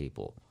black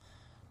people,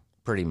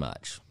 pretty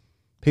much.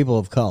 People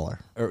of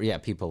color.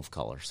 People of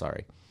color.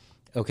 Sorry.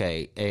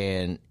 Okay,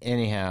 and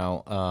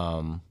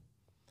anyhow.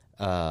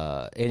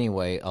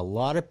 Anyway, a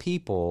lot of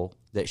people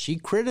that she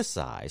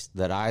criticized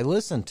that I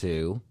listened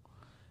to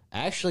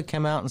actually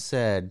come out and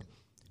said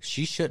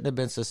she shouldn't have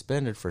been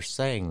suspended for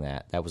saying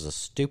that. That was a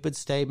stupid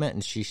statement,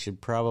 and she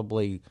should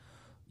probably,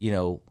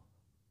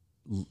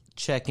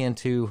 check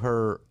into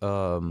her,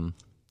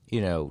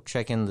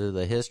 check into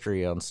the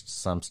history on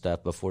some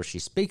stuff before she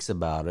speaks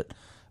about it.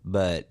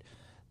 But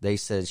they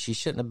said she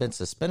shouldn't have been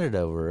suspended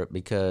over it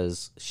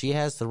because she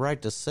has the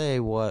right to say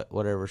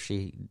whatever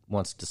she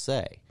wants to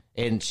say.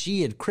 And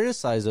she had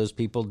criticized those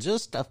people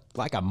just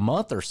like a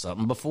month or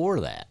something before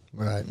that.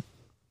 Right.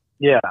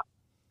 Yeah.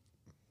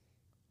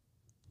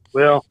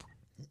 Well,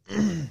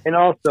 and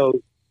also,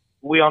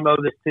 we all know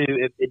this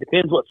too. It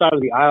depends what side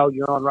of the aisle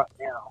you're on right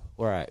now.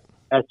 Right.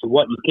 As to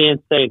what you can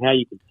say and how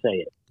you can say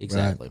it.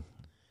 Exactly. Right.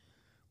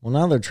 Well,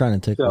 now they're trying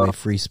to take away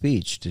free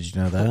speech. Did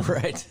you know that?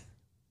 Right.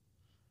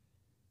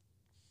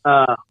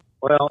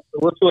 Well,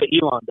 we'll see what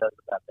Elon does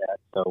about that.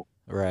 So.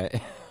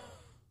 Right.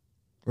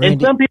 Randy,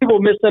 and some people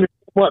misunderstand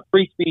what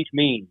free speech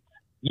means.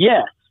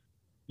 Yes,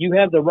 you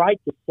have the right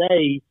to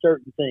say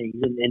certain things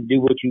and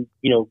do what you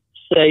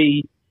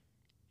say,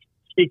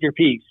 speak your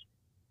piece.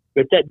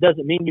 But that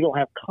doesn't mean you don't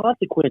have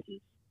consequences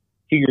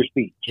to your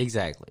speech.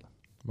 Exactly.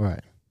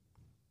 Right.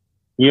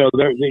 There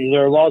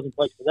are laws in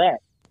place for that.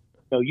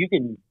 So you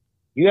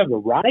have the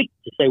right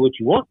to say what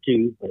you want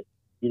to, but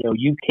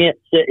you can't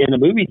sit in a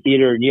movie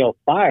theater and yell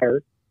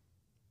fire.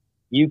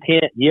 You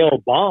can't yell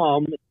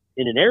bomb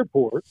in an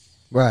airport.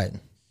 Right.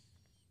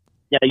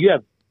 Yeah, you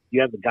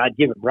have the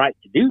God-given right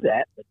to do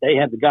that, but they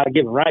have the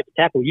God-given right to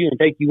tackle you and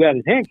take you out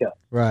as handcuffs.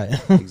 Right.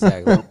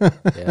 Exactly.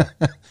 Yeah.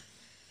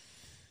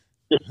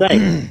 Just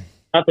saying.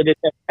 Not that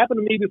it's happened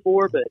to me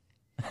before, but...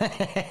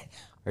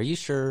 Are you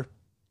sure?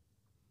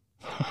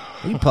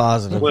 Are you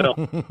positive? Well...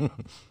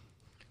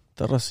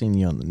 Thought I seen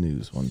you on the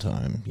news one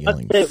time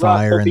yelling it,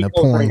 fire Rob, in the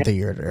porn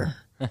theater.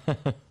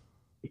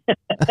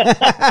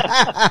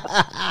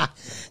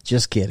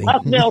 Just kidding. I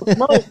smell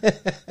smoke.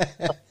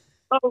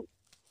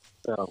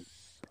 So,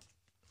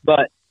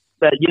 but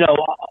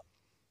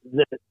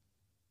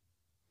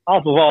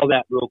off of all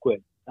that real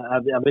quick,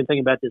 I've been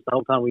thinking about this the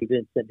whole time we've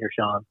been sitting here,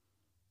 Sean.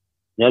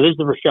 Now, this is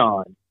for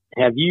Sean.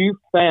 Have you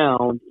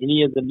found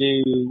any of the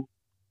new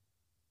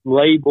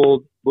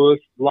labeled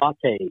Busch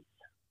lattes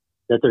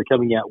that they're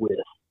coming out with?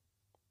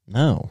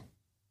 No.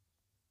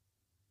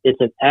 It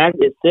says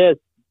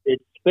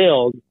it's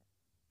spelled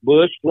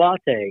Busch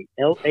Latte,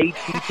 Latte.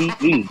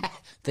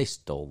 They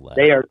stole that.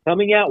 They are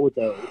coming out with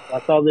those. I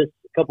saw this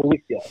a couple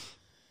weeks ago.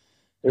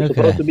 They're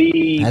supposed to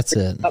be. That's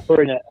it.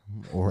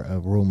 Or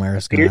Rural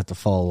Mayor's going to have to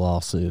file a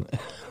lawsuit.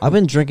 I've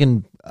been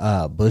drinking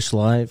Busch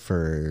Light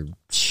for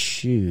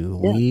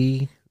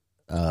 15,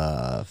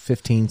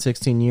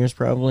 16 years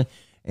probably.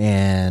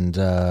 And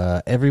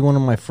every one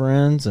of my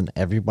friends and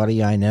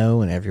everybody I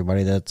know and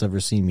everybody that's ever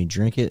seen me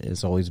drink it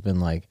has always been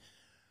like,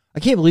 I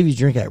can't believe you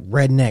drink that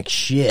redneck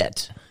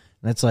shit.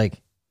 And it's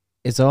like,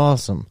 it's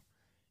awesome.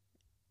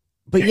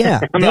 But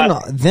yeah,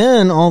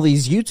 then all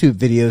these YouTube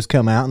videos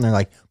come out and they're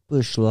like,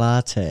 Busch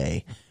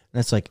Latte. And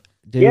it's like,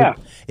 dude,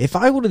 if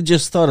I would have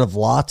just thought of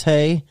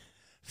latte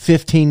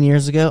 15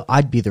 years ago,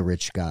 I'd be the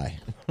rich guy.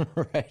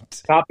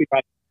 Right.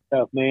 Copyright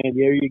stuff, man.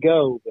 There you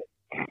go. But,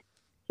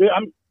 dude,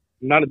 I'm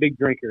not a big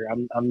drinker.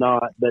 I'm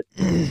not. But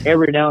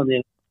every now and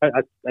then,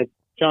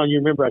 Sean, you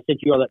remember I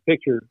sent you all that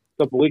picture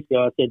a couple of weeks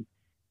ago. I said,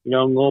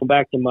 I'm going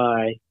back to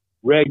my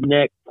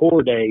redneck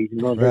poor days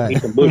and going to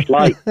drink some Busch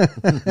Light.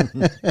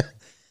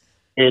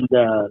 And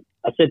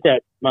I sent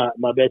that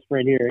my best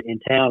friend here in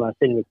town. I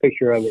sent him a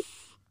picture of it,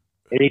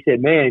 and he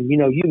said, "Man,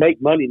 you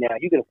make money now.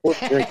 You can afford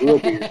to drink real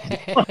beer."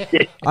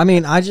 I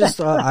mean,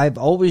 I've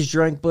always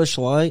drank Busch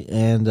Light,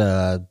 and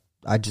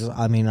I just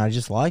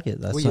like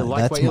it. That's what you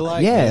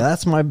like. Yeah,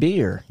 that's my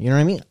beer. You know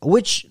what I mean?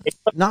 Which,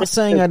 not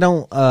saying I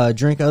don't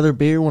drink other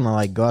beer when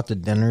I go out to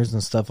dinners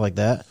and stuff like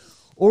that,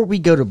 or we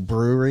go to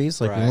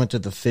breweries. Like we went to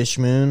the Fish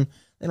Moon.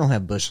 They don't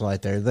have Busch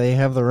Light there. They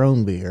have their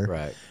own beer.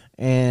 Right.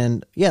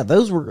 And yeah,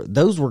 those were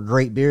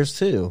great beers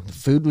too. The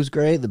food was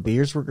great, the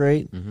beers were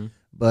great. Mm-hmm.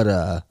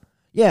 But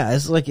yeah,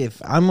 it's like if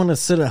I'm gonna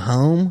sit at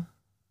home,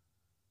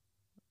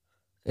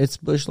 it's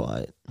Busch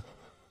Light.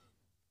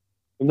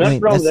 And that's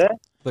wrong with that.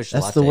 Busch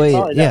that's lattes. The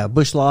way.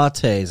 Busch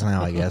lattes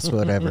now, I guess.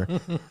 Whatever.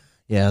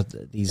 Yeah,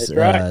 these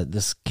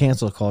this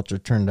cancel culture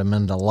turned them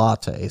into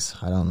lattes.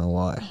 I don't know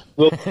why.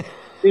 Well,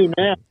 dude,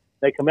 now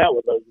they come out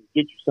with those.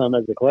 Get you some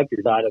as a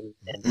collector's item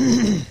and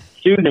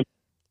sue them.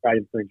 Right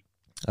infringement.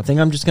 I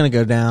think I'm just going to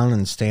go down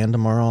and stand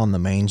tomorrow on the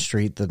main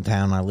street, the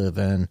town I live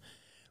in,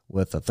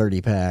 with a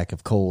 30-pack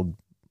of cold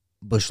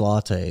Busch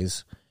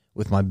lattes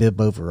with my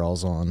bib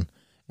overalls on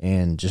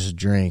and just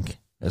drink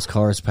as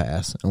cars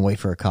pass and wait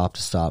for a cop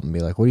to stop and be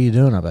like, what are you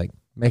doing? I'm like,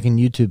 making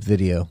YouTube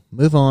video.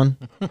 Move on.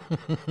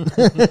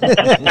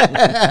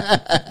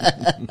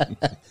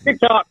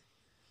 TikTok.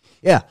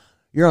 Yeah,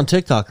 you're on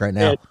TikTok right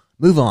now.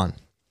 Move on.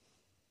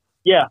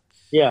 Yeah.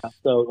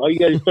 So all you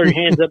got to do is throw your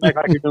hands up, act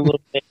like you're doing a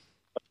little thing.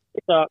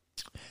 TikTok.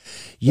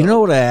 You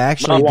know what I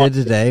actually did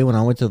today when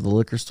I went to the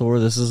liquor store?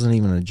 This isn't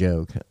even a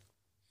joke.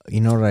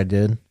 You know what I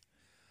did?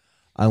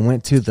 I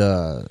went to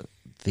the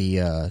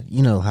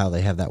you know how they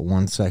have that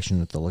one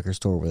section at the liquor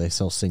store where they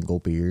sell single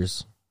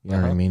beers? You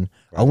know what I mean?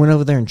 Right. I went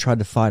over there and tried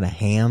to find a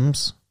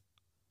Hams.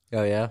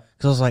 Oh, yeah?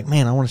 Because I was like,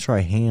 man, I want to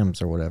try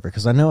Hams or whatever.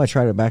 Because I know I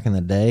tried it back in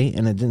the day,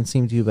 and it didn't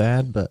seem too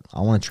bad, but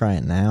I want to try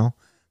it now.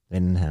 They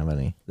didn't have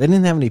any. They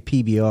didn't have any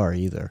PBR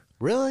either.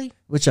 Really?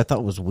 Which I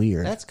thought was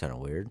weird. That's kind of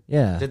weird.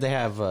 Yeah. Did they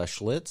have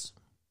Schlitz?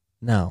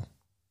 No.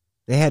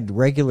 They had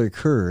regular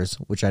Coors,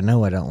 which I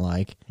know I don't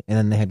like, and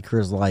then they had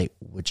Coors Light,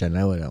 which I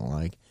know I don't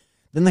like.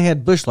 Then they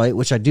had Busch Light,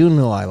 which I do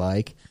know I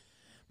like.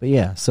 But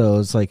yeah, so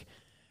it's like,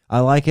 I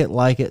like it, don't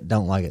like it,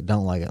 don't like it.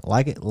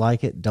 Like it, don't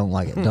like it, don't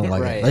like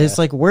it. It's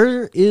like,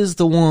 where is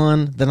the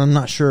one that I'm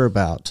not sure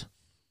about?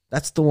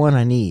 That's the one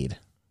I need.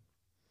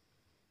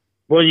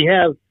 Well, you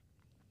have,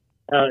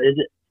 is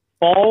it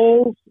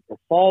Falls or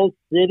Falls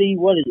City?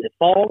 What is it,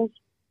 Falls?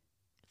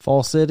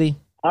 Fall City?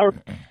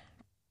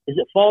 Is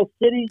it Falls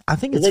City? I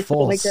think it's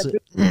Falls City.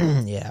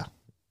 Yeah.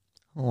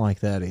 I don't like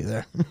that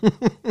either.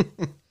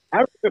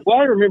 I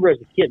remember as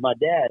a kid,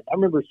 I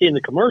remember seeing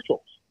the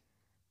commercials.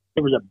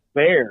 There was a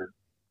bear,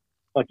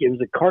 like it was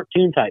a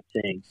cartoon type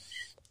thing.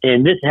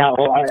 And this is how,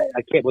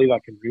 I can't believe I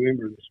can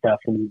remember this stuff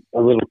from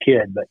a little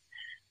kid, but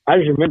I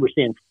just remember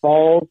seeing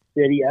Falls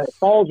City,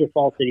 Falls or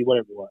Falls City,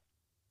 whatever it was,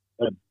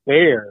 but a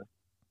bear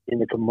in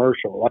the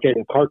commercial, like a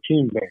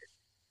cartoon bear.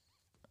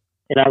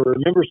 And I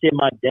remember seeing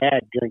my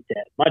dad drink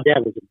that. My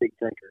dad was a big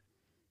drinker.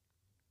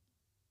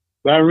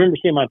 But I remember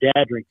seeing my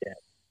dad drink that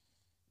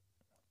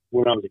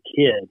when I was a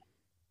kid.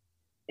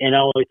 And I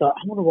always thought,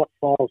 I wonder what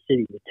Falls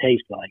City would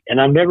taste like.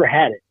 And I've never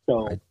had it.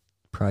 So it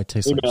probably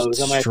tastes like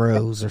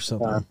Stroh's or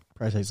something.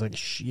 Probably tastes like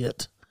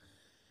shit.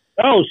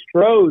 Oh,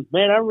 Stroh's.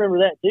 Man, I remember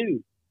that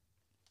too.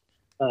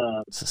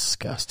 It's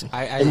disgusting.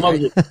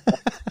 Stroh's.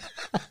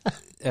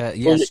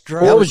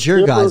 That was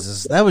your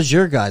guys'. That was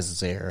your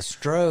guys' era.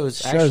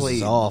 Stroh's actually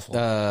is awful.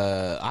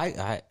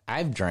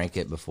 I've drank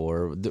it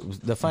before.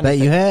 The funny bet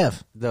thing, you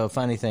have. The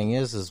funny thing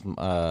is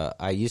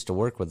I used to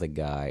work with a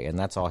guy, and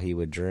that's all he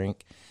would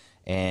drink.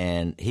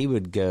 And he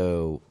would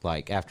go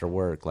like after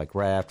work, like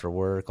right after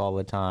work all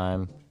the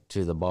time,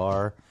 to the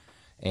bar,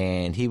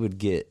 and he would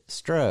get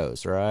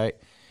Strohs, right?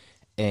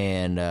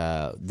 And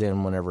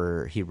then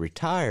whenever he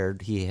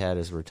retired, he had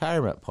his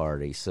retirement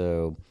party.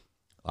 So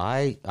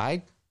I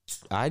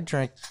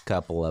drank a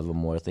couple of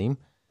them with him,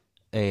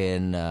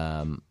 and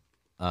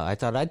I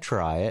thought I'd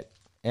try it.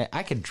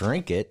 I could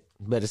drink it,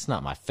 but it's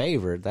not my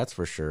favorite, that's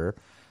for sure.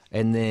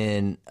 And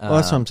then well,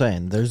 that's what I'm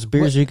saying. There's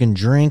beers you can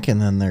drink,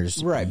 and then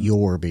there's right.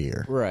 your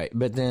beer. Right.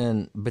 But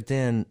then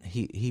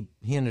he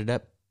ended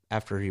up,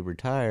 after he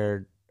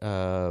retired,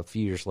 a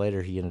few years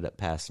later, he ended up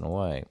passing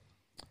away.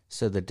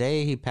 So the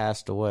day he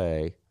passed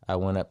away, I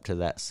went up to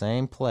that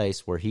same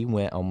place where he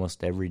went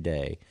almost every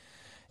day,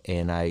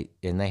 and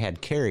they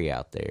had carry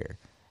out there,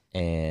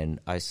 and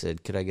I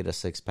said, "Could I get a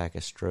 6-pack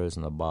of Strohs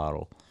in a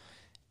bottle?"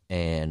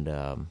 And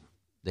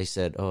they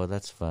said, "Oh,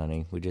 that's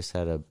funny. We just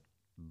had a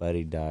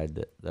buddy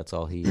died. That's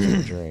all he used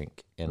to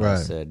drink." And right.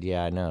 I said,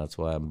 "Yeah, I know. That's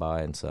why I'm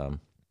buying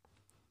some."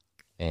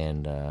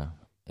 And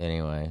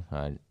anyway,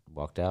 I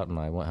walked out and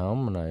I went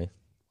home and I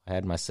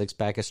had my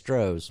 6-pack of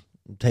Strohs.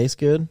 Taste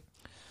good?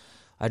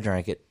 I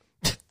drank it.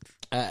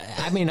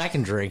 I mean, I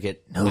can drink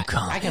it. No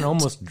comment.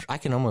 I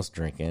can almost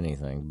drink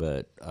anything,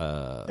 but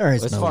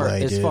as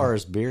far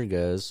as beer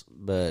goes,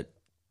 but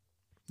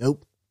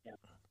nope.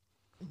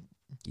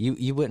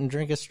 You wouldn't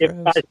drink a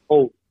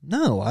Strohs?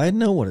 No, I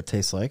know what it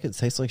tastes like. It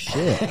tastes like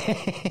shit.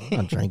 I'm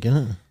not drinking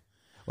it.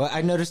 Well,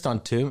 I noticed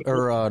on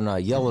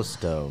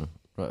Yellowstone.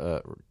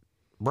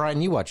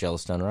 Brian, you watch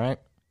Yellowstone, right?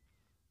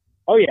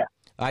 Oh yeah.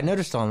 I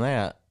noticed on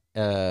that.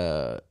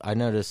 I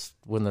noticed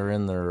when they're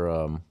in their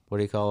what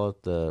do you call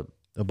it, the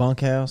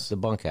bunkhouse? The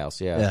bunkhouse,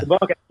 yeah. The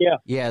bunkhouse, yeah.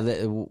 Yeah,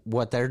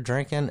 what they're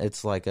drinking,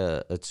 it's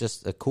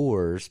just a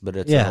Coors, but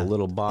it's Yeah. a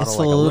little bottle, It's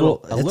like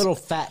a a little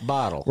fat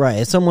bottle. Right.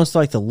 It's almost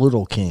like the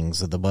Little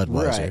Kings of the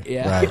Budweiser. Right,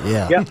 yeah. Right,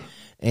 yeah. Yeah.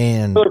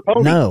 And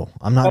no,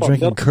 I'm not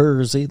drinking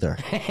Coors either.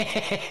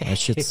 That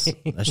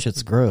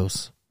shit's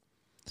gross.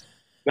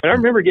 But I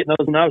remember getting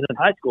those when I was in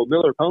high school,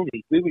 Miller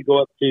Ponies. We would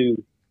go up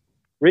to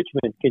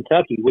Richmond,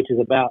 Kentucky, which is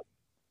about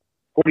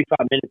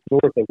 45 minutes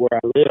north of where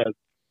I live,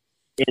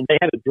 and they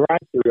had a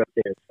drive-through up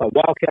there, a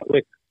Wildcat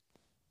Liquor.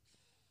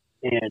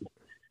 And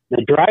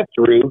the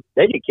drive-through,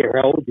 they didn't care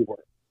how old you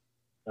were.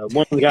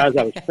 One of the guys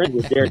I was friends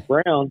with, Derek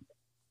Brown,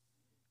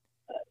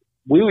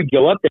 we would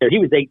go up there. He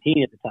was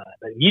 18 at the time.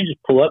 But you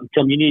just pull up and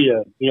tell him you need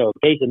a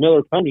case of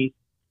Miller Ponies,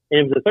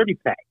 and it was a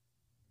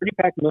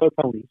 30-pack of Miller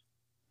Ponies.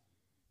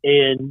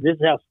 And this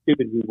is how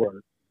stupid we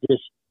were,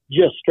 just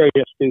straight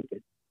up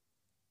stupid.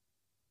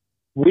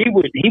 He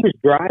was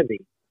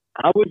driving,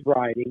 I was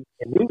riding,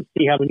 and we would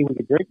see how many we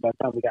could drink by the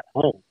time we got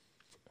home.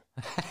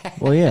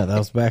 Well, yeah, that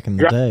was back in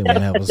the day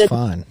when that was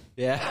fine.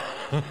 Yeah.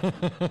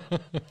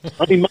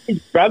 I mean,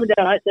 driving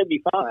down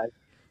I-75,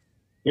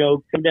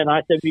 come down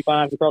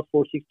I-75 across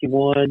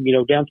 461,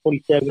 down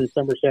 27 in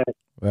Somerset.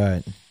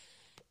 Right.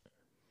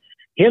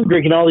 Him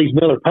drinking all these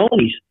Miller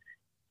Ponies,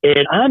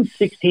 and I'm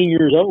 16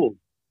 years old.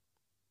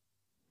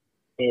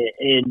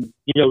 And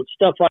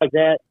stuff like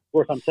that. Of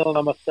course, I'm telling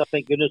all my stuff,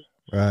 thank goodness.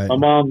 Right. My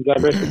mom,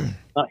 God rest her,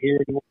 not here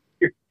anymore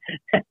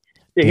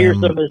to hear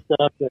some of this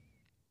stuff. But,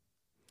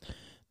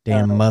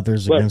 damn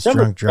mothers against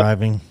drunk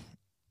driving.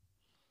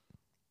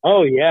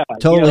 Oh, yeah.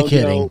 Totally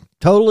kidding.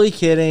 Totally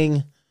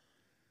kidding.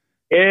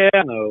 Yeah,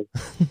 I know.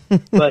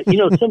 But,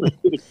 some of the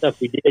stupid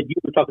stuff we did, you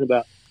were talking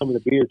about some of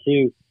the beer,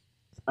 too.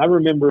 I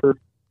remember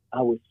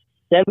I was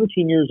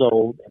 17 years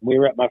old, and we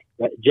were at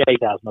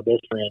Jay's house, my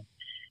best friend.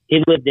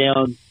 He lived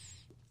down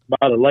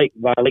by Lake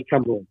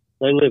Cumberland.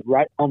 They lived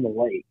right on the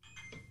lake.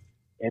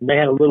 And they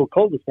had a little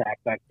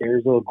cul-de-sac back there.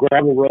 There's a little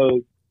gravel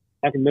road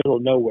back in the middle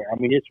of nowhere. I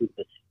mean, this was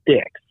the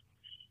sticks.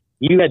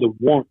 You had to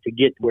want to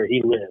get to where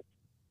he lived.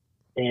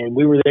 And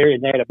we were there,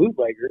 and they had a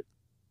bootlegger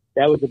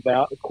that was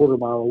about a quarter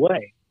mile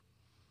away.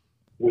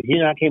 Well, he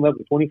and I came up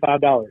with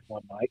 $25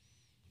 one night.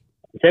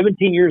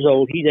 17 years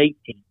old. He's 18.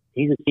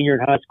 He's a senior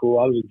in high school.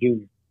 I was a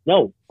junior.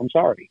 No, I'm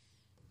sorry.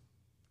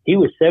 He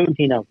was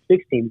 17. I was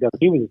 16. Because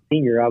he was a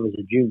senior. I was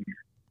a junior.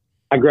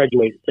 I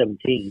graduated at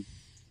 17.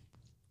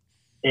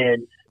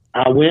 And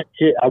I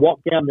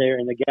walked down there,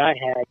 and the guy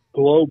had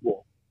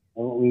Global. I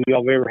don't know if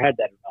y'all have ever had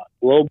that or not.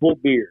 Global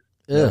beer.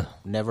 Yeah.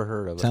 Never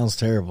heard of it. Sounds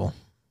terrible.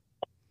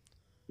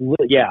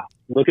 Yeah.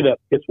 Look it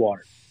up. It's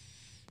water.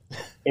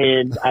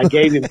 And I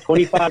gave him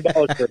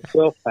 $25 for a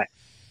 12-pack.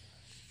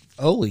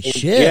 Holy and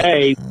shit.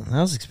 Jay,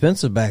 that was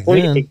expensive back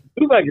then.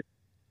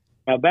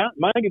 Now,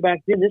 mind you, back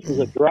then, this was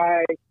a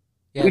dry...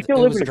 Yeah, we still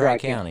live in a dry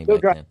county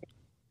back then.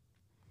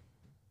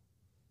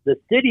 The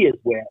city is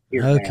wet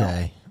here now.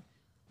 Okay.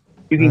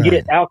 You can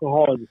get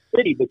alcohol in the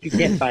city, but you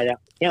can't find out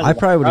in the county. I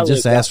probably would have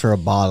just asked for a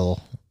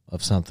bottle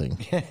of something.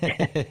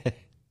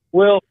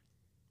 Well,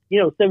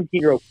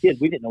 17-year-old kids,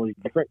 we didn't know any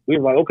different. We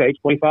were like, okay,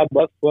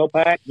 $25,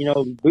 12-pack,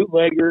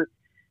 bootlegger,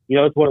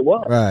 that's what it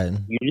was. Right.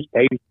 You just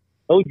paid,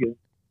 told you.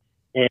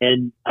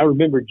 And I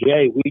remember,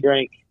 Jay, we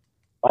drank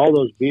all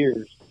those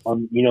beers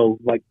on,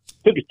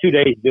 took us 2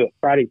 days to do it,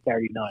 Friday,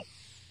 Saturday night.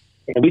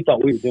 And we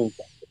thought we were doing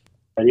something.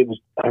 But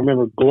I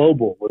remember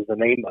Global was the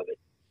name of it.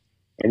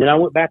 And then I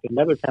went back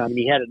another time, and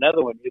he had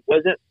another one. It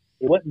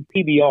wasn't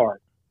PBR.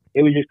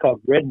 It was just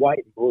called Red, White,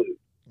 and Blue.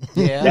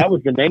 Yeah, That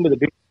was the name of the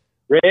beer.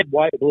 Red,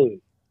 White, Blue.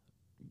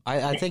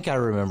 I think I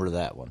remember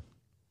that one.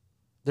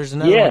 There's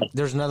another Yeah. one.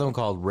 There's another one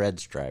called Red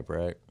Stripe,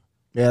 right?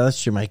 Yeah,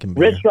 that's Jamaican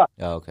beer. Red Stripe.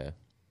 Oh, okay.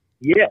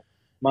 Yeah.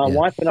 My Yeah.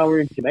 wife and I were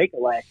in Jamaica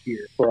last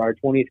year for our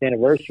 20th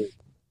anniversary.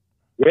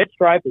 Red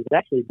Stripe is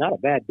actually not a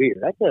bad beer.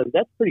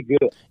 That's pretty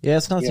good. Yeah,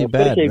 it's not You too know,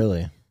 bad, especially-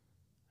 really.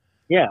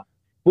 Yeah.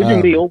 With your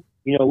Um, meal,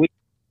 you know,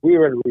 we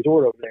were at a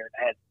resort over there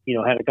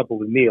and had a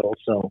couple of meals.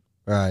 So,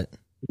 Right.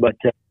 but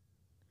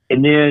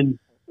and then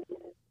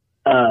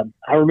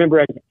I remember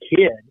as a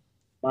kid,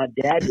 my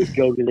dad would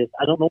go to this.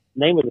 I don't know what the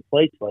name of the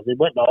place was. It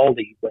wasn't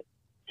Aldi, but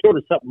sort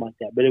of something like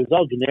that. But it was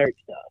all generic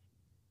stuff.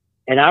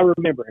 And I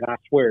remember, and I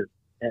swear,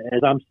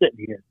 as I'm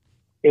sitting here,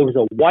 it was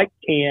a white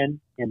can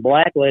and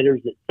black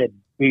letters that said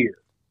beer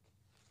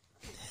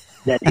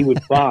that he would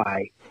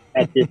buy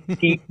at this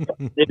cheap.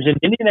 It was in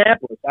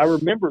Indianapolis. I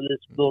remember this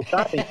little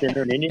shopping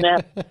center in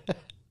Indianapolis.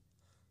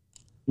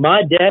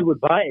 My dad would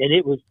buy it, and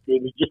it was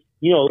just,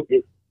 you know,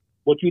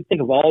 what you'd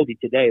think of Aldi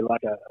today,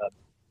 like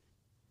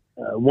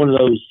a one of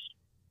those,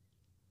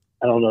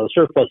 I don't know,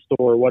 surplus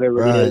store or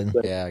whatever it is. Right.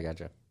 But Yeah, I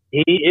gotcha.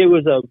 it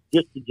was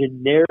just a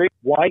generic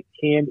white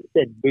can that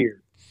said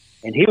beer,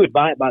 and he would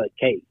buy it by the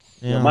case.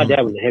 You know, Yeah. my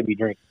dad was a heavy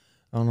drinker.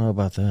 I don't know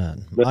about that.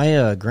 But-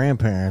 My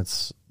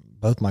grandparents,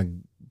 both my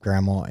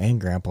grandma and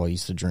grandpa,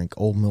 used to drink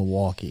Old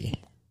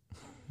Milwaukee.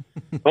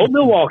 Old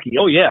Milwaukee,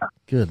 oh yeah,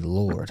 Good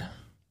Lord.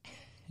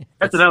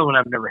 that's another one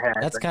I've never had.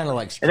 That's but- kind of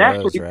like And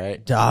actually- Stroh's,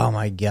 right? Oh,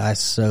 my God,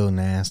 so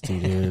nasty,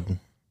 dude.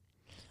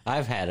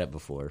 I've had it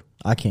before.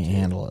 I can't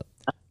handle it.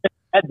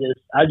 I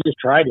just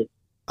tried it.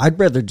 I'd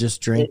rather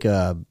just drink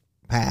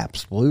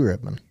Pabst Blue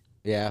Ribbon.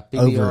 Yeah,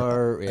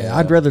 PBR. Yeah,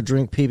 I'd rather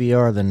drink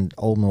PBR than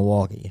Old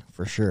Milwaukee,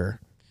 for sure.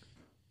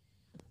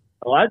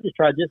 Oh, I just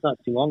tried this not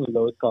too long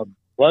ago. It's called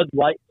Bud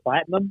Light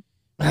Platinum,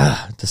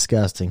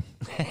 Disgusting.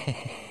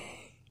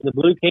 the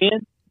blue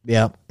can.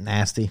 Yep,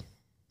 nasty.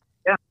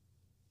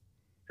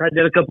 Tried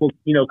that a couple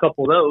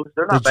of those.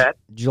 They're not bad.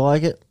 Did you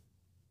like it?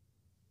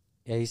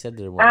 Yeah, he said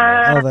there was.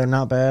 Oh, they're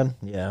not bad?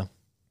 Yeah.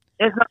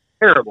 It's not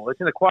terrible. It's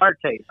an acquired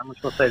taste. I'm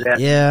just gonna say that.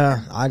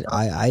 Yeah,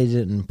 I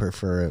didn't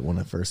prefer it when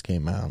it first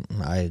came out.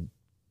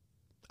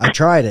 I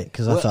tried it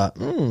because I Well, thought,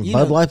 you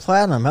Bud know, Light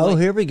Platinum. Oh, like-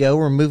 here we go.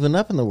 We're moving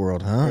up in the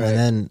world, huh? Right. And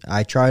then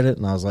I tried it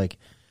and I was like,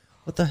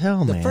 what the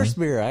hell, The man? first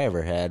beer I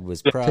ever had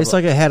was probably Tastes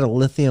like it had a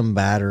lithium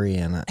battery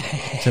in it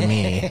to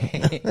me.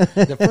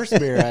 the first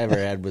beer I ever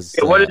had was.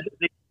 Yeah, what is it?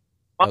 The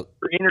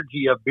Monster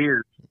Energy of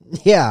beer.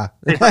 Yeah.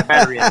 Tastes like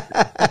battery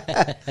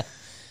acid.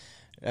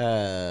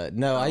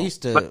 No, I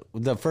used to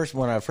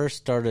when I first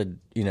started,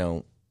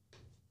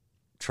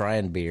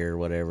 trying beer, or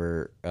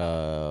whatever.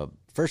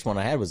 First one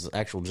I had was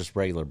actual just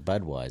regular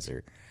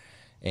Budweiser,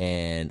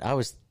 and I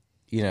was,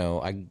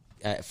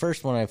 at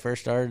first when I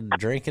first started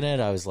drinking it,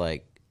 I was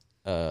like,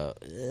 I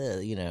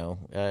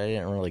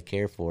didn't really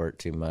care for it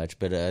too much,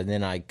 but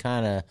then I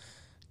kind of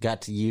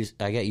got used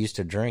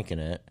to drinking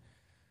it,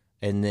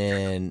 and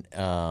then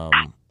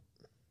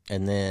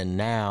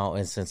now,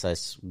 and since I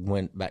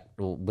went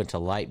to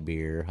light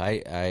beer,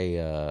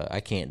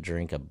 I can't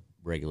drink a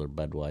regular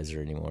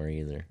Budweiser anymore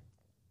either.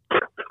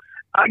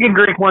 I can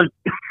drink one.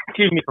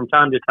 Excuse me, from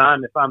time to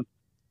time if I'm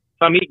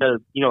eating a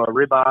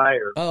ribeye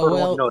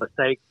or a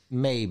steak.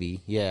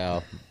 Maybe, yeah,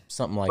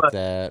 something like But-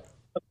 that.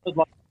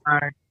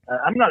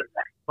 I'm not,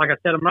 like I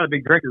said, I'm not a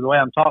big drinker. The way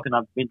I'm talking,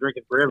 I've been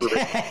drinking forever. But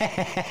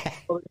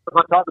if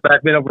I talk about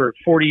it's been over a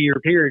 40-year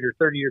period or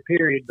 30-year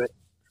period, but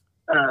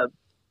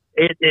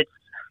it's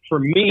for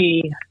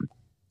me,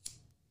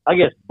 I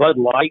guess Bud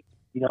Light,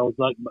 it's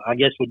like, I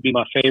guess would be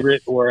my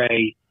favorite. Or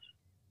I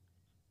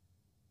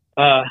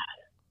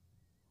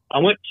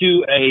went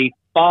to a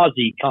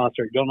Fozzy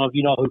concert. Don't know if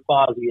you know who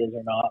Fozzy is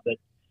or not, but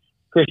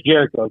Chris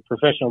Jericho,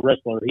 professional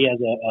wrestler, he has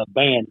a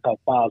band called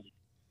Fozzy,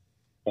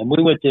 and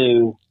we went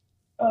to.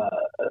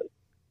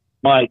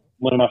 One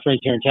of my friends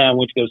here in town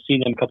went to go see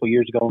them a couple of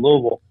years ago in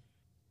Louisville,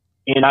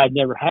 and I'd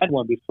never had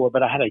one before,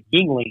 but I had a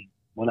Yingling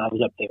when I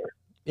was up there.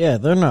 Yeah,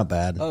 they're not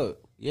bad. Oh,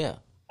 yeah.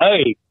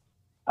 Hey,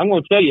 I'm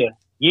going to tell you,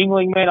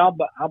 Yingling, man, I'll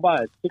buy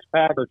a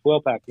 6-pack or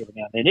 12-pack every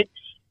now and then.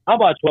 I'll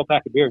buy a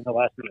 12-pack of beer in the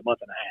last month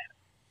and a half.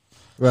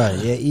 Right.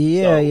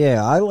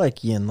 Yeah. I like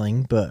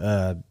Yinling,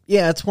 but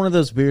it's one of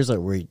those beers that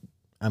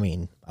I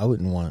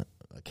wouldn't want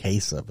a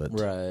case of it.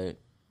 Right.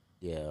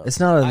 Yeah. It's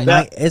not a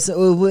night.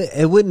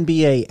 It wouldn't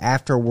be a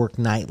after work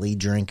nightly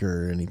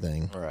drinker or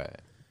anything. Right.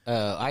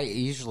 I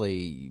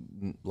usually,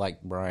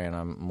 like Brian,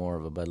 I'm more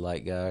of a Bud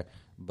Light guy,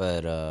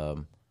 but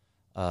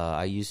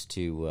I used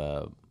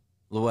to.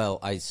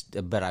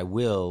 But I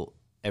will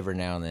every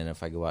now and then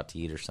if I go out to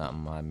eat or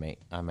something.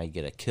 I may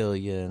get a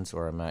Killian's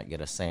or I might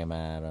get a Sam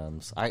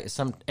Adams.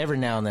 Every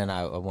now and then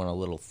I want a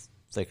little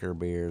thicker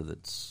beer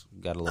that's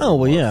got a little. Oh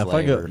well, more yeah.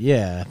 flavor.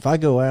 If I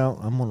go out,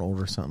 I'm gonna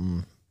order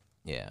something.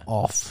 Yeah.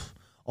 Off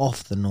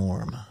the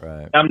norm.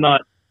 Right. I'm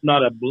not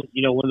a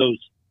one of those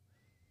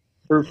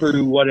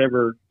frou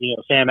whatever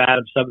Sam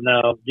Adams something.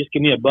 No, just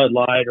give me a Bud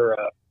Light or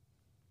a.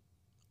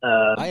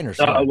 I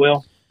understand.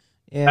 Well,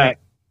 Yeah.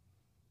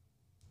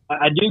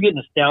 I do get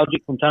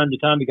nostalgic from time to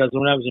time because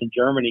when I was in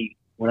Germany,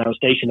 when I was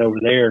stationed over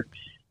there,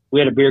 we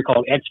had a beer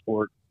called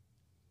Export,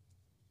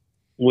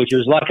 which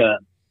was like a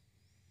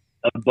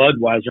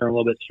Budweiser, a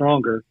little bit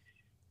stronger,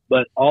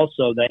 but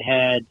also they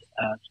had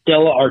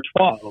Stella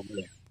Artois over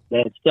there. They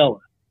had Stella,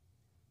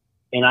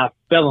 and I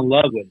fell in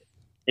love with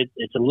it.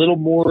 It's a little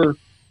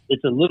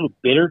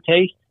bitter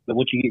taste, but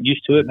once you get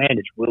used to it, man,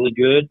 it's really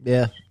good.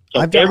 Yeah, So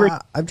I've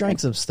drank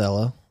some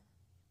Stella.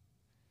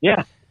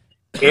 Yeah,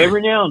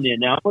 every now and then.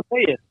 Now, I'm going to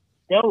tell you,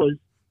 Stella's,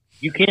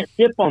 you can't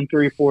sip on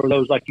 3 or 4 of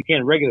those like you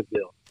can regular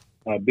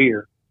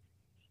beer.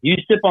 You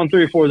sip on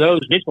 3 or 4 of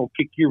those, and it's going to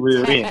kick your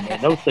rear end,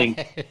 man. Those things,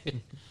 a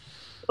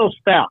little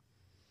stout.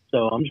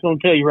 So I'm just going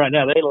to tell you right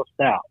now, they're a little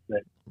stout.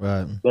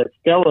 But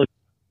Stella,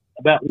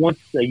 about once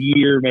a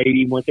year,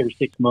 maybe once every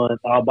 6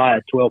 months, I'll buy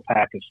a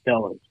 12-pack of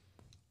Stellas.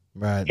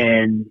 Right.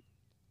 And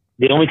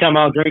the only time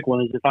I'll drink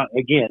one is if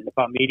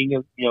I'm eating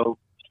a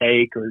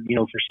steak or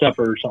for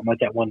supper or something like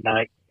that one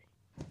night.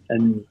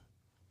 And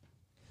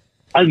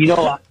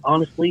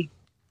honestly,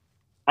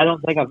 I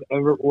don't think I've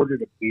ever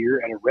ordered a beer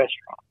at a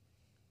restaurant.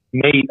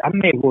 I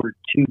may have ordered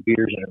 2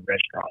 beers at a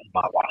restaurant in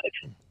my life.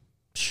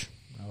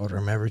 I order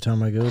them every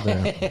time I go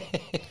there.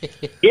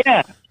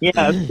 Yeah,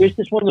 it's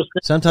just one of those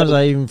things. Sometimes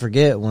I even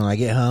forget when I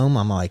get home.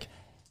 I'm like,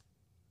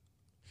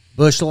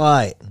 Busch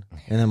Light,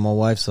 and then my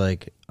wife's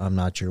like, "I'm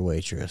not your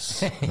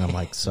waitress," and I'm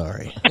like,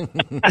 "Sorry."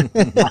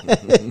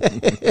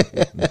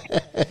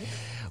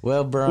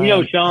 Well,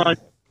 Brian, Sean.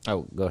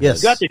 Oh, go ahead.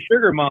 Yes. You got the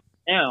sugar mom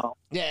now.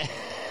 Yeah.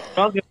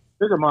 Sean's got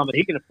the sugar mom, but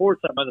he can afford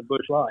something other than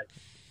Busch Light.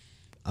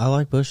 I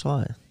like Busch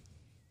Light.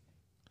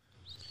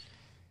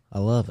 I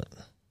love it.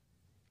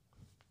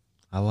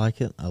 I like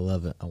it. I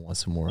love it. I want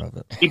some more of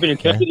it. Keeping in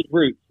touch with his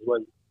roots.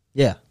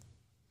 Yeah.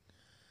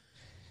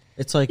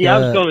 It's like I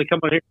was going to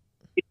come on here.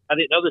 I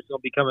didn't know this was going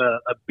to become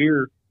a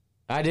beer.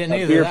 I didn't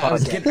either. I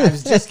was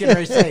just getting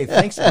ready to say,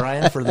 thanks,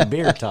 Brian, for the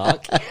beer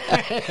talk.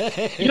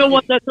 You know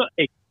what?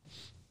 Hey,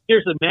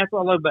 seriously, man, that's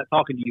what I love about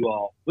talking to you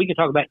all. We can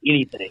talk about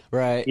anything.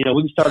 Right. We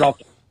can start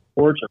off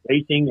sports or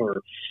racing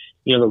or,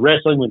 the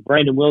wrestling with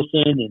Brandon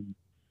Wilson. And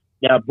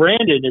now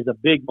Brandon is a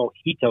big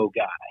mojito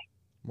guy.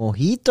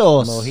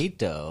 Mojitos.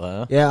 Mojito,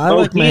 huh? Yeah, I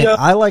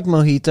like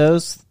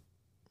mojitos.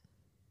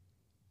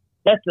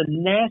 That's the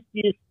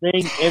nastiest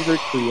thing ever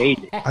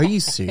created. Are you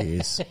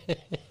serious?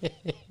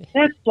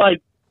 That's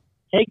like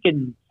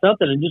taking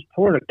something and just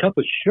pouring a cup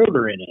of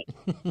sugar in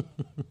it.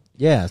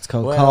 Yeah, it's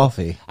called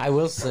coffee. I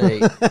will say,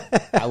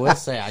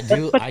 I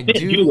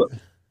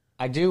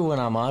do when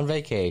I'm on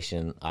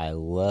vacation. I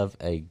love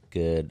a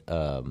good,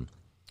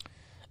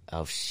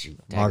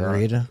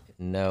 margarita.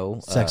 No,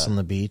 Sex on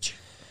the beach.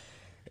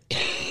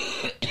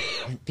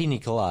 Pina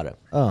colada.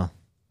 Oh,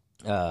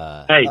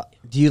 Hey,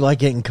 do you like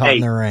getting caught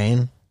in the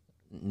rain?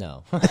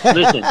 No.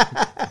 Listen,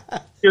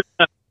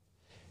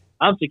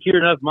 I'm secure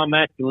enough in my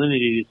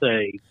masculinity to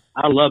say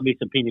I love me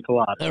some pina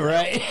colada.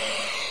 Right.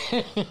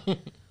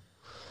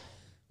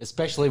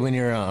 Especially when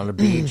you're on a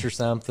beach or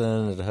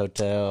something at a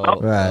hotel.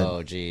 Right.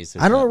 Oh, geez.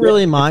 I don't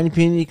really mind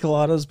pina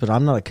coladas, but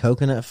I'm not a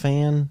coconut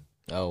fan.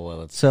 Oh,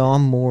 well, so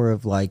I'm more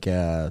of like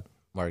a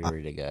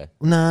margarita guy.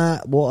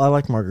 Nah, well, I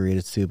like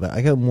margaritas too, but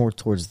I go more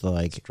towards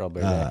the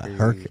strawberry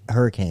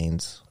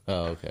hurricanes.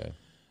 Oh, okay.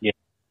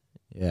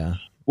 Yeah.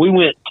 We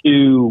went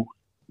to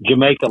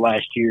Jamaica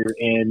last year,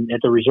 and at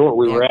the resort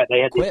we were at, they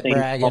had this thing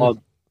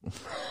called.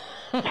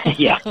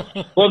 Yeah.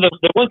 Well,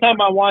 the one time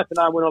my wife and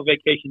I went on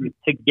vacation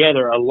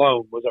together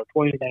alone was our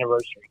 20th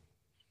anniversary.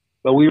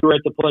 But we were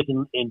at the place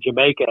in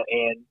Jamaica,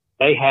 and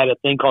they had a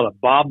thing called a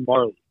Bob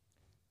Marley.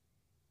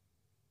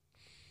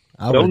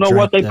 Don't know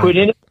what they put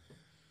in it.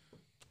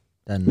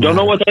 Don't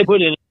know what they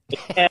put in it. It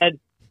had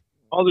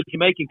all the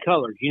Jamaican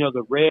colors,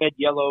 the red,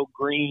 yellow,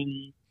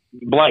 green,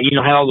 black,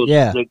 how all those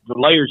the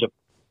layers of.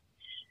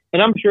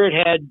 And I'm sure it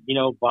had,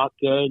 vodka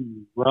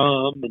and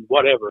rum and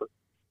whatever.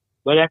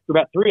 But after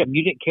about 3 of them,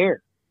 you didn't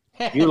care.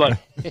 You're like,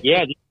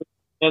 yeah, just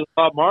another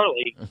Bob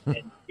Marley.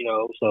 And,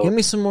 so. Give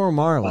me some more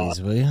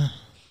Marleys, will you?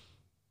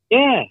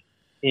 Yeah.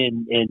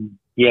 And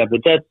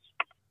but that's,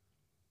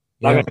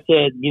 like I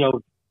said,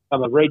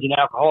 I'm a raging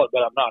alcoholic,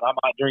 but I'm not. I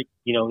might drink,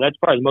 that's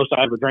probably the most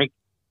I ever drank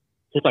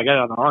since I got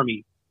out of the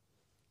Army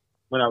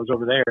when I was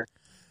over there.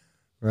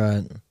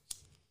 Right.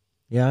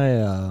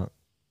 Yeah,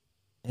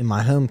 in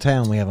my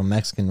hometown, we have a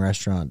Mexican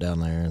restaurant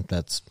down there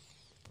that's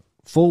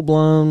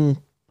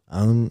full-blown,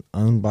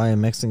 owned by a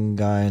Mexican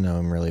guy. I know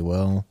him really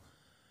well.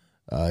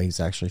 He's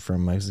actually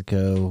from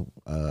Mexico.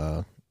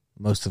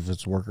 Most of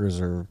its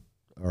workers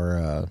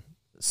are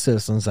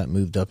citizens that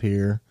moved up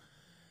here.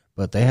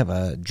 But they have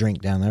a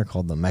drink down there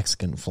called the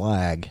Mexican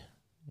Flag.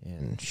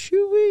 And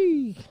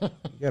shoo-wee,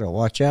 you got to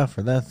watch out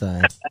for that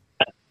thing.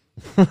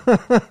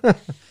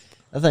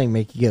 That thing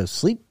make you go to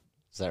sleep.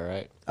 Is that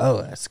right?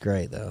 Oh, that's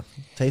great, though.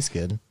 Tastes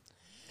good.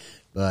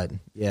 But,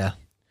 yeah.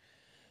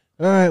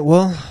 All right,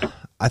 well,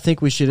 I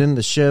think we should end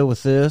the show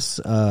with this.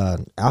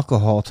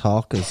 Alcohol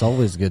talk is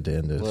always good to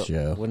end this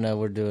show. Well, no,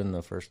 we're doing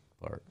the first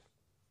part.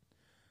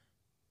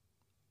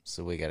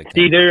 So we got to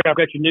see there. I've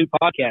got your new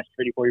podcast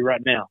ready for you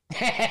right now.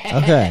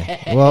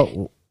 Okay.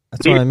 Well,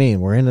 That's what I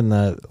mean. We're ending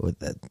the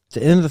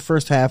end of the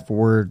first half.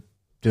 We're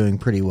doing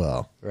pretty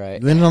well.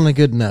 Right. You end on a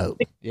good note.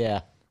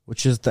 Yeah.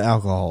 Which is the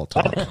alcohol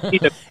talk.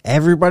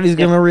 Everybody's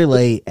going to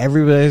relate.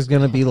 Everybody's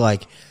going to be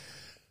like,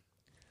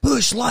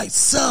 Busch Light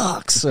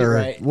sucks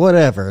or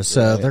whatever.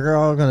 So they're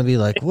all going to be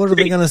like, what are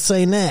they going to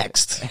say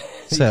next?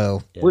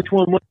 So which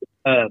one was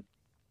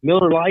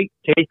Miller Lite?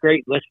 Tastes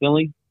great, less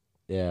filling.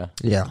 Yeah.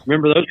 Yeah.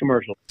 Remember those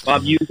commercials?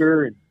 Bob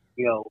Uecker and,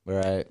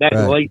 back in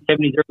the late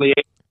 70s, early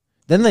 80s.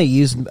 Then they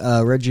used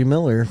Reggie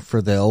Miller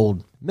for the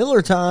old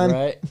Miller time.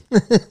 Right.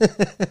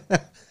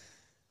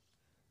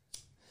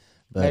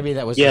 Maybe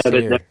that was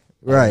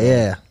right,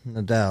 yeah,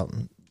 no doubt.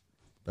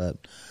 But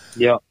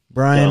yeah,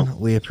 Brian,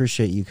 we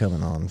appreciate you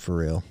coming on for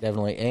real.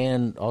 Definitely,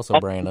 and also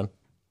Brandon.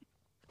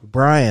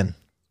 Brian,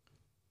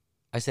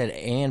 I said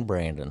and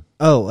Brandon.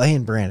 Oh,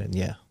 and Brandon,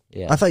 yeah.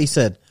 Yeah. I thought you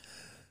said,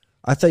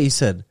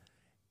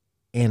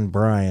 and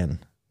Brian.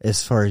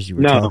 As far as you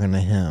were talking to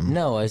him,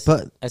 no, I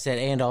said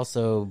and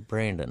also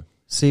Brandon.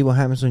 See what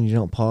happens when you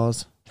don't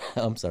pause.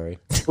 I'm sorry.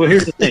 Well,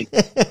 here's the thing.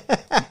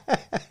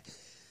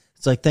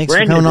 It's like, thanks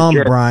for coming on,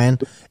 Brian.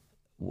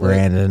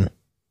 Brandon.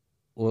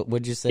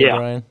 What'd you say,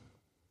 Brian?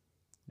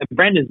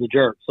 Brandon's a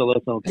jerk, so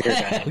let's don't care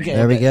about it. Okay,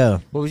 there we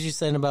go. What was you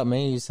saying about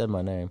me? You said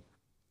my name.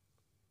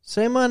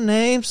 Say my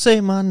name.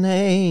 Say my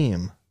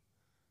name.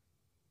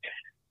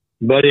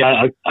 Buddy,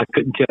 I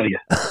couldn't tell you.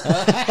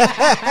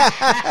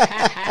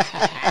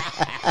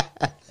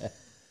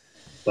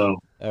 So,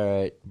 all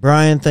right.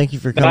 Brian, thank you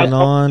for coming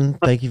on.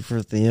 Thank you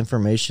for the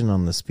information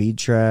on the speed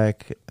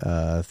track.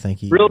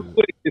 Thank you. Real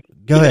quick,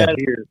 go ahead.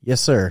 Here.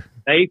 Yes, sir.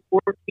 A14,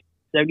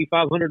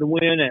 7,500 to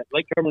win at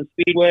Lake Cumberland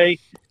Speedway.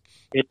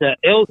 It's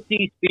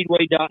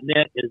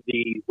lcspeedway.net is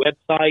the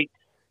website.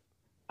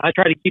 I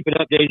try to keep it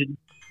updated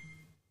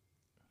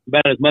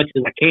about as much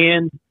as I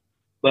can,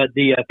 but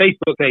the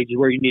Facebook page is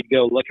where you need to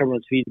go, Lake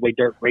Cumberland Speedway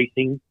Dirt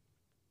Racing.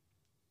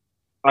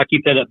 I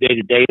keep that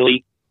updated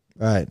daily.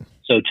 Right.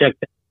 So check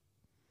that.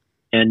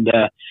 And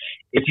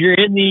if you're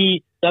in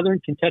the southern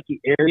Kentucky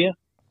area,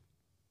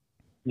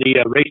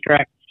 the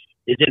racetrack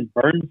is in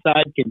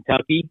Burnside,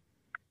 Kentucky,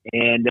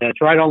 and it's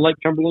right on Lake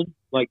Cumberland.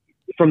 Like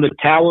from the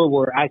tower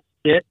where I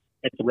sit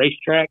at the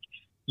racetrack,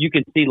 you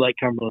can see Lake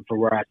Cumberland from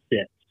where I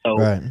sit.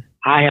 So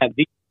I have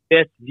the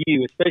best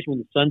view, especially when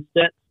the sun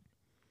sets.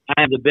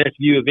 I have the best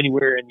view of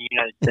anywhere in the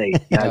United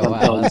States. Guys,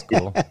 wow, that's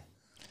cool.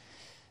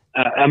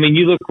 I mean,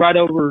 you look right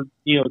over,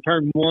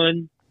 turn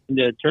 1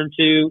 into turn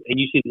 2, and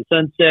you see the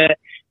sunset.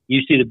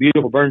 You see the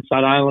beautiful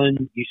Burnside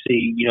Island. You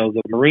see,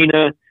 the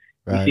marina.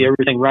 You see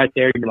everything right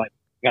there. You're like,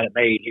 got it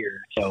made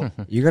here. So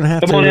you're gonna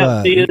have come on out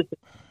and see us.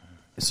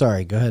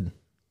 Sorry, go ahead.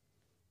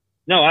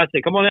 No, I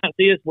say come on out and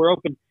see us. We're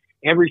open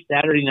every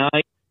Saturday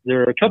night.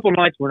 There are a couple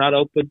nights we're not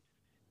open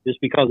just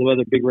because of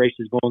other big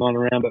races going on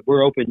around, but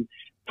we're open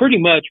pretty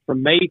much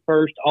from May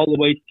 1st all the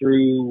way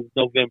through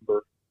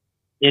November,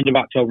 end of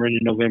October into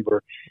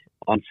November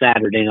on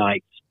Saturday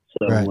nights.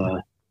 So have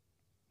a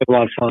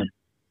lot of fun.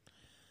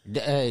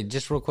 Hey,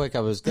 just real quick, I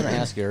was going to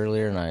ask you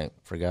earlier and I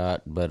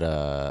forgot, but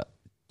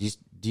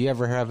do you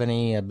ever have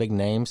any big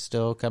names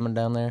still coming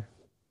down there?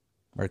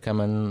 Or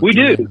coming? We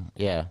do.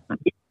 Yeah.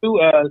 We do,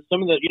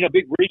 some of the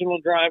big regional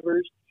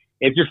drivers.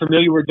 If you're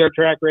familiar with dirt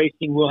track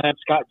racing, we'll have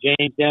Scott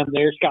James down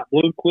there. Scott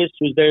Bloomquist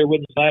was there with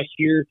us last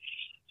year.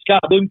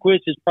 Scott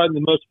Bloomquist is probably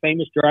the most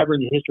famous driver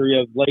in the history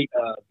of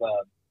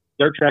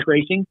dirt track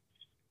racing.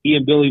 He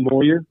and Billy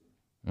Moyer.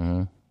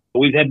 Mm-hmm.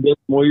 We've had Billy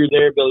Moyer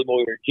there, Billy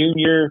Moyer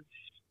Jr.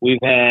 We've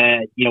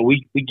had,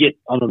 we get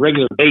on a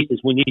regular basis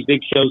when these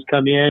big shows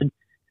come in.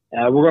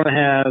 We're going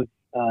to have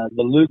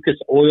the Lucas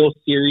Oil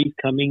Series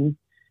coming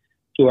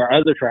to our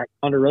other track,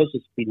 Ponderosa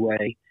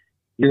Speedway.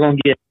 You're going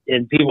to get,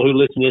 and people who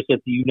listen to this,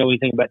 if you know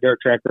anything about dirt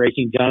track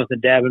racing, Jonathan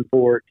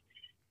Davenport,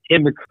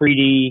 Tim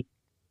McCready,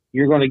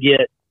 you're going to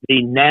get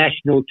the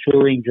national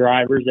touring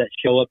drivers that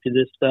show up to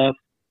this stuff.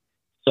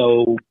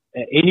 So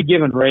at any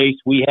given race,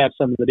 we have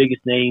some of the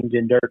biggest names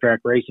in dirt track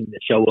racing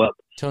that show up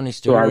Tony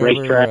to our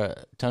racetrack.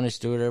 Tony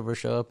Stewart ever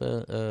show up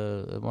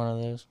at one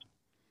of those?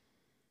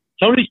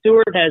 Tony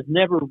Stewart has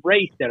never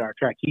raced at our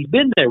track. He's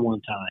been there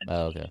one time.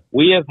 Oh, okay.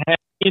 We have had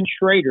Ken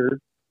Schrader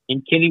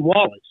and Kenny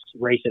Wallace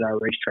race at our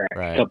racetrack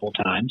a couple of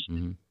times.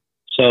 Mm-hmm.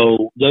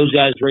 So those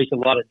guys race a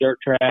lot of dirt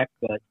track,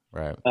 but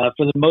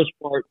for the most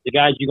part, the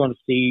guys you're going to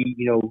see,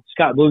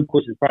 Scott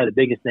Bloomquist is probably the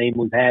biggest name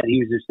we've had. He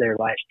was just there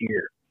last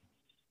year.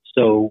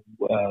 So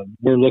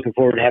we're looking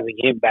forward to having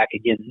him back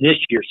again this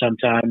year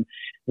sometime.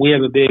 We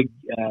have a big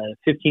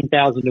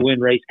 15,000 to win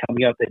race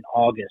coming up in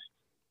August,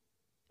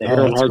 the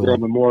Harold Hargrove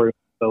Memorial.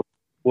 So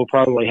we'll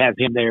probably have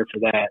him there for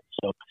that.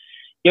 So,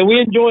 yeah, we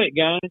enjoy it,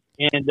 guys.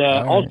 And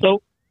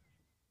also,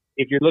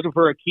 if you're looking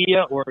for a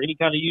Kia or any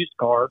kind of used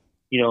car,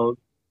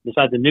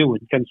 besides the new one,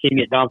 come see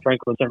me at Don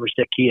Franklin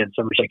Somerset Kia in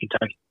Somerset,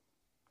 Kentucky.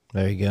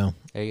 There you go.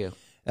 There you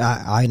go.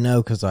 I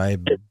know because I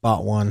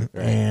bought one,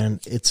 and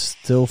it's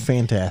still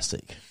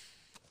fantastic.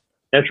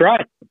 That's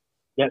right.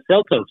 Yeah,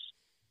 Seltos.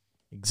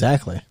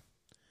 Exactly.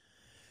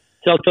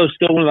 Seltos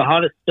still one of the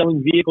hottest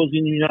selling vehicles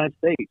in the United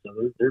States.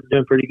 So they're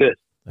doing pretty good.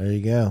 There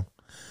you go.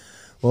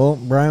 Well,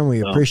 Brian,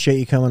 we appreciate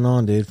you coming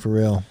on, dude, for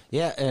real.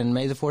 Yeah, and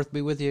may the 4th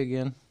be with you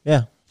again.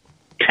 Yeah.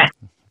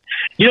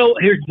 You know,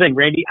 here's the thing,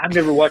 Randy. I've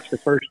never watched the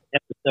first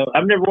episode.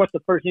 I've never watched the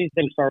first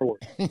anything Star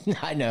Wars.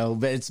 I know,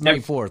 but it's May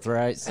 4th,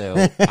 right? So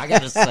I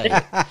got to say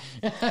it.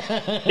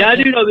 Yeah, I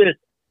do know this.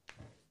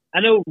 I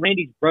know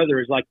Randy's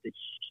brother is like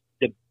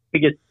the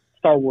biggest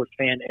Star Wars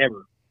fan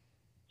ever.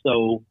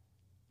 So,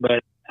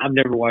 but I've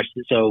never watched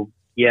it. So,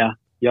 yeah,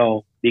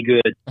 y'all be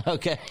good.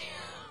 Okay.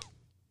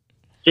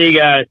 See you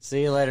guys.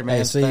 See you later, man.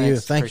 Hey, see Thanks. you.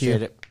 Thank Appreciate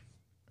you. it.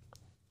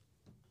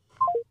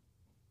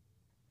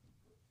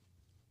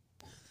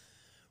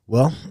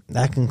 Well,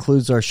 that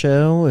concludes our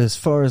show as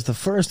far as the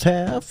first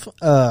half.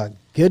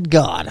 Good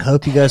God.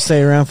 Hope you guys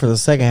stay around for the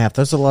second half.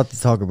 There's a lot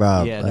to talk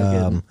about. Yeah,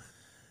 no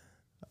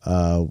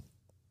kidding.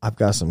 I've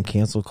got some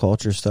cancel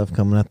culture stuff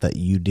coming up that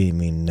you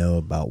didn't even know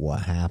about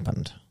what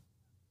happened.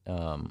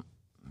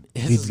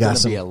 This You've is got going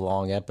to some- be a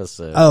long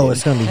episode. Oh, dude.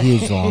 it's going to be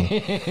huge long.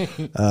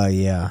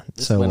 Yeah.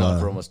 This So went on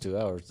for almost 2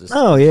 hours.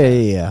 Oh,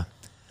 yeah.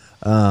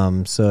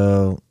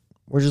 So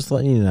we're just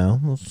letting you know.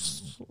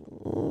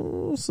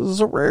 This is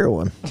a rare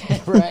one.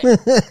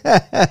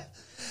 Right.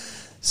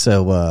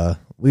 So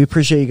we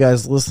appreciate you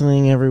guys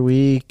listening every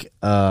week.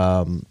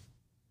 So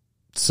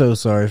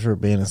sorry for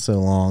being so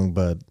long,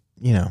 but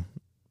you know,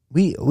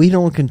 we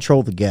don't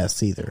control the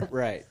guests either.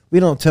 Right. We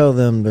don't tell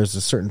them there's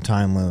a certain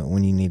time limit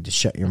when you need to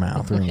shut your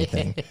mouth or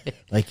anything.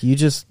 Like you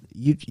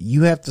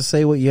have to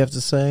say what you have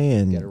to say,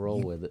 and Got to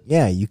roll with it.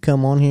 Yeah, you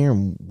come on here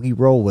and we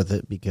roll with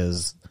it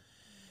because,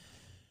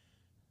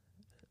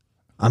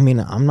 I mean,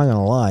 I'm not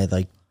gonna lie,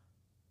 like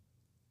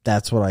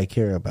that's what I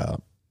care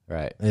about.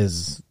 Right.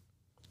 Is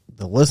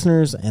the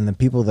listeners and the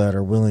people that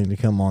are willing to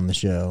come on the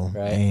show.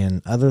 Right.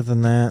 And other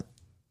than that,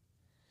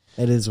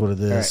 it is what it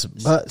is.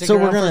 Right. But Stick so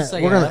around for the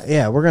second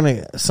half. we're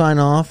gonna sign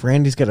off.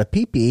 Randy's got a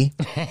pee-pee.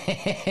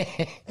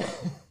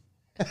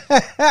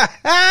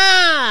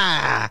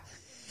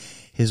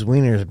 His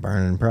wiener's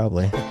burning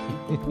probably.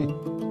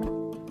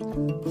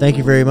 Thank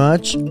you very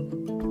much.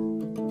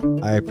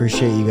 I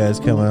appreciate you guys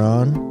coming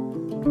on.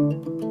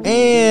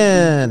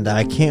 And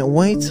I can't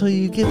wait till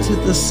you get to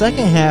the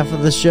second half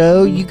of the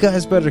show. You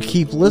guys better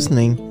keep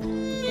listening.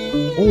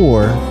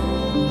 Or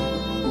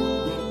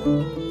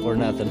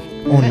nothing.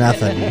 Or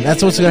nothing.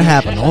 That's what's going to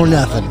happen. Or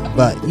nothing.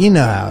 But you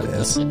know how it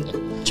is.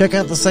 Check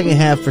out the second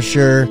half for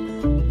sure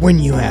when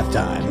you have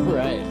time.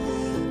 Right.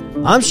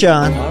 I'm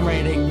Sean. I'm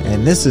Randy.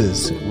 And this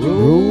is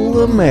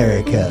Rule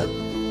America.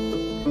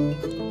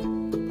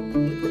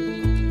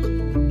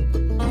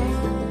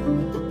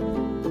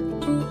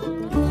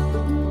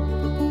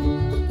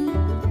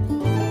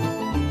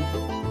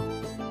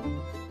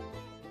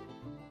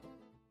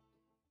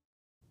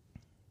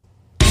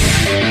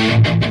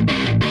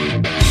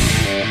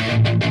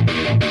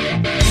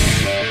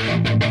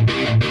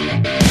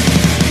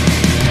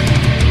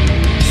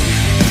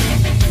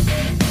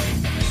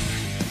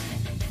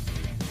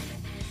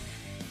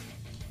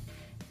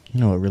 You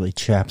know what really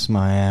chaps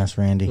my ass,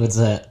 Randy? What's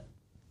that?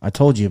 I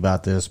told you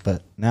about this,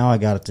 but now I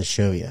got it to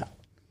show you.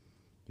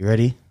 You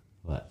ready?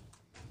 What?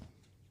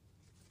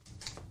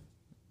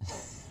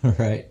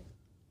 Right.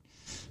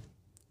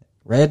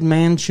 Red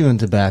Man chewing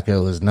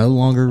tobacco is no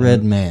longer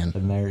Red Man.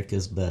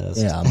 America's best.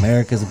 Yeah,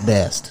 America's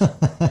best.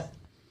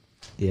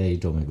 Yeah, you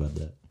told me about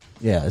that.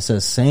 Yeah, it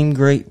says same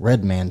great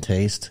Red Man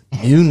taste.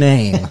 New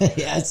name.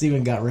 Yeah, it's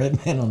even got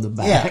Red Man on the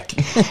back.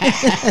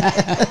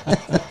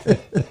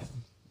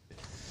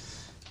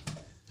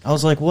 I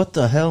was like, what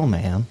the hell,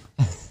 man?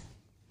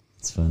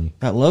 It's funny.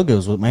 That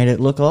logo's what made it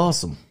look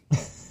awesome.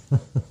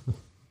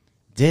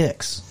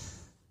 Dicks.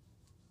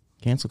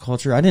 Cancel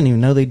culture. I didn't even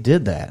know they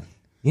did that.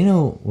 You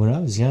know, when I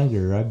was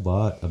younger, I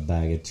bought a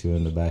bag of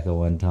chewing tobacco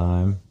one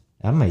time.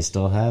 I may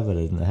still have it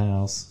in the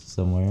house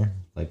somewhere,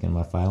 like in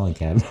my filing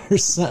cabinet or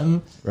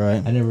something.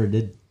 Right. I never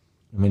did.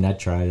 I mean, I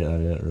tried it. I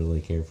didn't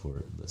really care for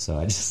it. But so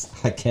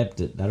I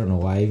kept it. I don't know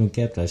why I even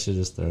kept it. I should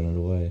have just thrown it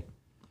away.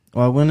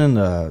 Well, I went in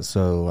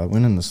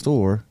the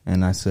store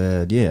and I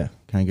said, "Yeah,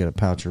 can I get a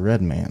pouch of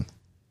Red Man?"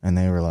 And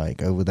they were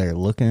like over there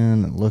looking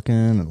and looking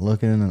and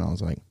looking, and I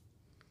was like,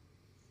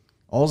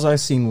 all I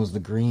seen was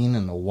the green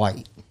and the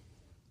white,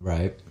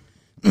 Right.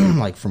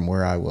 like from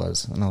where I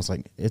was, and I was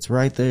like, "It's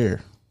right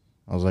there."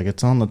 I was like,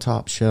 "It's on the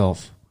top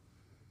shelf."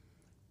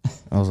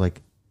 I was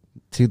like,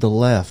 "To the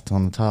left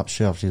on the top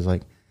shelf." She's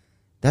like,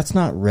 "That's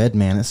not Red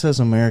Man. It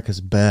says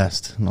America's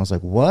Best." And I was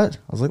like, "What?"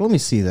 I was like, "Let me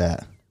see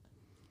that."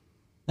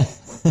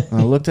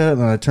 And I looked at it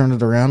and then I turned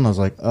it around and I was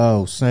like,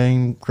 oh,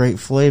 same great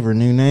flavor,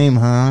 new name,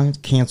 huh?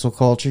 Cancel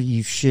culture,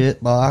 you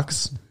shit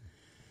box.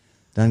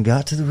 Done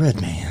got to the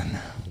Red Man.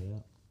 Yeah.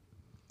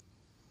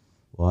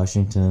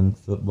 Washington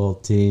football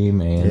team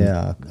and,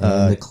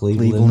 and the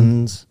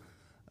Cleveland's.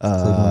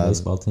 Cleveland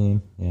baseball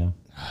team. Yeah.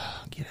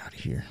 Get out of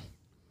here.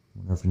 I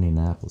wonder if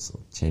Indianapolis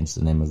will change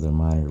the name of their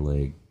minor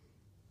league.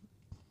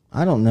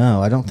 I don't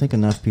know. I don't think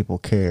enough people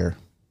care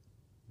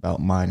about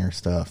minor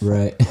stuff.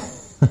 Right.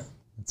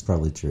 That's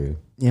probably true.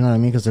 You know what I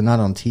mean? Because they're not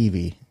on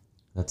TV.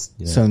 That's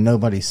So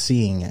nobody's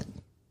seeing it.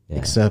 Yeah.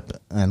 Except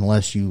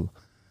unless you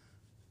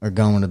are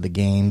going to the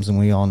games, and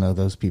we all know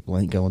those people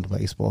ain't going to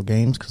baseball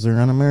games because they're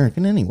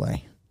un-American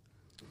anyway.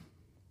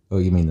 Oh,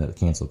 you mean the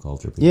cancel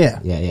culture people? Yeah.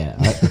 Yeah.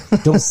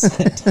 Don't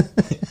say it.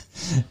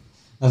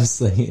 I was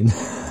saying.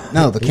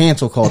 No, the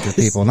cancel culture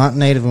people, not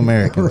Native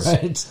Americans.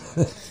 Right.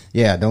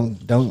 Yeah, don't,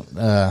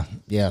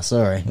 yeah,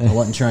 sorry. I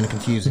wasn't trying to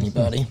confuse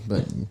anybody,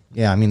 but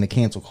yeah, I mean the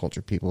cancel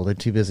culture people, they're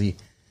too busy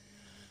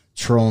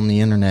trolling the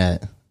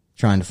internet,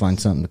 trying to find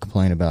something to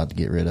complain about to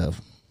get rid of.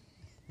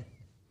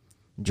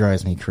 It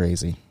drives me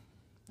crazy.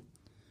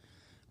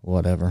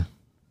 Whatever.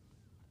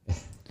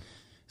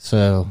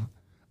 So,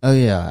 oh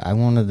yeah, I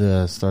wanted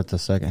to start the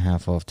second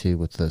half off too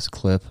with this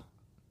clip.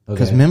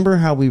 Because remember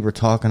how we were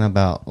talking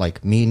about,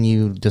 like, me and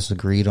you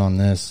disagreed on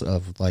this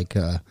of, like,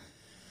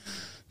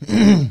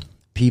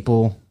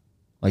 people,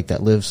 like,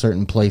 that live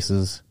certain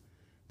places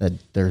that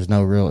there's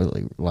no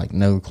real, like,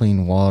 no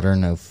clean water,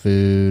 no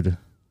food.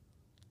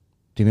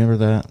 Do you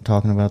remember that?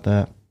 Talking about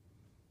that?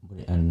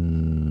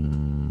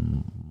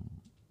 And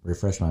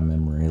refresh my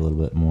memory a little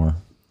bit more.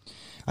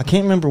 I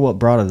can't remember what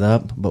brought it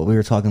up, but we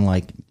were talking,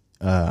 like,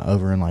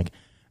 over in, like,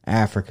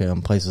 Africa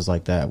and places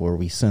like that where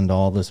we send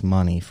all this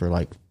money for,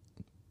 like,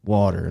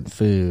 water and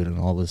food and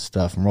all this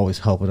stuff, and we're always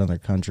helping other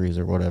countries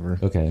or whatever.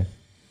 Okay.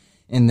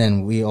 And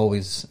then we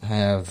always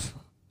have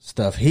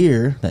stuff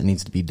here that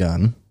needs to be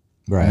done.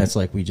 Right. And it's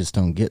like we just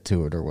don't get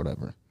to it or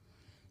whatever.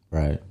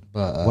 Right.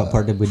 But what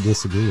part did we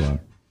disagree on?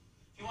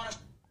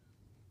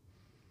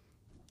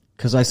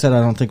 Because I said I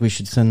don't think we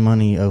should send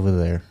money over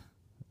there.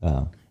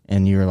 Oh.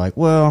 And you were like,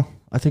 well,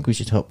 I think we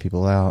should help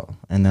people out.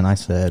 And then I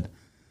said,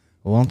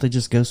 well, why don't they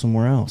just go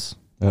somewhere else?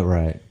 Oh,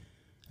 right.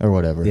 Or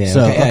whatever. Yeah,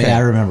 so, okay. I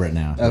remember it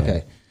now.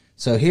 Okay. Yeah.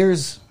 So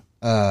here's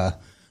the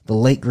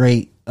late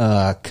great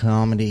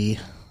comic,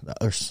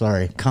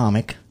 Sam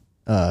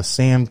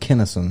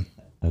Kinison.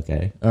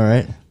 Okay. All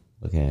right.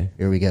 Okay.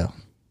 Here we go.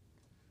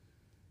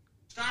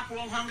 Stop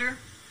world hunger.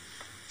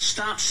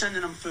 Stop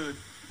sending them food.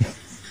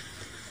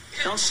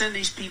 Don't send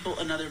these people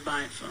another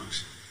bite,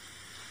 folks.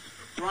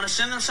 You want to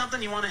send them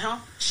something? You want to help?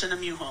 Send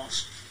them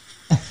U-Hauls.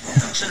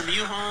 Send them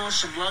U-Hauls,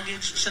 some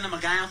luggage. Send them a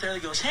guy out there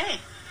that goes,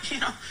 hey, you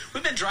know,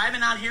 we've been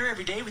driving out here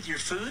every day with your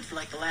food for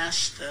like the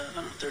last,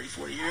 30,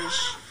 40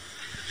 years.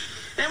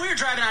 And we were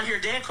driving out here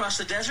a day across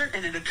the desert,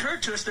 and it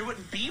occurred to us there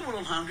wouldn't be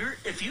world hunger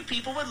if you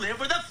people would live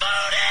where the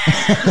food is!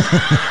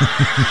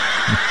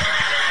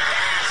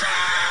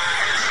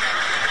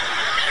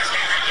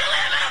 You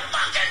live in a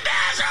fucking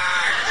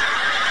desert!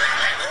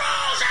 Nothing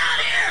grows out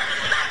here!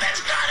 Nothing's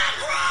gonna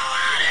grow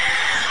out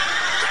here!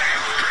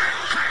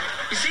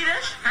 You see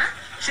this? Huh?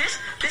 See this?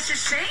 This is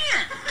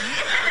sand.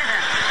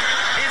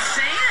 Yeah. It's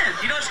sand.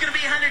 You know it's going to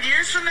be 100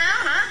 years from now,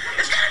 huh?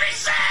 It's going to be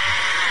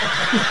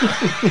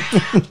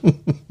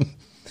sand!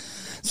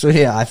 So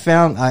yeah, I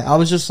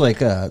was just like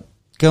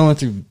going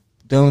through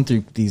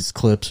these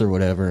clips or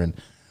whatever, and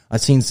I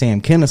seen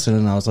Sam Kinison,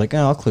 and I was like,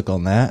 oh, I'll click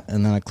on that,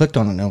 and then I clicked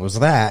on it, and it was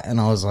that, and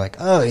I was like,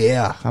 oh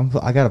yeah,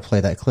 I got to play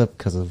that clip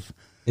because of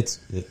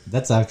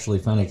that's actually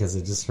funny because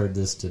I just heard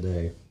this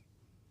today.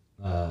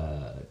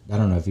 I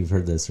don't know if you've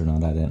heard this or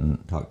not. I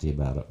didn't talk to you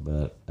about it,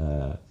 but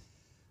I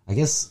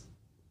guess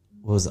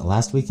what was it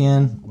last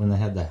weekend when they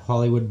had the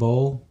Hollywood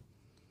Bowl?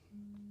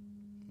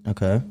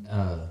 Okay.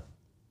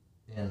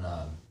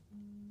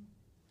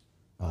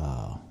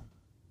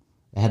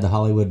 They had the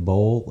Hollywood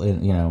Bowl,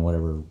 and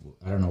whatever.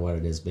 I don't know what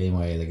it is, but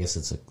anyway, I guess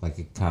it's like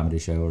a comedy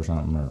show or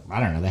something, or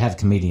I don't know. They have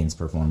comedians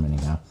perform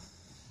anyhow.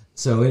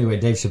 So anyway,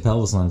 Dave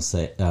Chappelle was on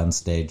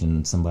stage,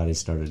 and somebody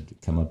started to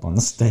come up on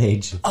the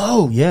stage.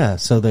 Oh yeah,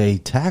 so they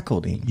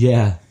tackled him.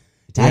 Yeah,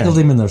 tackled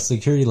him, and the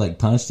security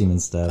punched him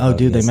and stuff. Oh,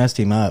 dude, they messed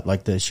him up.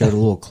 Like they showed a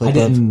little clip. I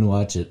didn't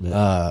watch it,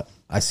 but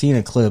I seen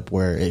a clip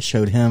where it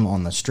showed him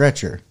on the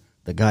stretcher.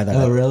 The guy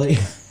that really?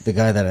 The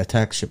guy that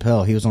attacked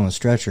Chappelle, he was on the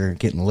stretcher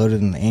getting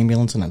loaded in the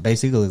ambulance, and it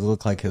basically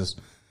looked like his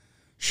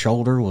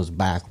shoulder was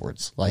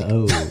backwards. Like,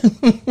 well,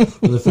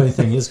 the funny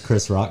thing is,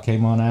 Chris Rock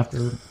came on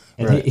after,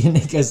 and, right. he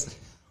goes,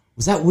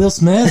 "Was that Will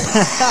Smith?"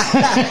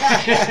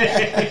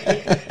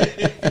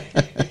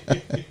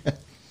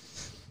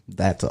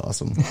 That's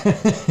awesome.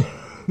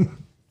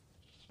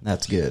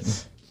 That's good.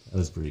 That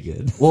was pretty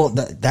good. Well,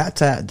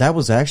 that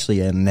was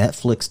actually a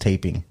Netflix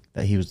taping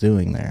that he was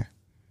doing there.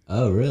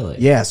 Oh, really?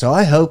 Yeah. So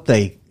I hope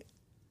they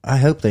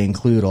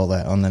include all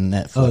that on the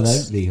Netflix. Oh,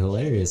 that'd be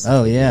hilarious.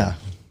 Oh yeah.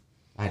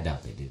 I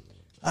doubt they do.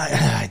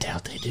 I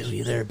doubt they do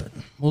either, but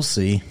we'll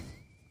see.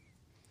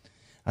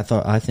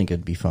 I think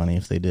it'd be funny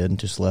if they did and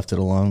just left it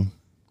alone.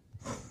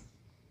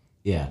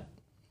 Yeah.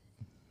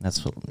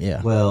 That's what.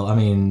 Yeah. Well, I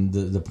mean,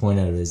 the point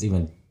of it is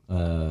even.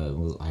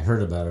 I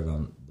heard about it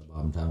on the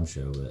Bob and Tom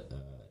show, but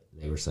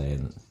they were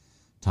saying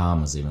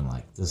Tom was even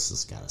like, "This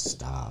has got to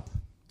stop."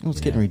 It's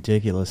getting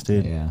ridiculous,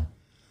 dude. Yeah.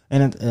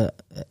 And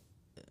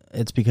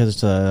it's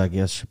because I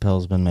guess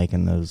Chappelle's been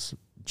making those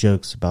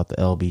jokes about the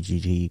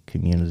LGBT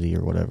community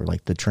or whatever,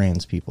 like the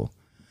trans people.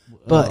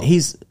 But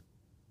he's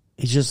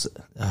just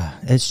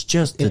it's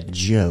just a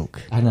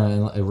joke. I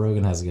know. And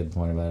Rogan has a good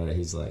point about it.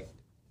 He's like,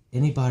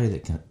 anybody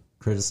that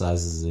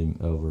criticizes him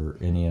over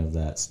any of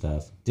that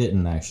stuff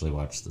didn't actually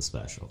watch the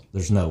special.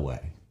 There's no way.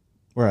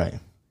 Right.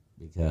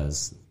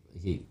 because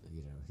he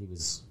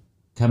was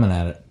coming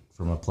at it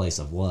from a place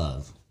of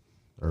love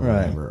or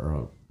Right. whatever,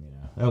 or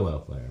oh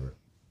well, whatever.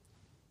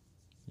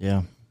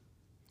 Yeah.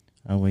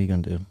 Oh, what are you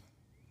gonna do?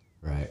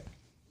 Right.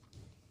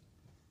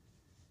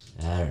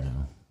 I don't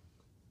know.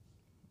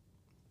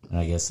 And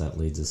I guess that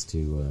leads us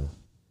to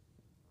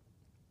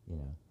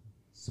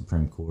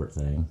Supreme Court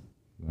thing.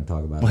 You want to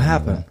talk about What any of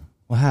happened? that?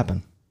 What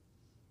happened?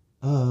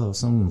 Oh,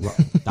 some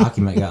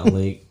document got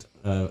leaked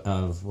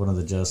of one of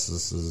the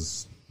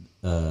justices,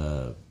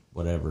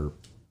 whatever.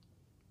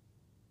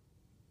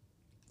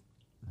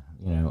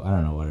 I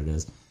don't know what it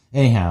is.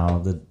 Anyhow,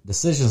 the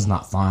decision's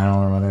not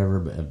final or whatever,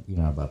 but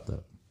about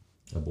the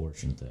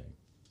abortion thing,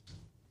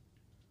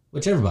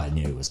 which everybody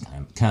knew was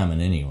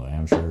coming anyway.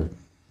 I'm sure.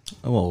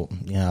 Well,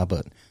 yeah,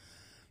 but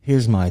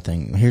here's my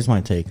thing. Here's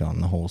my take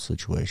on the whole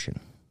situation.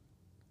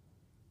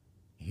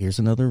 Here's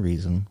another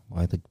reason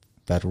why the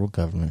federal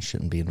government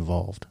shouldn't be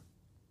involved.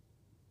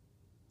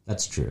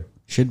 That's true.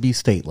 Should be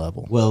state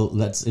level. Well,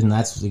 that's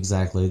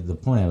exactly the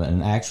point of it.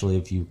 And actually,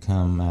 if you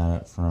come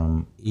at it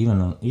from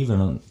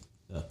even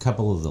a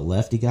couple of the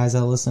lefty guys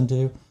I listened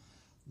to,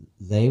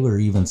 they were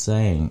even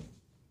saying,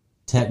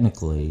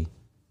 technically,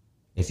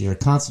 if you're a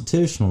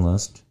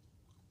constitutionalist,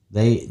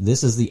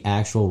 this is the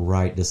actual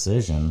right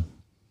decision,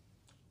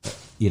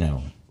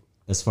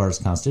 as far as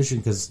Constitution,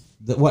 because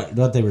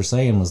what they were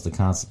saying was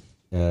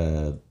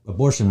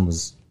abortion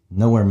was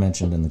nowhere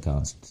mentioned in the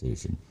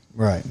Constitution.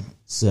 Right.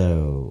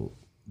 So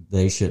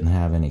they shouldn't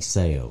have any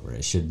say over it.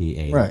 It should be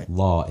a Right.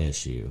 law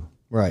issue.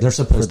 Right. They're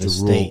supposed For to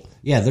the rule. state.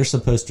 Yeah, they're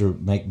supposed to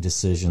make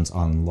decisions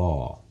on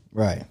law.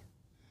 Right.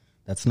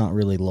 That's not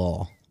really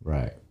law.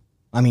 Right.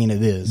 I mean,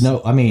 it is.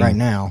 No, I mean right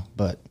now,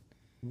 but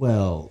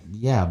well,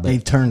 yeah, but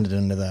they've turned it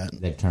into that.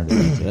 they've turned it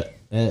into it.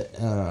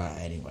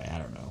 Anyway, I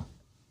don't know.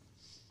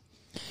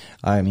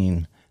 I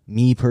mean,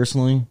 me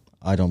personally,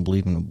 I don't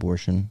believe in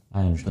abortion.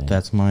 I understand. But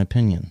that's my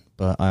opinion.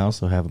 But I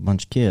also have a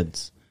bunch of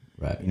kids.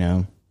 Right.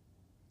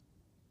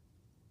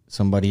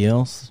 Somebody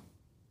else.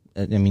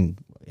 I mean,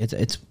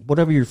 it's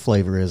whatever your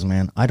flavor is,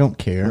 man. I don't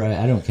care. Right.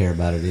 I don't care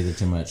about it either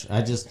too much.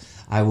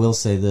 I will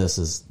say this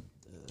is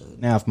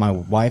Now, if my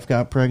wife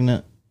got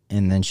pregnant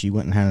and then she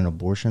went and had an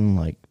abortion,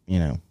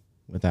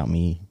 without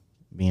me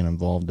being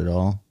involved at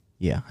all,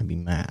 yeah, I'd be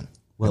mad.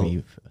 Well, I'd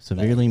be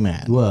severely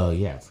mad. well,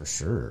 yeah, for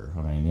sure.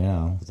 I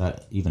mean,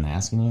 without even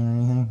asking you or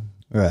anything.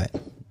 Right.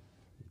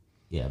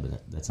 Yeah,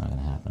 but that's not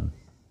going to happen.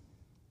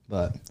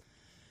 But,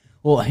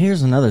 well,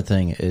 here's another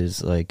thing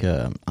is I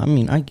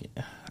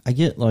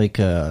get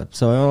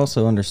so I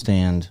also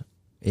understand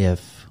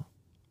if,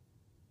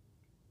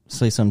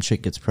 say, some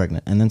chick gets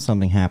pregnant and then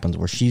something happens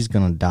where she's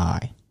going to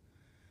die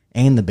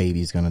and the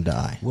baby's going to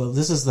die. Well,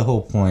 this is the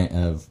whole point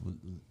of,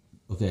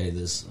 okay,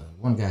 this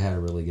one guy had a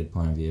really good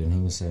point of view, and he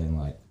was saying,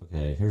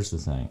 okay, here's the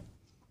thing.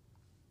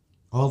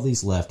 All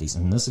these lefties,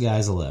 and this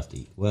guy's a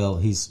lefty. Well,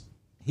 he's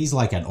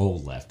like an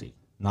old lefty,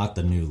 not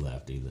the new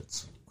lefty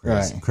that's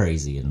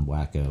crazy and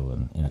wacko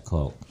and in a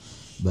cult.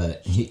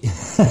 But he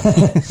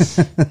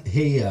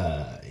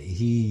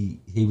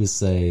was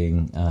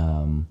saying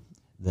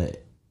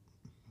that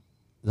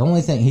the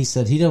only thing he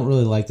said, he didn't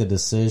really like the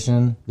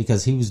decision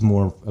because he was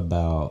more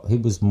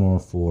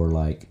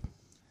for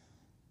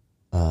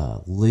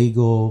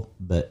legal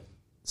but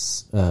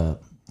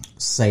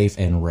safe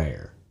and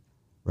rare,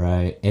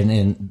 right?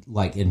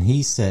 And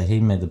he said,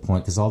 he made the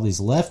point, because all these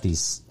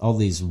lefties, all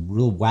these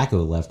real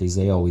wacko lefties,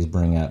 they always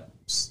bring up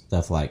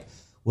stuff like,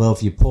 well,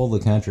 if you poll the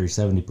country,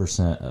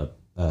 70%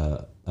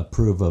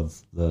 approve of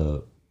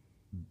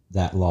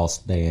that law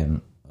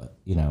staying,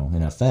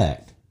 in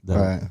effect.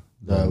 The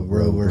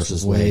Roe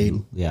versus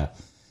Wade. Yeah.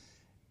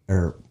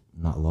 Or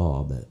not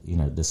law, but,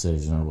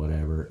 decision or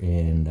whatever.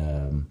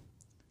 And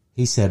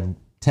he said,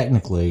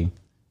 technically,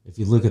 if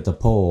you look at the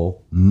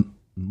poll,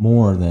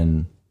 more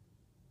than...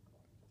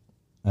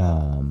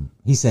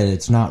 he said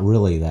it's not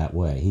really that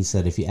way. He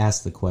said if you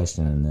ask the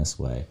question in this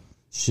way,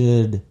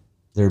 should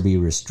there be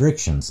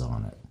restrictions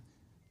on it?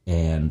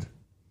 And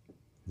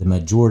the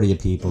majority of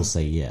people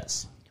say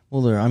yes.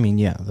 Well,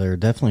 there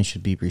definitely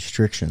should be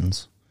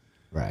restrictions.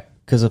 Right.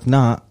 Because if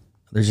not,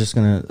 they're just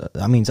going to...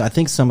 I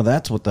think some of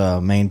that's what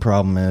the main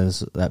problem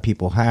is that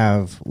people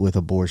have with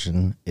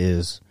abortion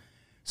is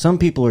some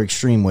people are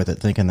extreme with it,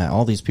 thinking that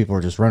all these people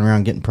are just running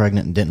around getting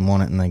pregnant and didn't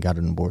want it and they got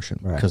an abortion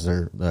because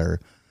they're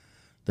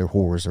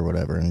whores or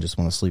whatever and just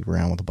want to sleep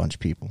around with a bunch of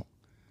people.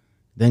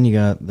 Then you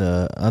got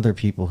the other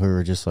people who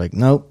are just like,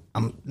 nope,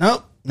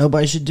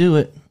 nobody should do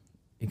it.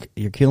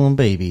 You're killing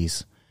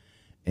babies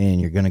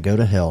and you're going to go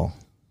to hell.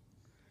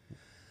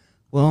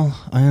 Well,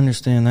 I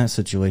understand that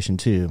situation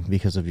too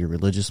because of your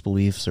religious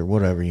beliefs or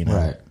whatever,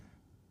 Right.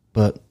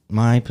 But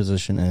my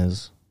position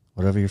is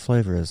whatever your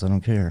flavor is, I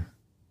don't care.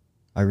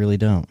 I really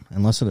don't.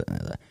 Unless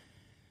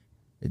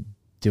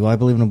do I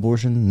believe in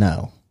abortion?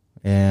 No.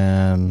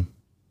 Am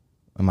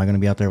I going to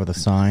be out there with a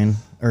sign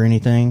or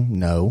anything?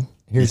 No.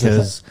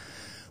 Because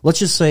let's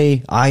just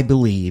say I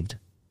believed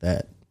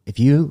that if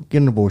you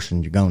get an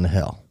abortion, you're going to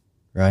hell,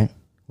 right?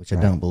 Which I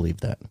don't believe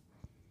that.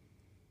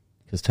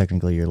 Because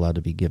technically you're allowed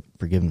to be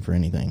forgiven for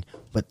anything.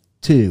 But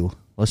 2,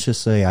 let's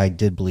just say I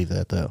did believe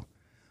that, though.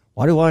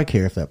 Why do I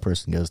care if that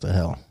person goes to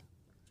hell?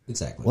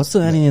 Exactly. What's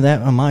any of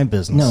that on my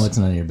business? No, it's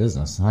none of your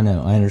business. I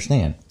know. I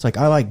understand. It's like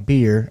I like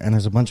beer, and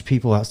there's a bunch of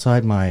people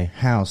outside my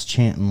house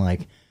chanting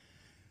like,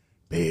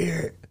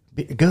 beer,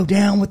 go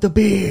down with the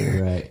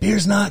beer. Right.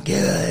 Beer's not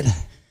good.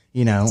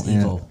 You know. It's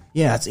evil.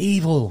 Yeah, it's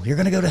evil. You're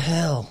going to go to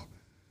hell.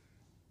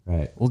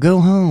 Right. Well, go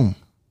home,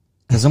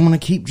 because I'm going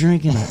to keep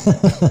drinking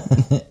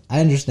it. I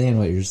understand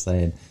what you're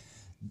saying.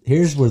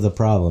 Here's where the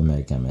problem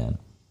may come in.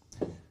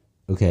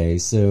 Okay,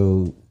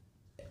 so,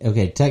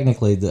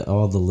 technically,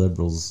 all the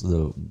liberals,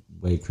 the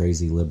way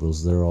crazy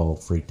liberals, they're all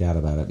freaked out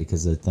about it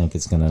because they think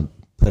it's going to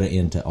put an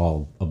end to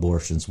all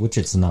abortions, which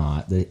it's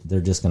not. They're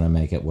just going to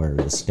make it where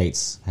the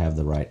states have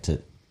the right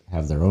to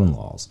have their own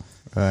laws.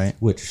 Right.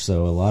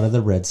 So a lot of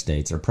the red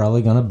states are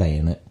probably going to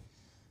ban it.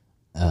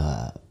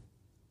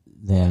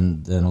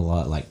 Then a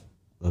lot, like,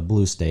 the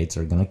blue states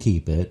are going to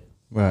keep it.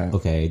 Right.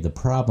 Okay, the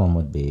problem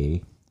would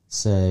be,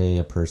 say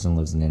a person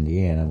lives in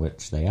Indiana,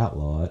 which they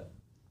outlaw it.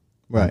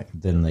 Right.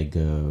 Then they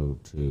go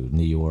to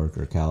New York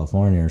or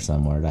California or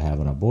somewhere to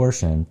have an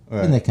abortion.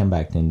 Right. Then they come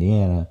back to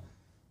Indiana.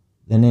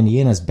 Then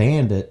Indiana's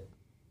banned it.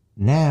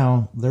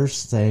 Now they're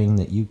saying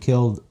that you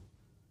killed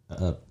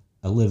a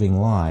living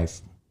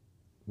life.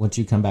 Once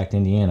you come back to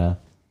Indiana,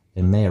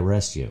 it may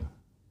arrest you.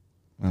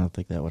 I don't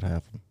think that would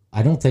happen.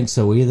 I don't think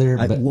so either.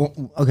 But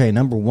okay,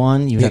 number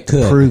one, you have it to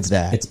could. prove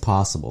that. It's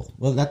possible.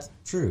 Well, that's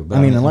true. But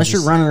I mean, unless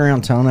you're running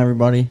around telling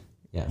everybody,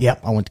 Yeah. yep,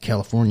 I went to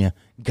California,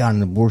 got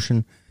an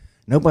abortion,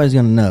 nobody's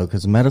going to know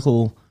because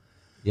medical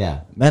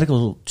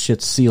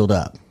shit's sealed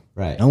up.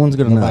 Right. No one's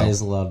going to know. Nobody's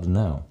allowed to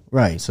know.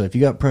 Right. So if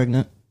you got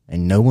pregnant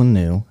and no one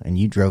knew and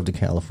you drove to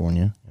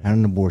California, had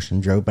an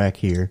abortion, drove back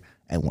here,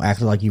 and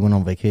acted like you went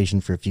on vacation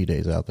for a few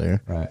days out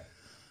there, Right.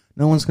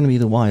 no one's going to be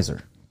the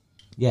wiser.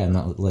 Yeah,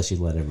 not unless you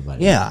let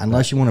everybody Yeah, know.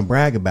 unless you want to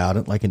brag about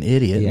it like an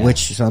idiot, Yeah.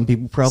 which some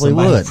people probably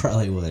Somebody would.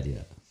 Probably would,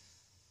 yeah.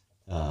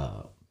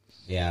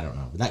 Yeah, I don't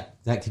know.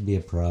 That could be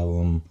a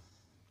problem.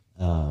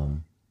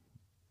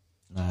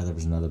 There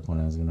was another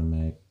point I was going to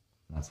make.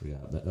 I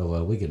forgot.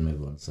 But, we could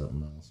move on to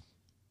something else.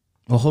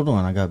 Well, hold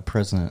on. I got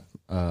President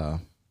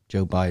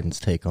Joe Biden's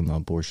take on the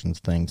abortions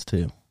things,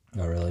 too.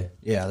 Oh, really?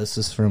 Yeah, this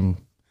is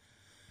from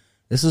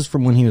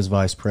when he was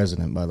vice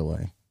president, by the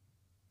way.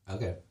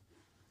 Okay.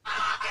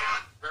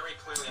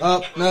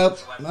 Oh, nope,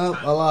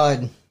 I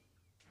lied.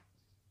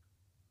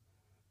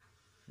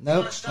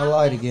 Nope, I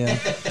lied again.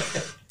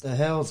 The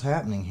hell's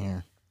happening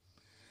here?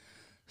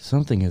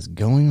 Something is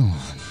going on.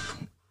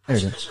 There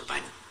it is.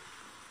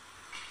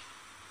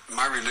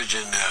 My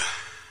religion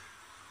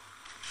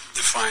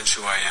defines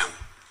who I am,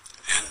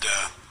 and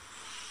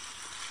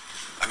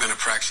I've been a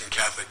practicing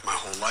Catholic my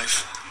whole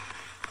life,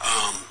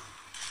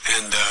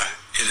 and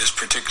it has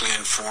particularly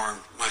informed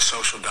my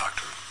social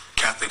doctrine.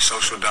 Catholic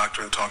social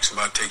doctrine talks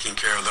about taking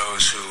care of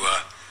those who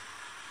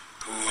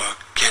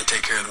can't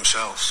take care of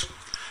themselves,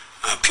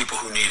 people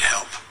who need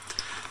help.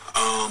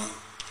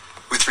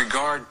 With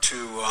regard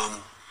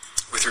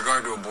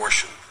to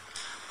abortion,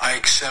 I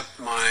accept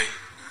my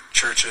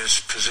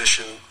church's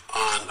position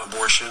on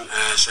abortion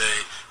as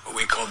what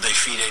we call de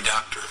fide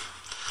doctrine.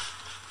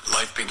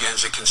 Life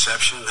begins at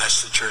conception.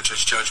 That's the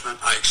church's judgment.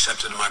 I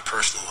accept it in my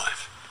personal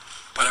life.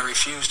 But I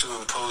refuse to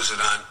impose it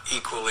on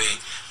equally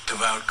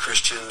devout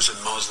Christians and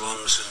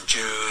Muslims and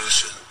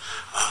Jews. And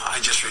I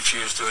just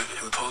refuse to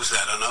impose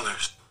that on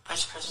others.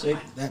 See,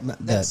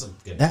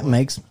 that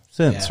makes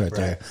sense right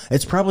there.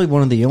 It's probably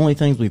one of the only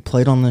things we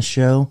played on this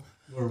show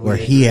where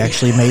he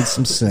actually made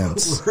some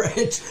sense.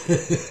 Right.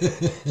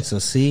 So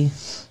see,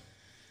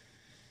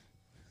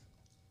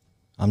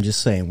 I'm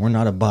just saying, we're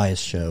not a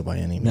biased show by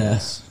any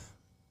means.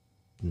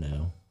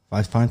 No. If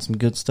I find some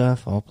good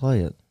stuff, I'll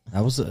play it.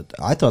 I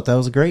thought that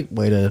was a great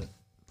way to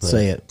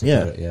say it.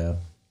 Yeah. Yeah.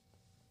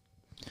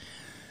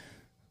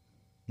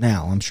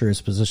 Now, I'm sure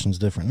his position's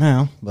different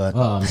now, but...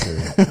 Oh, I'm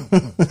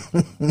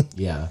sure.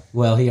 Yeah.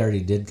 Well, he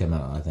already did come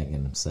out, I think,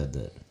 and said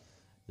that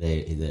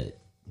that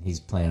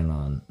he's planning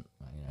on,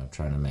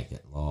 trying to make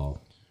it law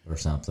or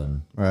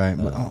something. Right.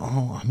 But,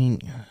 I mean...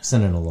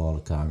 Sending a law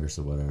to Congress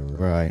or whatever.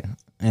 Right.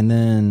 And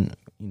then,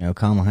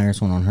 Kamala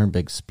Harris went on her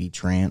big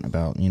speech rant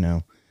about,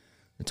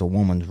 it's a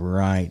woman's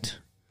right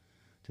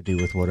to do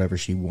with whatever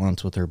she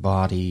wants with her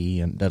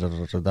body and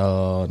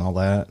da-da-da-da-da and all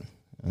that.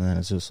 And then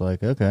it's just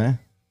like, okay.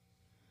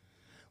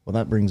 Well,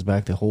 that brings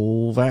back the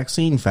whole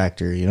vaccine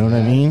factor, you know what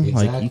I mean?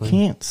 Exactly. Like, you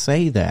can't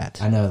say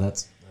that. I know,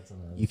 that's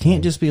you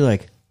can't just be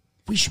like,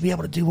 we should be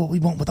able to do what we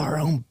want with our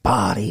own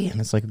body. And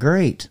it's like,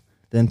 great.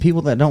 Then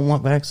people that don't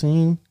want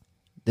vaccine,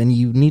 then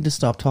you need to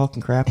stop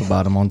talking crap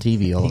about them on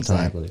TV all the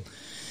time.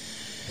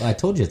 Well, I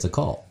told you it's a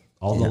cult.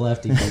 All the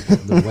lefty people,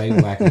 the way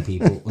wacky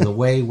people, the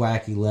way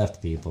wacky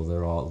left people,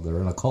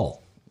 they're in a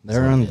cult.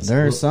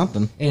 There's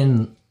something.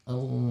 And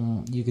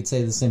you could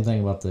say the same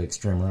thing about the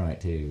extreme right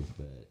too,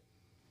 but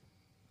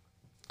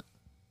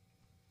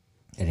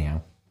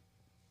anyhow.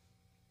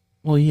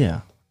 Well,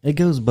 yeah, it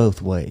goes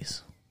both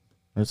ways.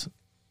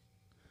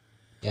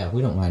 Yeah,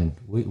 we don't mind.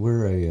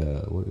 We're a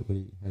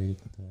how do you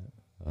put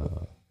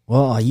that?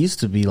 Well, I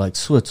used to be like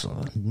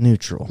Switzerland,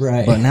 neutral,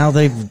 Right. But now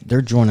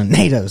they're joining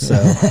NATO, so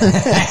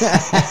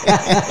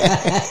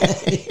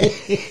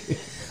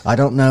I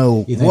don't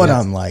know what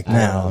I'm like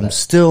now. I'm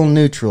still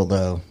neutral,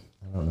 though.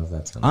 I don't know if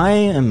that's. I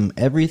am.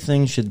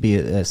 Everything should be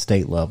at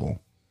state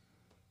level.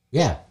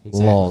 Yeah,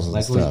 exactly. Laws and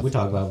like stuff. we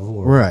talked about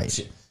before,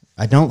 Right.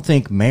 I don't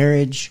think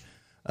marriage,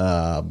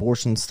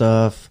 abortion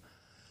stuff,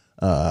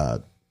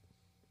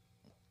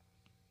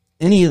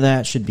 any of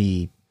that should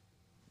be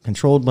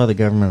controlled by the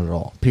government at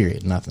all.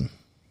 Period. Nothing.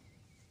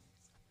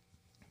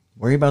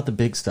 Worry about the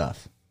big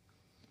stuff.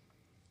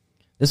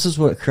 This is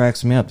what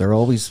cracks me up. They're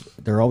always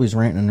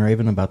ranting and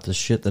raving about this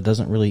shit that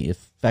doesn't really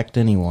affect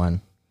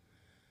anyone.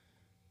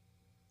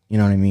 You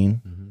know what I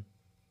mean? Mm-hmm.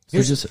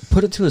 So just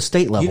put it to a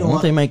state level.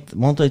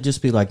 Won't they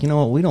just be like, you know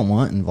what, we don't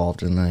want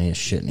involved in any of this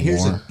shit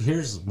anymore?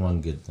 Here's one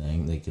good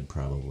thing they could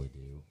probably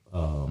do.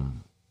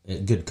 A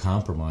good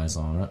compromise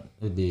on it.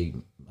 It'd be,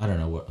 I don't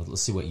know,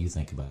 let's see what you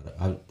think about it.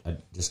 I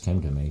just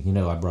came to me. You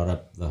know, I brought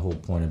up the whole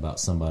point about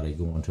somebody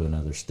going to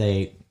another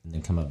state and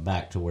then coming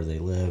back to where they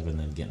live and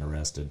then getting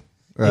arrested.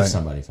 Right. If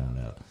somebody found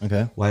out.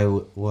 Okay. Why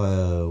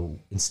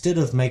instead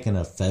of making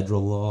a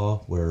federal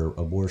law where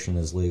abortion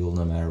is legal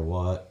no matter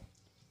what,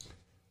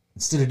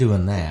 instead of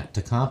doing that,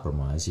 to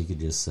compromise, you could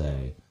just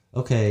say,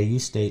 okay, you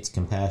states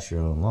can pass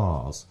your own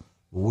laws,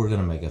 but we're going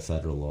to make a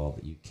federal law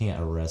that you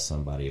can't arrest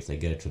somebody if they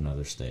go to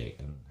another state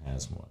and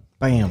has one.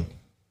 Bam.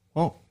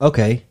 Well,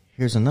 okay.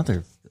 Here's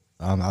another.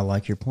 I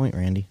like your point,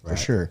 Randy, for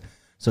sure.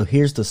 So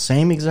here's the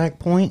same exact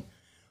point.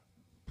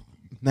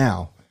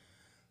 Now,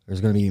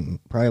 there's going to be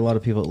probably a lot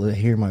of people that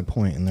hear my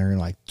point, and they're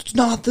like, it's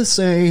not the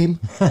same.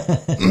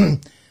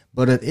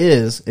 But it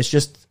is. It's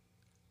just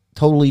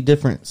totally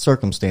different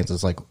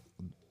circumstances. Like,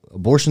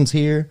 abortion's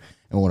here,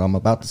 and what I'm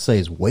about to say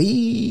is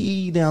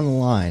way down the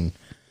line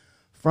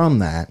from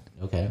that.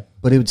 Okay.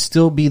 But it would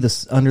still be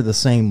under the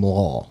same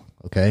law,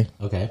 okay?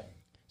 Okay.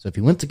 So if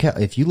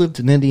you lived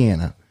in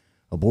Indiana,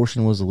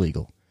 abortion was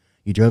illegal.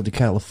 You drove to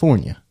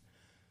California,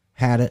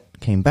 had it,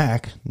 came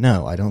back.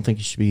 No, I don't think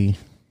you should be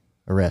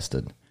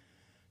arrested.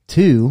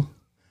 2,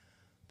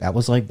 that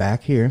was like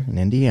back here in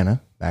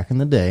Indiana, back in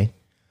the day.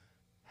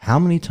 How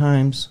many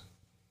times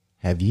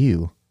have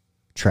you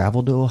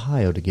traveled to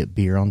Ohio to get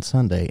beer on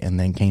Sunday and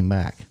then came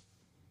back?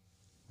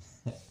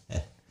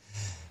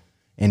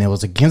 And it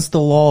was against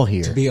the law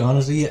here. To be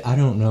honest with you, I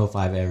don't know if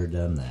I've ever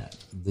done that.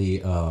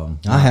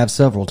 I have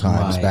several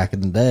times back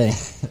in the day.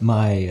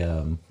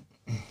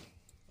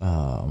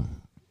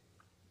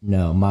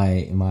 No,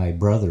 my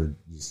brother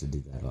used to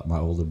do that. My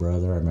older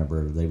brother, I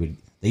remember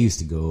they used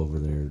to go over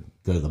there,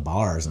 go to the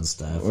bars and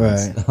stuff,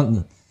 right?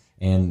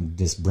 And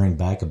just bring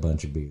back a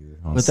bunch of beer.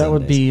 But that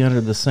would be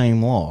under the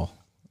same law.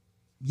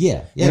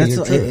 Yeah, you're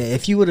true.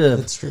 If you would have,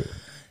 that's true.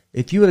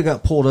 If you would have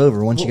got pulled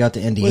over once you got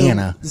to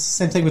Indiana, it's the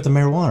same thing with the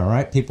marijuana,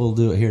 right? People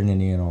do it here in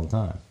Indiana all the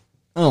time.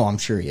 Oh, I'm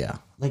sure, yeah.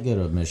 They go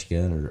to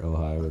Michigan or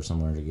Ohio or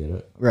somewhere to get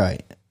it,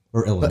 right?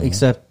 Or Illinois. But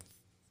except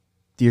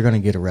you're going to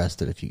get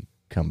arrested if you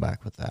come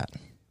back with that.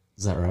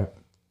 Is that right?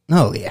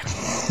 Oh yeah,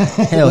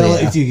 hell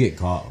well, yeah. If you get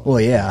caught. Well,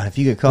 yeah, if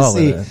you get caught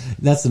with it.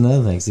 That's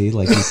another thing. See,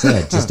 like you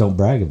said, just don't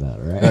brag about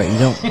it, right? Right, you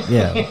don't.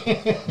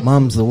 Yeah,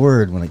 mom's the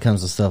word when it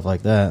comes to stuff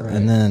like that. Right.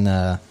 And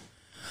then,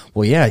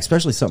 well, yeah,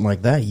 especially something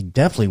like that, you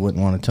definitely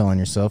wouldn't want to tell on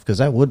yourself because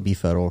that would be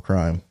federal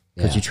crime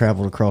because you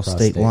traveled across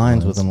state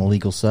lines with an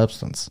illegal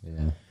substance.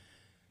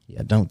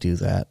 Yeah, don't do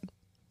that.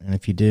 And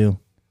if you do,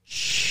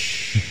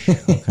 shh.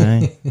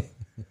 Okay.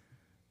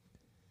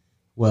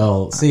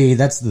 Well, see,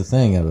 that's the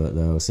thing of it,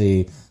 though.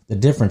 See, the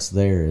difference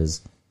there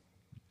is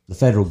the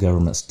federal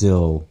government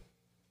still...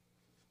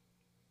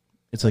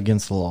 It's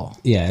against the law.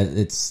 Yeah,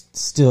 it's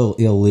still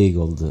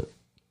illegal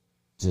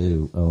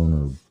to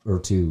own or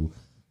to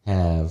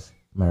have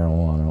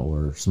marijuana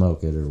or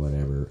smoke it or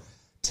whatever,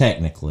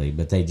 technically,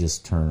 but they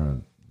just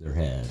turn their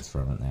heads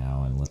from it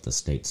now and let the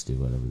states do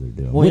whatever they're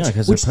doing. Well,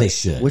 which they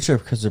should.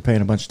 Because they're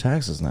paying a bunch of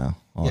taxes now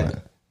on it.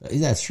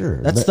 Yeah,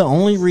 sure. That's the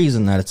only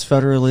reason that it's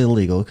federally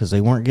illegal because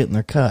they weren't getting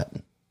their cut.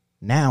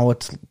 Now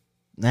it's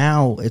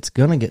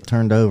gonna get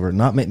turned over.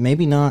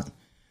 Maybe not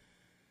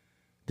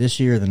this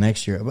year or the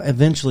next year, but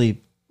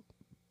eventually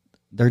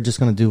they're just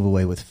gonna do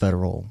away with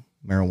federal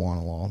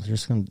marijuana law. They're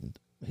just gonna.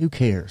 Who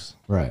cares?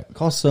 Right. It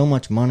costs so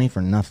much money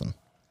for nothing.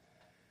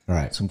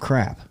 Right. Some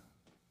crap.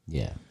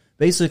 Yeah.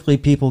 Basically,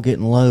 people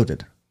getting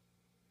loaded,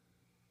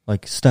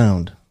 like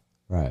stoned.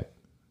 Right.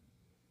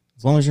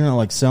 As long as you're not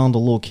like selling to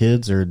little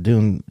kids or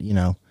doing,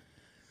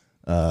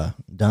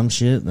 dumb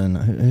shit, then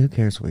who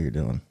cares what you're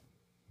doing?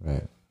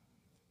 Right.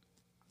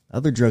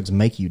 Other drugs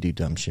make you do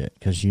dumb shit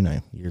because,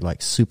 you're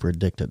like super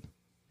addicted.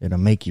 It'll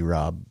make you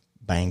rob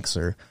banks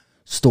or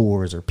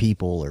stores or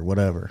people or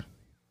whatever.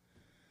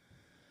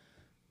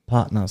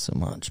 Pot, not so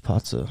much.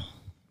 I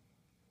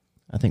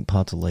think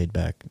pot's a laid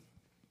back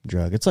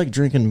drug. It's like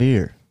drinking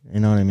beer. You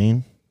know what I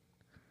mean?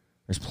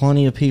 There's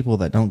plenty of people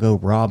that don't go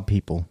rob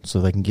people so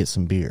they can get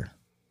some beer.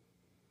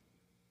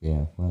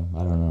 Yeah, well, I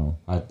don't know.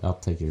 I'll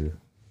take your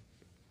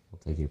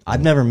point.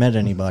 I've never met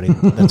anybody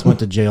that's went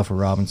to jail for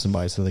robbing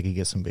somebody so they could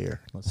get some beer.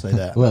 Let's say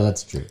that. Well,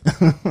 that's true.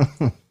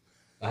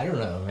 I don't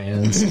know,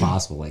 man. It's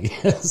possible, I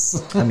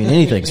guess. I mean,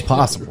 anything's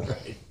possible.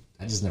 Right.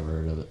 I just never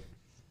heard of it.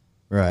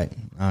 Right.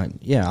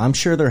 Yeah, I'm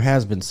sure there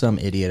has been some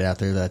idiot out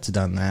there that's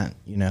done that,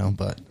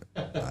 but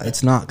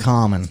it's not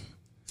common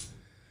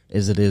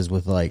as it is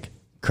with, like,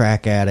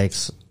 crack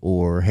addicts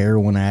or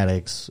heroin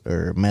addicts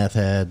or meth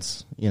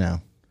heads,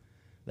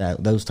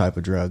 those type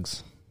of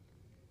drugs.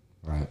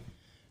 Right.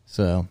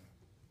 So,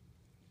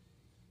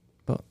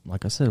 but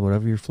like I said,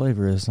 whatever your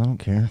flavor is, I don't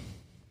care.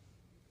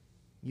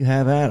 You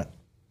have at it.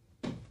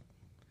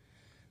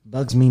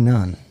 Bugs me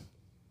none.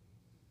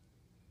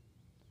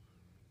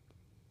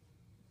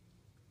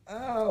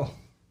 Oh.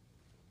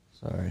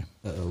 Sorry.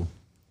 Uh-oh.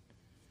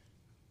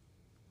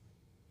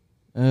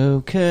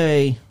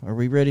 Okay. Are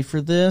we ready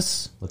for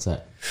this? What's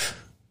that?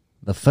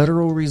 The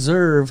Federal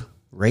Reserve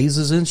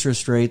raises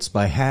interest rates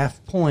by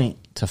 0.5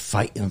 point to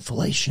fight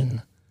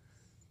inflation.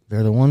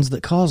 They're the ones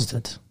that caused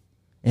it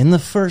in the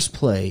first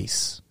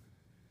place.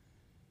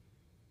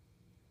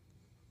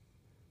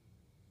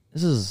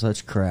 This is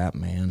such crap,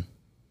 man.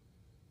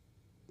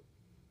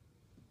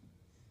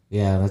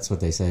 Yeah, that's what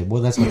they say.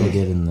 Well, that's what they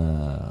did in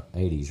the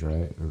 80s,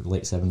 right? Or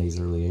late 70s,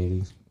 early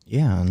 80s.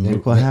 Yeah, and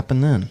look what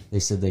happened then. They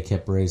said they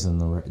kept raising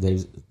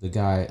the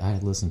guy. I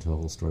had listened to a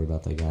whole story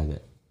about the guy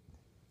that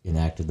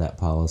enacted that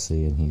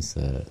policy, and he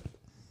said,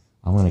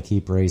 I'm going to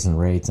keep raising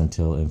rates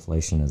until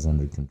inflation is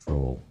under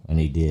control. And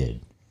he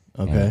did.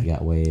 Okay. And it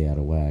got way out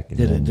of whack.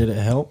 And Did it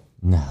help?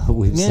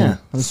 No, Yeah.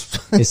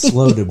 it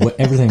slowed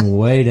everything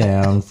way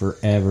down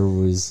forever.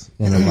 Was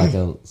in like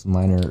a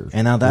minor.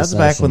 And now that's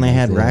back when they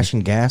had ration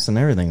gas and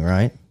everything,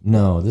 right?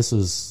 No, this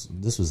was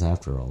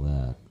after all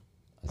that.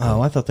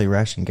 I thought they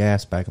rationed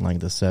gas back in like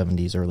the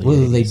 70s, early 80s.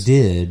 Well, they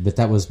did, but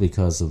that was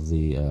because of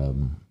the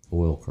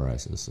oil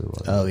crisis or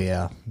whatever. Oh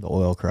yeah, the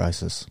oil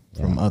crisis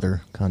from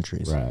other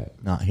countries, right?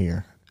 Not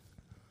here,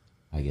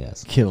 I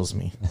guess. Kills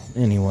me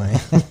anyway.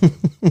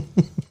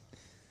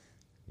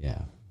 Yeah,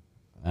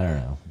 I don't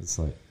know. It's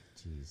like,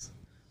 jeez,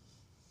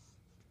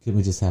 could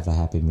we just have a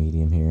happy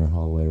medium here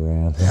all the way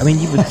around? I mean,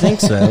 you would think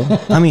so.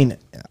 I mean,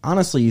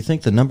 honestly, you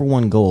think the number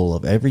one goal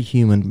of every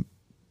human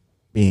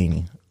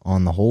being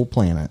on the whole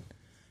planet,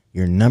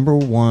 your number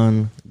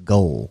one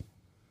goal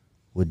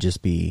would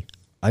just be,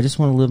 I just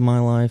want to live my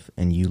life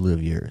and you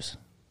live yours.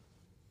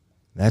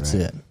 That's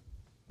right. it.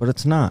 But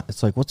it's not.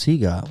 It's like, what's he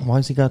got?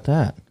 Why's he got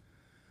that?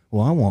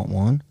 Well, I want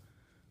one.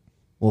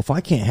 Well, if I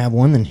can't have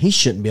one, then he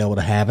shouldn't be able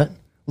to have it.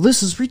 Well,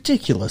 this is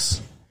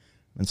ridiculous.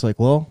 It's like,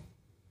 well,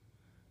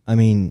 I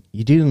mean,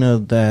 you do know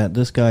that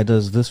this guy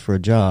does this for a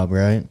job,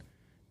 right?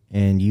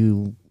 And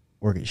you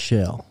work at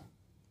Shell.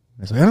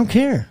 It's like, I don't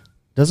care.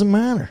 Doesn't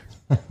matter.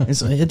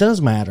 It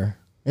does matter.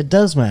 It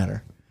does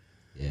matter.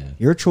 Yeah.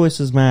 Your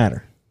choices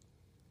matter.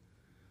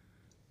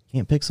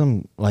 Can't pick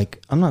some,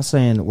 like, I'm not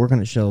saying working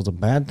at Shell is a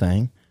bad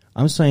thing.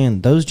 I'm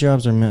saying those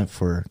jobs are meant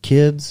for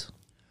kids,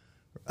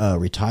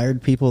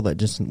 retired people that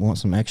just want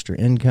some extra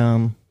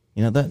income.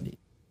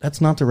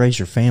 That's not to raise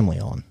your family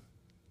on.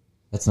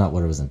 That's not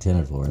what it was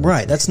intended for.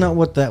 Right. That's not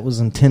what that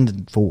was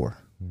intended for.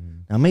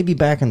 Now, maybe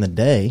back in the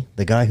day,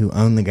 the guy who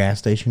owned the gas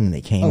station and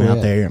they came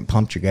out there and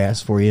pumped your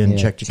gas for you and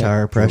checked your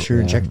tire pressure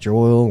and checked your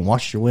oil and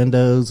washed your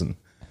windows and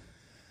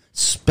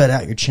spit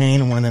out your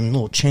chain and one of them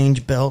little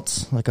change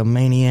belts like a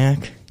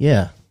maniac.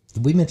 Yeah.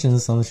 Did we mention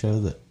this on the show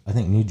that I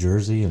think New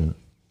Jersey and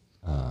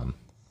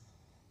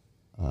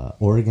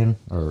Oregon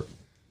are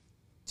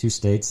two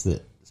states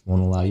that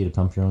won't allow you to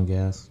pump your own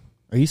gas?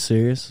 Are you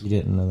serious? You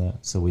didn't know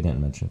that, so we didn't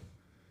mention it.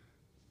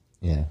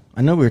 Yeah.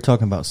 I know we were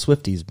talking about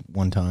Swifties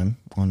one time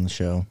on the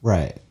show.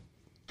 Right.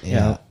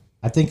 Yeah.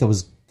 I think I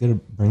was going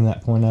to bring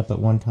that point up at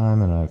one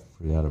time, and I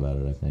forgot about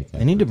it, I think.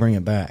 They need to bring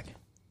it back.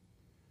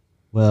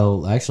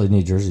 Well, actually,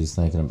 New Jersey's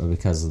thinking about it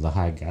because of the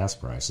high gas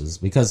prices.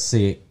 Because,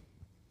 see,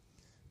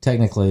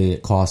 technically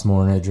it costs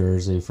more in New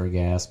Jersey for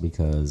gas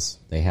because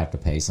they have to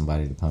pay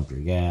somebody to pump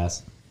your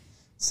gas.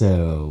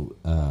 So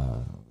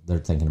they're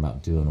thinking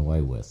about doing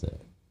away with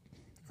it.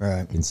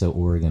 Right. And so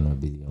Oregon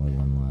would be the only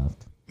one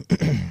left.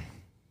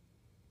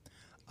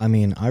 I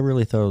mean, I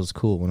really thought it was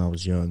cool when I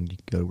was young. You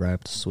could go right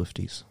up to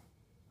Swifties.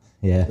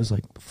 Yeah. It was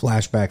like a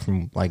flashback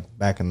from like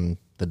back in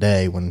the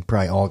day when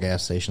probably all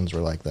gas stations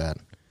were like that.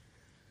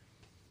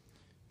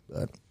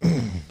 But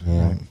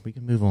right, we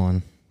can move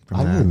on from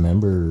that.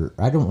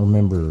 I don't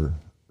remember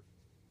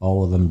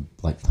all of them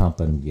like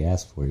pumping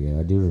gas for you.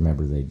 I do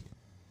remember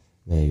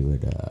they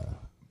would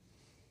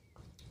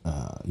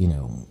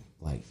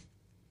like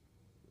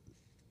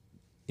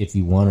if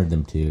you wanted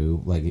them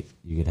to, like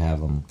you could have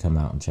them come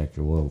out and check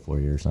your oil for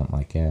you or something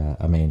like that.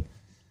 I mean,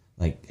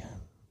 like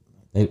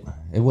it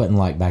wasn't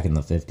like back in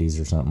the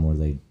 50s or something where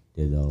they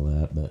did all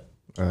that, but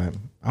all right.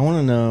 I want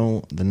to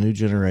know the new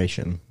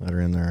generation that are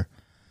in their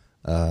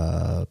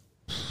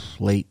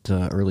late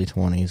early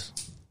 20s.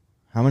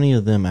 How many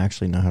of them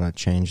actually know how to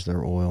change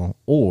their oil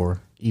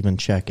or even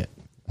check it?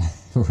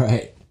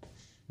 Right.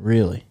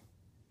 Really?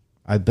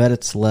 I bet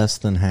it's less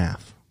than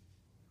half.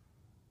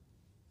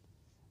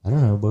 I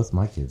don't know. Both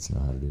my kids know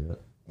how to do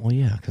it. Well,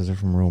 yeah, because they're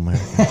from rural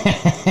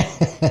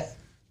America.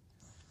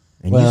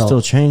 And you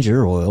still change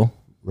your oil.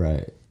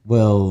 Right.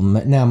 Well,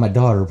 now my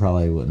daughter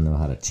probably wouldn't know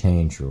how to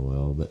change her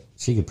oil, but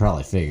she could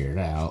probably figure it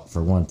out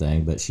for one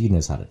thing, but she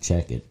knows how to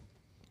check it.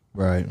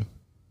 Right.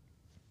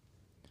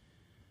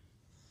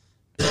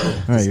 All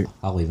right.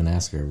 I'll even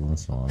ask her every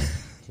once in a while.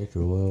 Check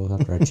your oil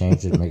after I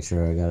change it, make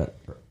sure I got it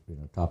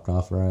topped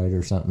off right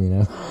or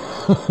something,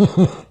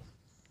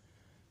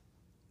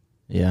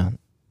 Yeah.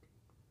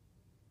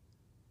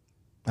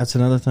 That's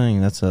another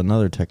thing. That's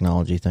another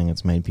technology thing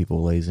that's made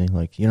people lazy.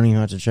 Like, you don't even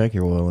have to check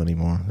your oil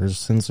anymore. There's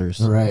sensors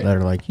that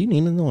are like, you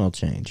need an oil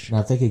change.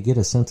 Now, if they could get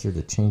a sensor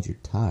to change your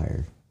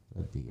tire,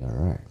 that'd be all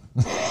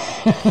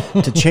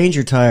right. To change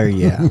your tire,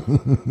 yeah.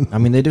 I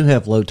mean, they do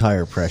have low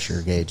tire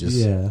pressure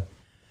gauges. Yeah.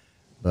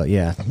 But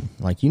yeah,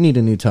 like you need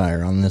a new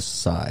tire on this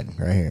side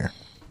right here.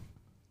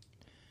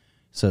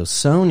 So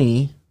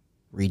Sony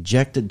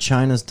rejected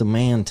China's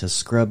demand to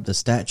scrub the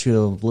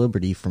Statue of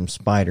Liberty from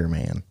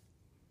Spider-Man.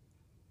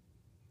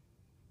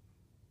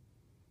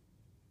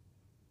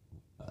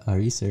 Are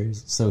you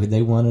serious? So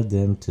they wanted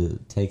them to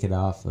take it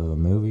off of a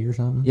movie or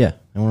something? Yeah,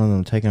 they wanted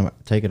them to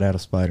take it out of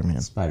Spider-Man.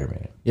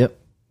 Spider-Man. Yep.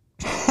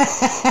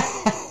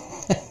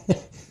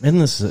 Isn't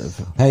this...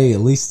 Hey, at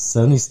least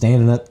Sony's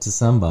standing up to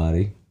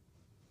somebody.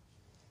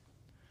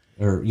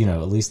 Or,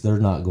 at least they're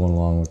not going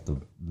along with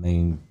the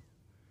main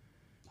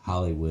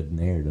Hollywood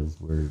narrative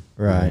where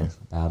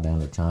bow down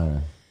to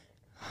China.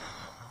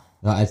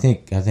 I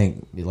think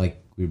like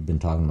we've been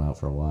talking about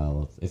for a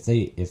while, if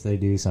they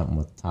do something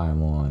with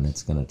Taiwan,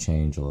 it's going to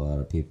change a lot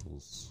of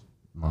people's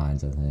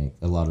minds. I think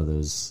a lot of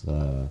those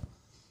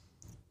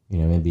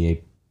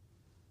NBA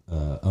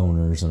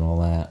owners and all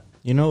that.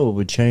 You know what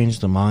would change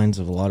the minds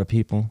of a lot of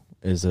people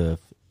is if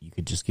you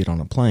could just get on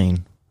a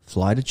plane,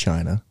 fly to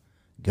China,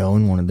 go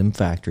in one of them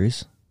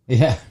factories,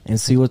 and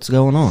see what's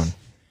going on.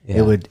 Yeah.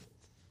 It would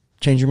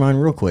change your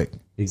mind real quick.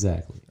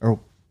 Exactly. Or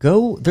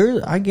go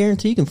there. I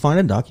guarantee you can find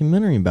a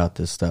documentary about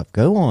this stuff.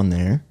 Go on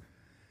there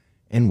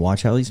and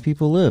watch how these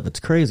people live. It's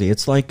crazy.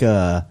 It's like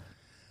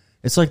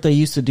they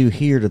used to do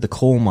here to the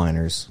coal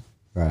miners.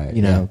 Right.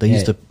 They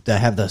used to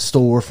have the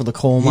store for the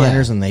coal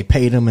miners, and they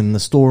paid them in the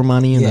store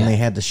money, and then they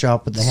had to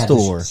shop at the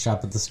store.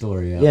 Shop at the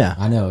store. Yeah.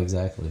 I know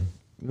exactly.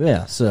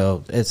 Yeah,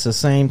 so it's the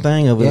same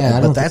thing,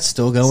 but that's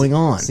still going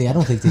on. See, I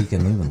don't think they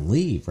can even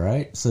leave,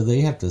 right? So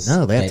they have to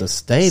have to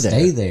stay there.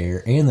 Stay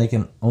there, and they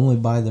can only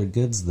buy their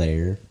goods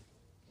there.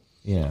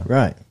 Yeah.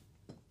 Right.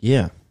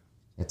 Yeah.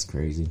 That's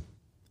crazy.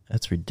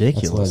 That's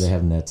ridiculous. That's why they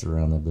have nets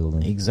around the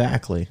building.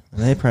 Exactly. And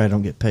they probably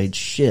don't get paid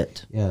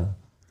shit. Yeah.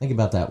 Think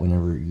about that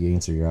whenever you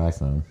answer your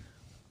iPhone.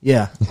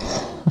 Yeah.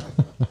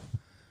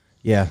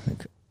 Yeah.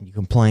 You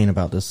complain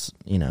about this,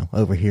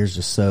 over here is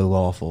just so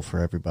awful for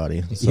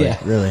everybody. It's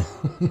like, really?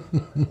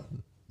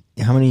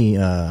 How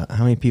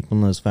many people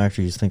in those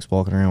factories thinks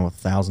walking around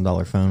with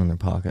 $1,000 phone in their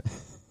pocket?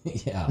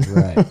 Yeah,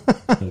 right.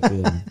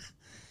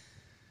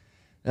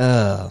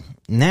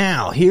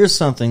 Now, here's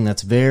something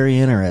that's very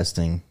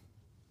interesting.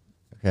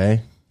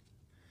 Okay?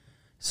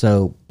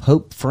 So,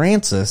 Pope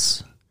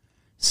Francis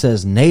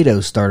says NATO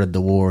started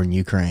the war in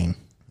Ukraine.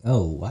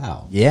 Oh,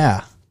 wow.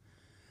 Yeah.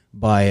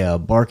 By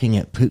barking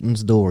at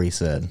Putin's door, he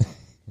said.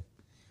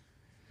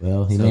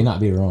 Well, he may not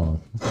be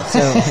wrong.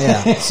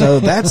 So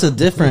that's a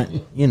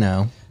different,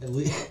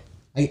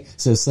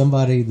 So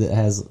somebody that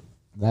has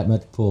that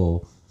much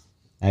pull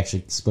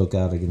actually spoke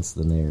out against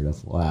the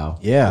narrative. Wow.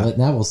 Yeah. Well,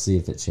 now we'll see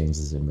if it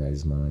changes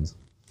anybody's minds.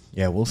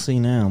 Yeah, we'll see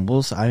now.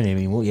 We'll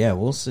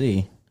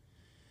see.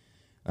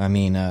 I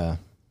mean,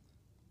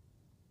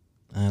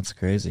 that's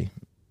crazy.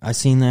 I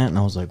seen that and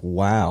I was like,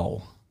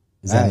 wow.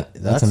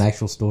 That's an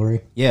actual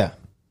story? Yeah.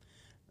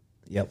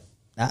 Yep.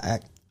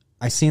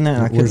 I seen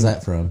that. And Where's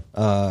that from?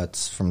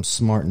 It's from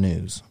Smart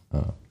News.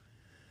 Oh.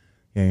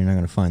 Yeah, you're not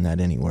going to find that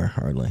anywhere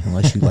hardly,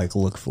 unless you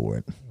look for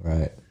it.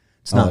 Right.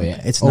 It's not.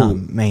 It's not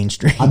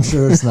mainstream. I'm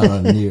sure it's not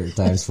on the New York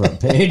Times front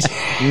page.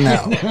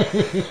 No,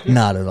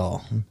 not at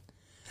all.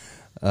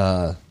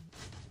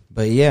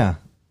 But yeah,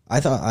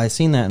 I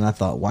seen that and I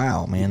thought,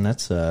 wow, man,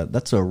 that's a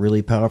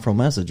really powerful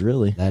message,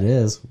 really. That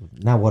is.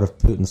 Now, what if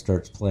Putin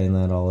starts playing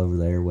that all over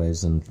the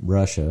airwaves in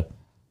Russia?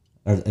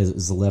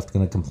 Is the left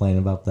going to complain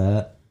about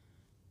that?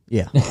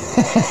 Yeah.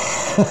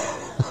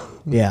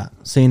 Yeah.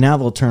 See, now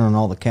they'll turn on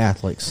all the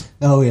Catholics.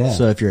 Oh, yeah.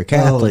 So if you're a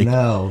Catholic...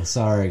 Oh, no.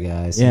 Sorry,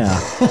 guys. Yeah.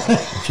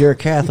 If you're a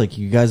Catholic,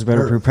 you guys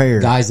better prepare.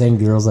 Guys and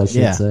girls, I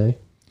should say.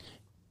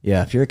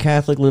 Yeah, if you're a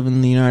Catholic living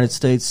in the United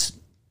States,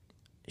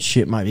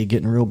 shit might be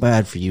getting real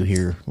bad for you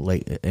here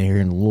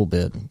in a little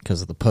bit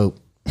because of the Pope.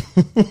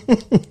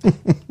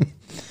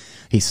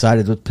 He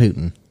sided with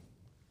Putin.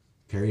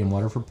 Carrying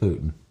water for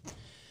Putin.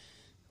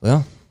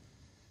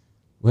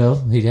 Well,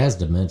 he has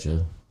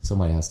dementia.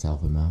 Somebody has to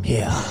help him out.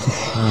 Yeah.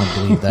 I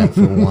don't believe that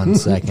for 1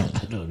 second.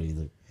 I don't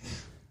either.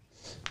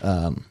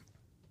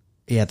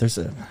 Yeah,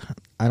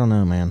 I don't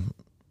know, man.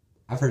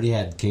 I've heard he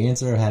had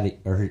cancer,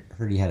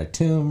 heard he had a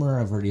tumor,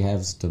 I've heard he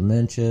has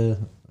dementia,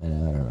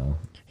 and I don't know.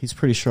 He's a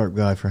pretty sharp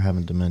guy for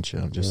having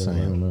dementia, I'm just saying.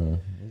 I don't know.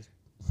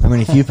 I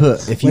mean, if you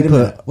put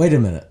wait a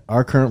minute,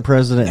 our current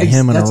president and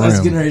him in a room. That's what I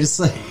was getting ready to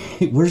say.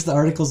 Where's the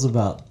articles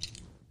about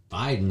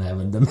Biden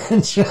having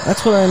dementia.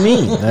 That's what I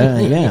mean.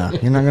 Yeah,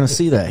 you're not going to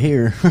see that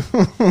here.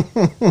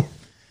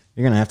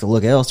 You're going to have to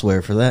look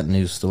elsewhere for that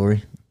news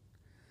story.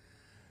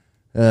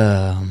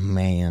 Oh,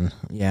 man.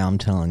 Yeah, I'm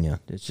telling you.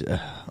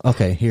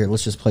 Okay, here,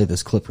 let's just play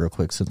this clip real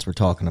quick since we're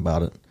talking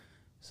about it.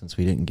 Since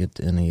we didn't get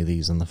to any of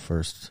these in the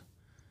first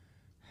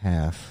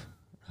half.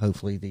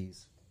 Hopefully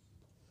these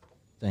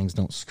things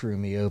don't screw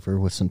me over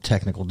with some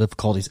technical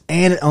difficulties.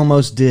 And it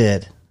almost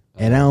did.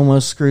 It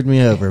almost screwed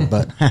me over,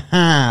 but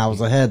I was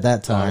ahead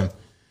that time.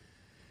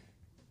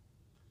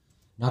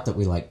 Not that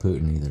we like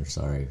Putin either.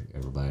 Sorry,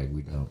 everybody.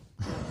 We don't.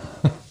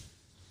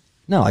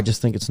 No, I just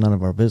think it's none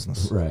of our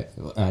business. Right.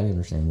 I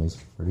understand. We've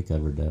already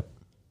covered that.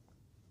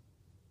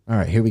 All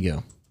right, here we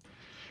go.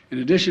 In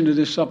addition to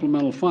this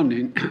supplemental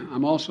funding,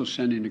 I'm also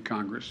sending to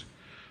Congress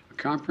a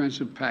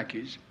comprehensive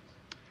package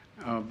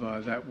of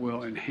that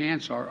will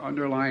enhance our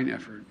underlying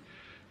effort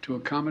to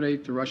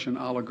accommodate the Russian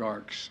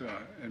oligarchs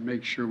and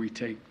make sure we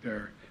take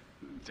their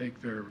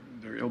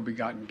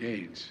ill-begotten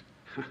gains.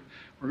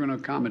 We're going to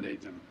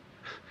accommodate them.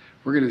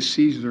 We're going to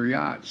seize their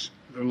yachts,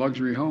 their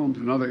luxury homes,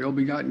 and other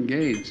ill-begotten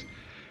gains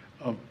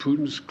of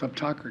Putin's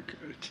kleptocracy.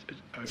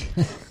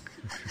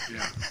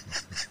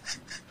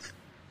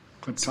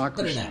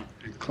 Kleptocracy.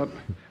 And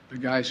the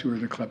guys who are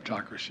the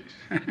kleptocracies.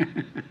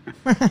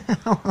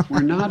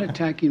 We're not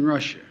attacking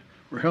Russia.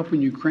 We're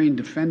helping Ukraine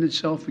defend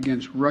itself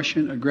against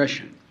Russian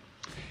aggression.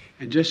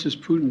 And just as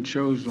Putin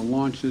chose to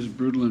launch this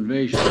brutal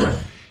invasion,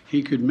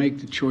 he could make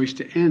the choice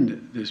to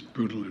end this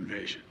brutal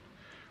invasion.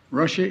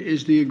 Russia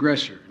is the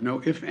aggressor.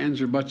 No ifs, ands,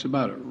 or buts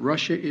about it.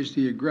 Russia is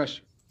the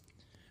aggressor.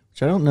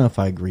 Which I don't know if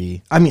I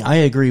agree. I mean, I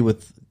agree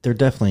with, they're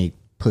definitely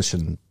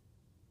pushing,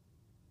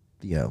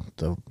 the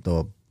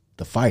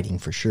fighting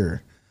for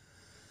sure.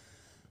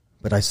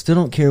 But I still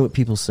don't care what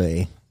people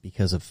say,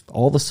 because if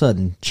all of a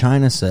sudden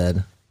China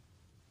said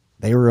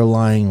they were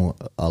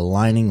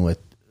aligning with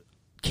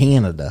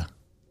Canada,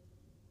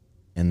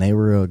 and they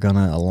were going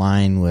to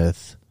align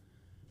with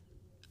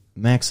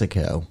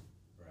Mexico,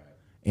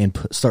 and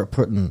start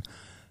putting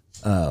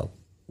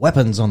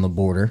weapons on the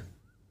border,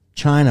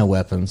 China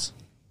weapons,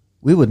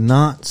 we would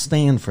not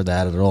stand for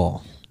that at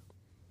all.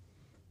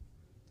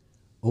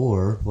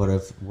 Or what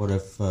if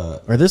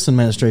or this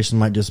administration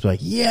might just be like,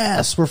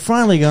 yes, we're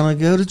finally going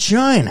to go to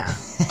China.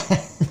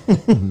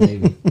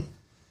 Maybe.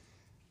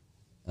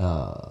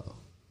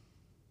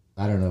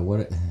 I don't know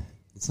what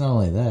it's not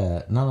only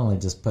that, not only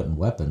just putting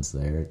weapons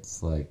there,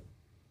 it's like,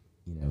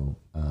 the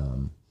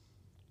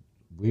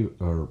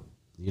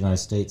United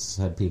States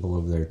had people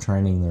over there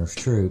training their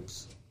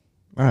troops,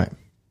 right,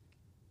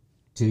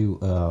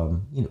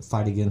 to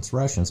fight against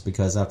Russians,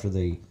 because after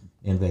they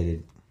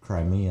invaded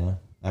Crimea,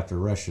 after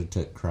Russia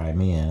took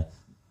Crimea,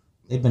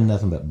 they've been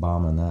nothing but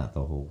bombing that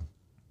the whole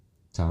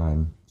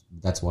time.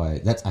 That's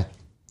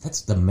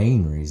the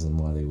main reason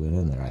why they went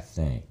in there, I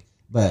think.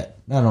 But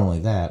not only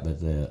that, but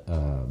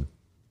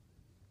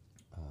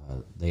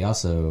they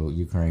also,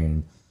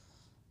 Ukraine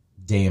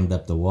dammed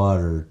up the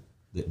water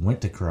that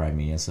went to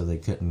Crimea, so they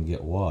couldn't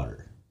get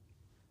water.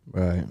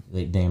 Right.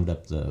 They dammed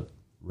up the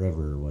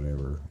river or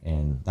whatever,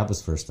 and that was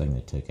the first thing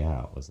they took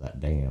out, was that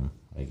dam,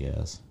 I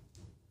guess.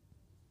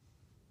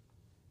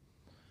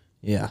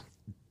 Yeah.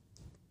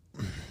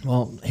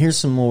 Well, here's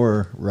some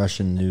more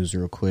Russian news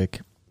real quick.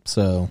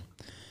 So,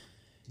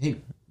 hey,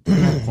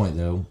 another point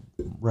though,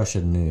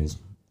 Russian news.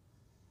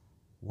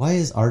 Why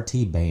is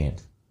RT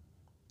banned?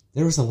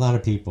 There was a lot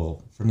of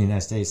people from the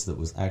United States that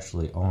was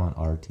actually on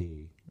RT.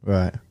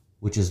 Right.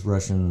 Which is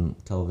Russian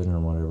television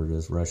or whatever it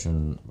is.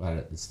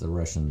 It's the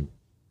Russian,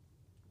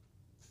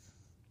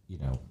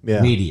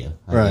 media,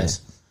 I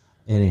guess.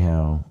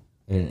 Anyhow,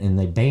 and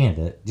they banned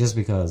it just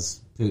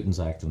because Putin's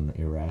acting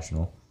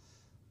irrational.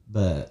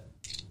 But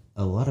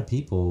a lot of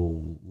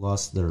people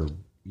lost their,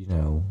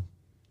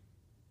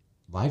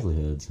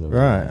 livelihoods over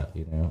that,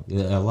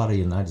 a lot of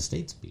United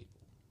States people.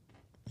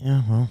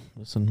 Yeah, well,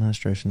 this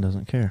administration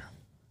doesn't care.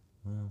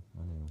 Well,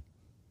 I know.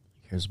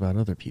 It cares about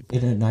other people.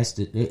 Isn't it nice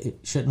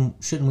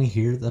shouldn't we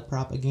hear the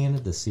propaganda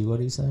to see what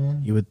he's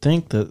saying? You would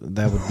think that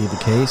would be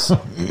the case.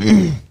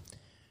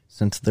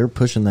 Since they're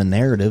pushing the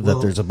narrative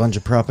that there's a bunch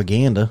of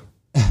propaganda.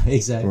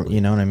 Exactly.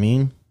 You know what I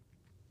mean?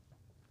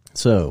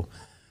 So,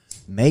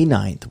 May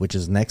 9th, which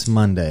is next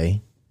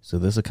Monday, so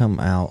this will come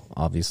out,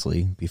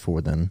 obviously,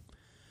 before then.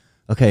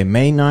 Okay,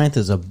 May 9th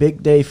is a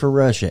big day for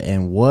Russia,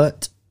 and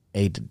what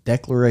a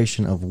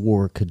declaration of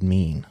war could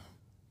mean.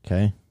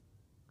 Okay?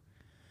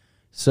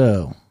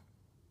 So,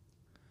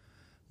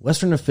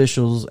 Western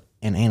officials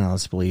and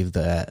analysts believe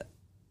that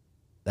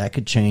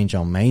could change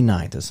on May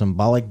 9th. A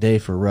symbolic day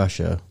for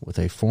Russia with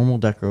a formal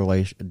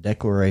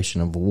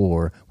declaration of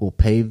war will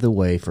pave the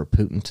way for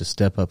Putin to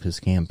step up his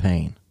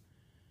campaign.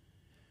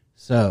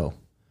 So,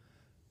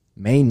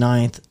 May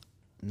 9th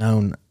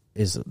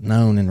is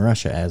known in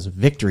Russia as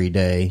Victory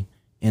Day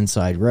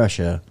inside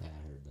Russia,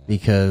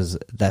 because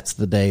that's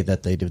the day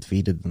that they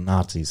defeated the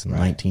Nazis in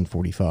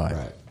 1945.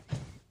 Right.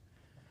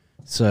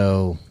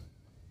 So,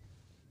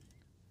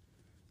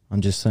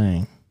 I'm just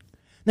saying.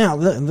 Now,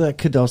 that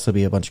could also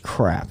be a bunch of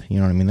crap. You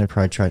know what I mean? They're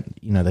probably trying,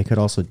 they could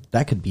also,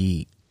 that could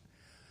be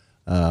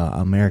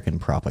American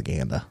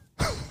propaganda.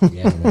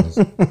 Yeah, there's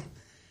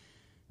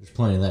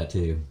plenty of that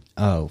too.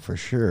 Oh, for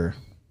sure.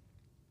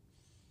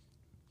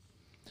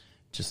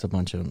 Just a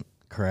bunch of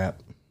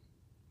crap.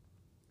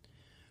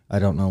 I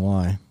don't know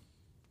why.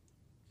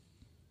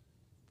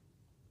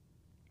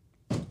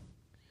 Well,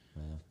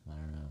 I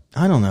don't know.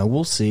 I don't know.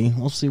 We'll see.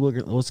 We'll see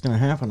what's going to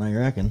happen, I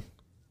reckon.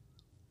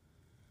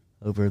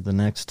 Over the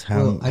next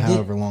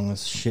however long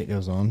this shit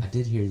goes on. I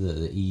did hear that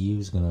the EU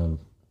is going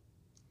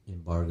to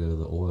embargo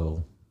the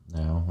oil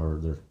now, or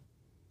they're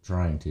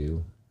trying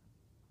to.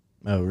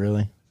 Oh,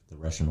 really? The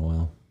Russian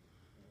oil.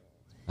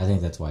 I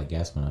think that's why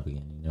gas went up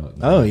again. You know it.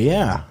 Oh,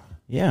 yeah.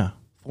 Yeah.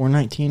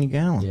 $4.19 a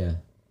gallon. Yeah.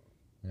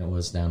 And it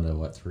was down to,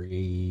 what,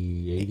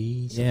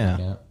 $3.80? Yeah. Like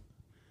that?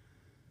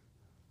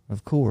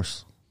 Of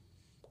course.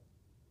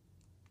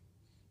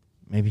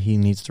 Maybe he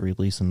needs to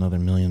release another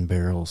 1 million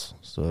barrels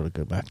so it'll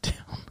go back down.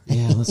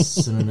 Yeah, let's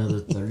send another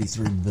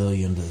 $33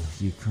 billion to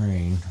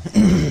Ukraine.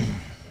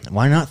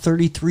 Why not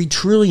 33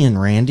 trillion,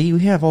 Randy? We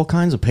have all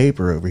kinds of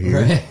paper over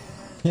here.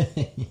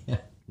 Right. Yeah.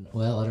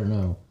 Well, I don't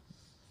know.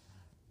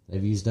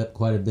 They've used up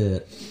quite a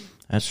bit.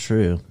 That's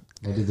true.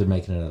 Maybe they're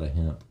making it out of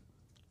hemp.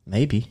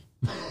 Maybe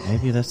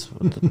that's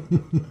what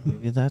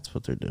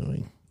they're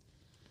doing.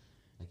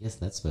 I guess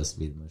that's supposed to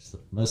be the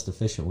most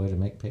efficient way to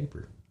make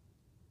paper.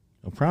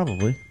 Well,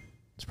 probably.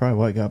 It's probably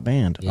why it got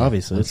banned. Yeah,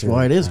 obviously, that's sure.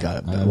 why it is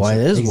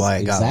why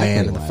it got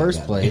banned in the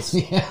first place.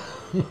 Yeah.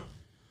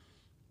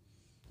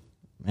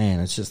 Man,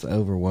 it's just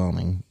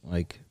overwhelming.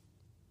 Like,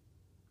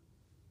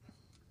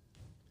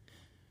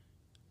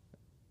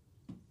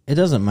 it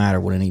doesn't matter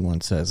what anyone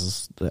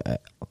says. The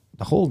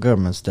whole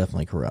government's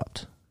definitely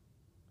corrupt.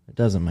 It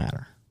doesn't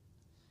matter.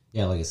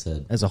 Yeah, like I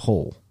said. As a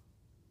whole.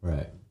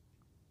 Right.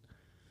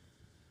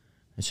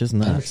 It's just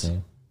nuts. I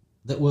understand.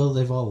 Well,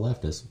 they've all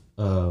left us.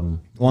 Well,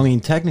 I mean,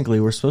 technically,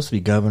 we're supposed to be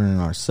governing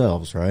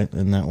ourselves, right?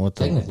 Isn't that what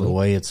the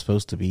way it's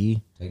supposed to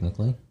be?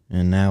 Technically.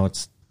 And now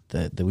it's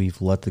that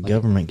we've let the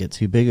government get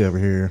too big over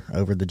here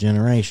over the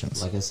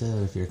generations. Like I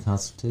said, if you're a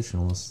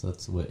constitutionalist,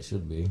 that's the way it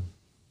should be.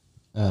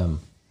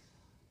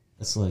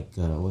 It's like,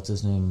 what's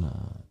his name?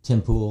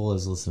 Tim Pool. I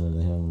was listening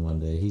to him one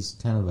day. He's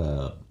kind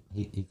of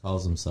he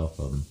calls himself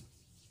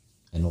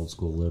an old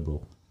school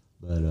liberal,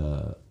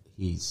 but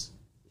he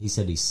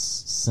said he's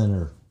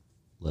center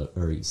left,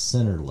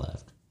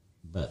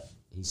 but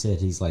he said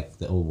he's like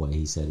the old way.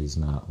 He said he's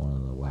not one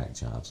of the whack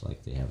jobs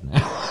like they have now.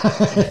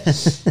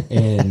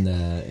 And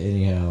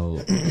anyhow,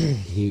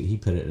 he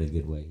put it in a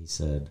good way. He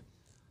said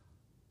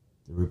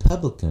the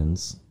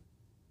Republicans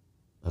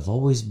have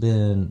always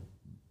been.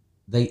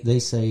 They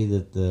say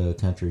that the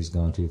country's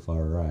gone too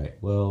far right.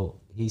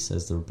 Well, he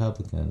says the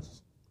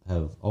Republicans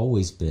have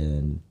always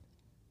been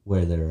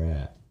where they're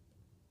at.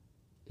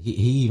 He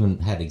even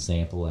had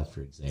example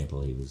after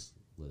example he was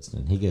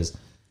listening. He goes,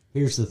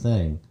 here's the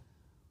thing.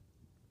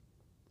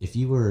 If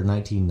you were a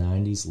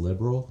 1990s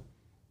liberal,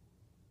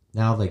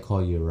 now they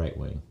call you a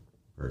right-wing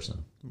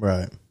person.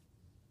 Right.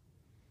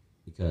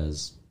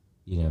 Because,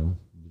 you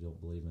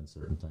don't believe in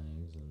certain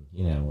things, and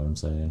you know what I'm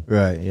saying?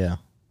 Right, yeah.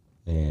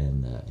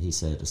 And he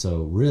said,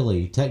 so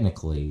really,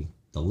 technically,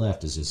 the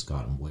left has just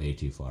gotten way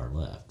too far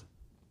left.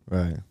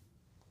 Right.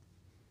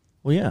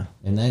 Well, yeah.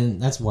 And then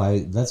that's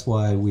why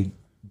we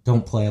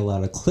don't play a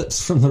lot of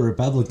clips from the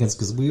Republicans,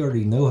 because we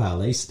already know how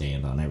they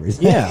stand on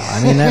everything. Yeah,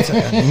 I mean,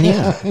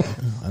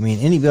 I mean,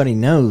 anybody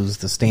knows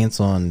the stance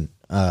on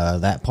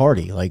that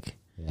party. Like,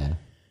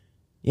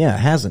 yeah, it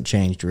hasn't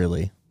changed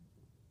really.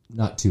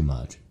 Not too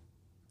much.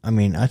 I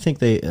mean, I think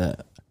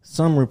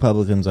some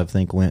Republicans, I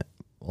think, went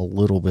a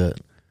little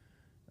bit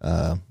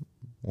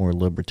more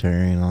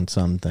libertarian on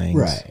some things.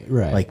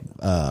 Right. Like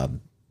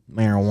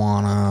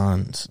marijuana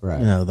and,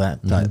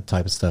 that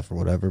type of stuff or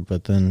whatever.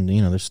 But then,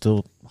 they're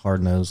still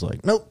hard-nosed,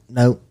 like, nope.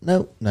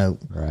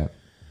 Right.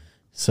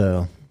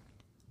 So,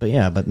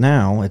 but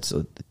now it's,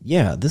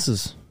 this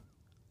is,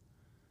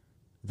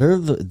 they're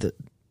the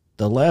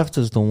left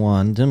is the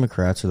one,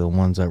 Democrats are the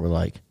ones that were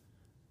like,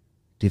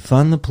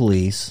 defund the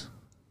police.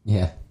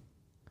 Yeah.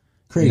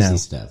 Crazy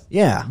stuff.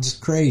 Yeah.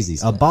 Just crazy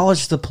stuff.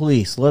 Abolish the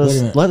police.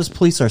 Let us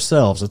police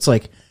ourselves. It's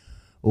like,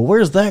 well,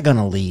 where's that going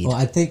to lead? Well,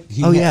 I think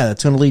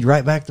that's going to lead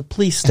right back to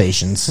police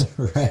stations.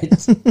 Right.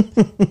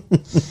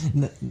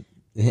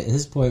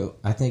 His point,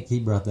 I think he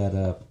brought that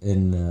up,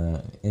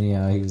 and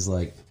anyhow, he was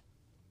like,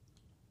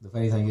 the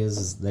funny thing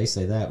is they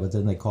say that, but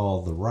then they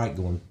call the right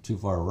going too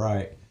far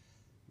right,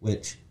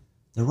 which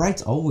the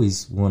right's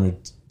always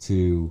wanted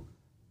to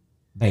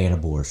ban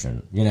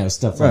abortion,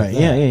 stuff like that.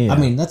 Yeah. I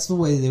mean, that's the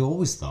way they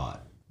always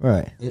thought.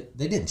 Right.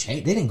 They didn't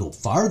change. They didn't go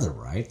farther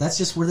right. That's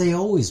just where they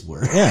always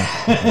were.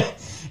 Yeah.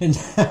 And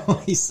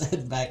now he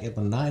said back in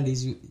the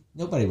 90s,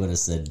 nobody would have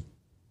said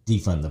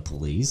defund the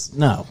police.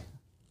 No.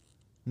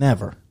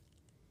 Never.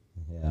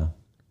 Yeah.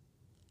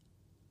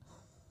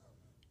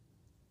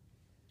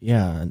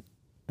 Yeah.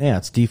 Yeah,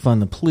 it's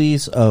defund the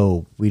police.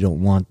 Oh, we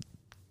don't want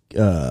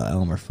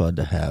Elmer Fudd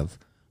to have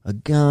a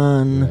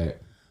gun. Right.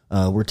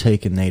 We're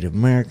taking Native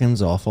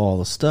Americans off all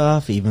the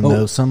stuff, even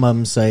though some of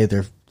them say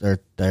they're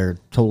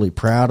totally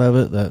proud of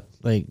it. That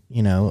like,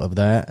 you know, of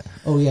that.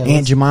 Oh, yeah.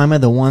 Aunt Jemima,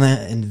 the one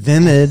that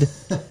invented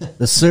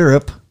the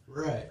syrup,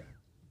 Right.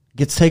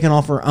 gets taken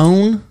off her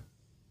own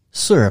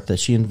syrup that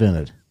she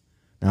invented.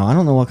 Now, I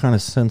don't know what kind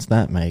of sense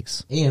that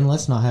makes. And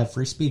let's not have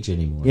free speech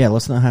anymore. Yeah,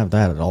 let's not have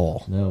that at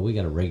all. No, we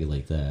got to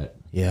regulate that.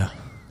 Yeah.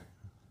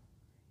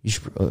 You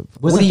should,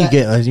 what do you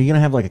get? Are you going to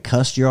have like a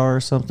cuss jar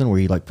or something where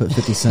you like put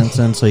 50 cents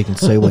in so you can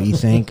say what you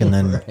think and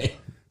then... Right.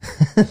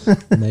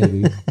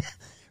 Maybe. Or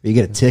you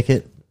get a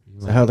ticket?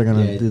 Is that how they're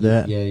going to do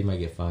that? Yeah, you might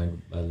get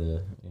fined by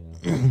the...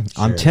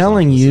 I'm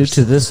telling you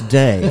to this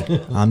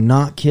day, I'm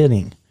not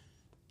kidding.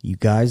 You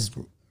guys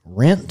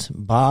rent,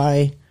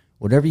 buy,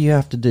 whatever you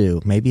have to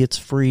do. Maybe it's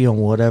free on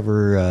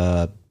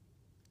whatever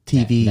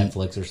TV.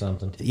 Netflix or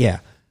something. Yeah.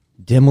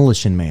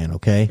 Demolition Man,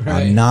 okay?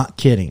 Right. I'm not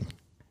kidding.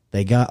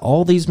 They got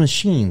all these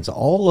machines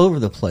all over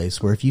the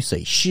place where if you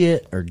say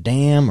shit or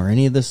damn or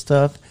any of this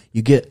stuff,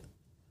 you've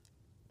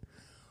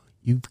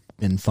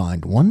been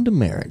fined 1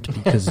 demerit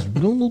because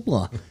blah, blah,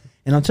 blah.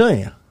 And I'll tell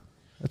you,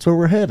 that's where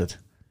we're headed.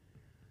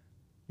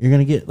 You're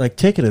going to get like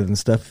ticketed and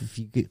stuff if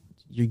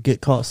you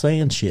get caught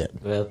saying shit.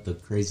 Well, the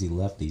crazy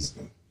lefties,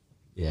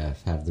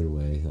 have their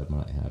way. That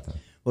might happen.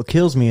 What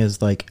kills me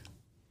is like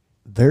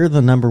they're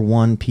the number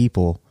one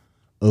people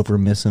over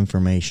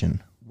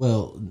misinformation.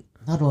 Well,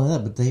 not only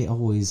that, but they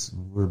always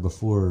were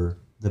before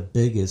the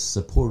biggest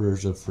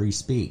supporters of free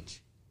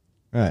speech.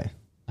 Right.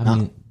 I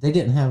mean, they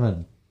didn't have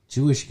a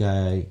Jewish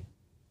guy.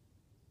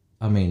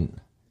 I mean,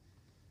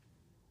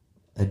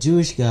 a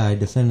Jewish guy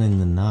defending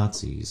the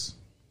Nazis.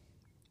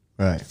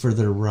 Right. For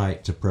their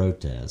right to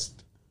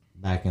protest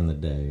back in the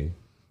day,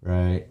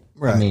 right?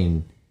 Right. I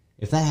mean,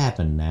 if that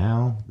happened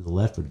now, the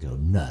left would go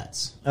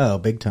nuts. Oh,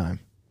 big time.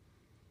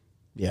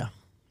 Yeah.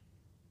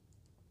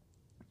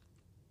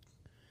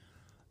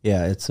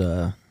 Yeah, it's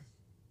I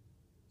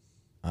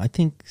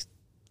think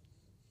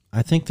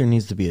there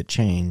needs to be a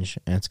change,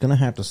 and it's going to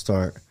have to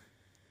start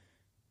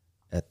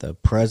at the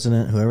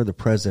president, whoever the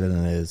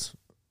president is,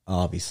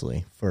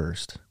 obviously,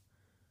 first,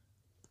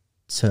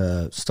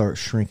 to start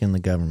shrinking the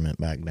government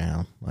back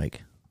down,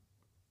 like,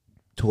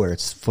 to where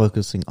it's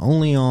focusing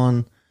only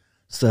on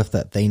stuff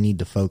that they need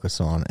to focus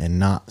on and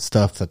not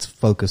stuff that's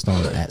focused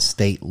on at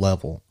state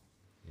level.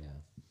 Yeah.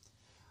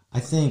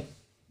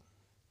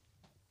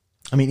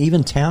 I mean,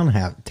 even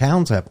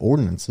towns have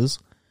ordinances.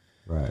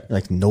 Right.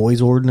 Like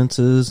noise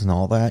ordinances and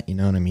all that, you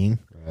know what I mean?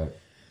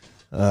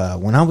 Right.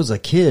 When I was a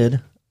kid,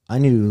 I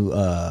knew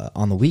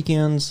on the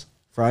weekends,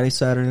 Friday,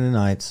 Saturday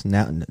nights,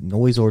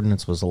 noise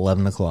ordinance was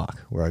 11 o'clock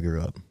where I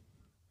grew up.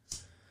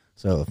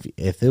 So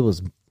if it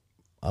was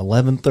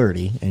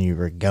 11:30 and you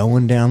were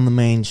going down the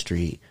main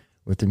street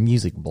with the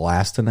music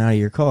blasting out of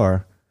your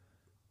car,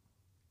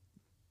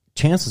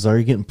 chances are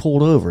you're getting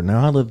pulled over.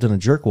 Now, I lived in a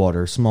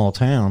Jerkwater, small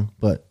town,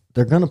 but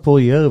they're going to pull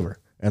you over,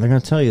 and they're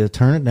going to tell you to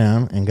turn it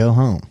down and go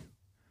home.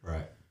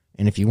 Right.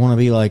 And if you want to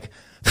be like,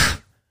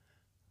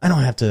 I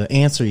don't have to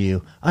answer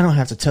you. I don't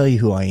have to tell you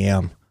who I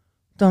am.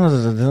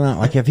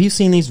 Like, have you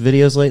seen these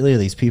videos lately of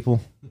these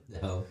people?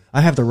 No.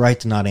 I have the right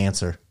to not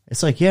answer.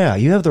 It's like, yeah,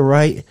 you have the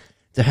right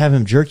to have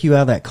him jerk you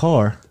out of that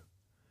car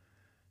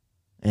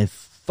and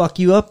fuck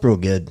you up real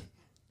good.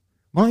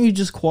 Why don't you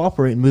just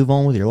cooperate and move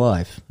on with your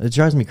life? It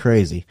drives me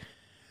crazy.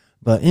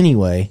 But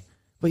anyway,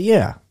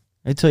 yeah,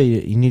 I tell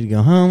you, you need to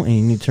go home and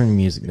you need to turn the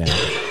music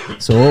down.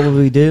 So what would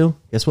we do?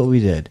 Guess what we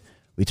did?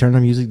 We turned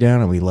the music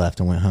down and we left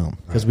and went home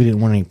because we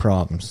didn't want any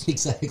problems.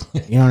 Exactly.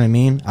 You know what I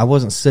mean? I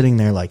wasn't sitting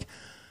there like,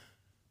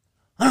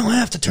 I don't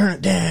have to turn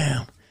it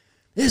down.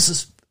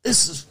 This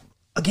is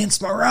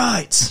against my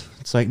rights.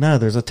 It's like, no,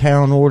 there's a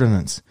town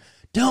ordinance.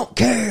 Don't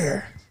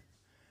care.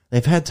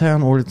 They've had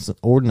town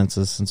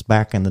ordinances since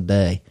back in the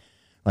day.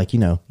 Like, you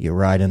know, you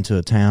ride into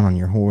a town on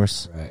your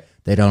horse. Right.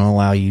 They don't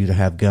allow you to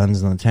have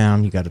guns in the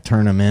town. You got to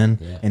turn them in.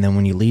 Yeah. And then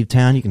when you leave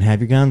town, you can have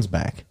your guns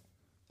back.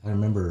 I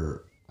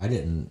remember, I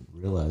didn't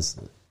realize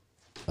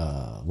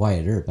that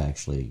Wyatt Earp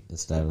actually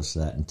established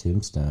that in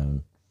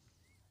Tombstone,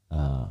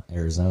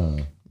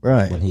 Arizona.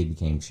 Right. When he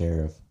became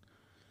sheriff.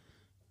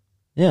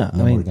 Yeah.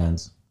 No more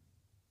guns.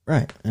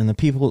 Right. And the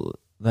people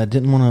that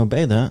didn't want to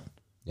obey that.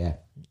 Yeah.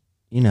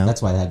 You know.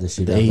 That's why they had to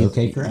shoot up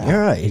OK Corral.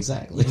 You're right.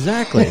 Exactly.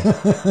 Exactly.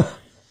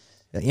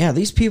 Yeah,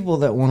 these people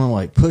that want to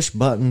like push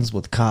buttons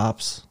with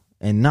cops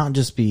and not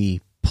just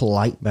be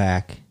polite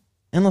back,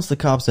 unless the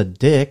cop's a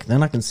dick,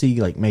 then I can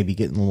see like maybe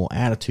getting a little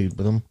attitude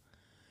with them,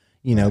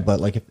 you know. Right. But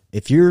like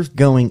if you're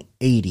going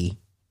 80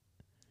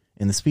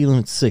 and the speed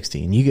limit's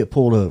 60 and you get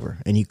pulled over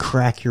and you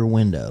crack your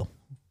window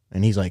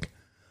and he's like,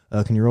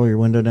 can you roll your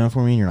window down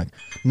for me? And you're like,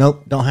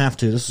 nope, don't have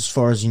to. This is as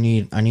far as you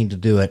need. I need to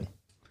do it.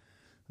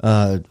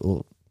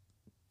 Well,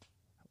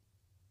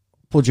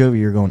 pulled you over,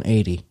 you're going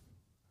 80.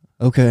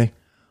 Okay.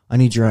 I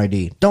need your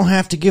ID. Don't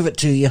have to give it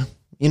to you.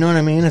 You know what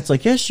I mean? It's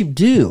like, yes, you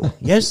do.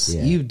 Yes,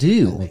 yeah, you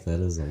do. I think that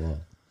is a law.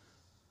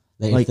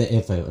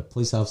 If a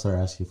police officer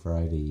asks you for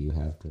ID, you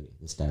have to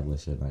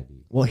establish an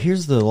ID. Well,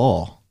 here's the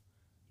law.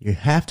 You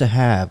have to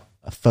have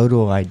a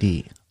photo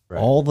ID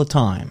all the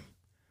time.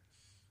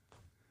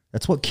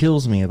 That's what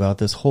kills me about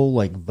this whole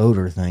like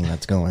voter thing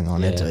that's going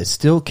on. Yeah. It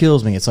still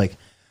kills me. It's like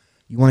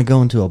you want to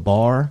go into a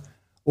bar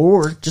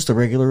or just a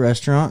regular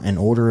restaurant and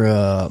order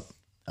a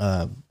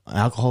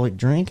alcoholic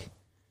drink.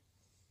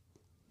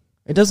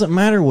 It doesn't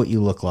matter what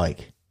you look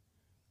like.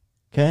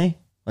 Okay?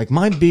 Like,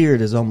 my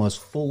beard is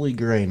almost fully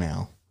gray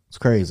now. It's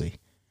crazy.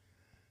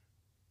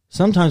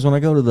 Sometimes when I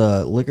go to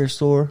the liquor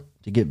store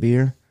to get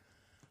beer,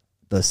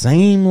 the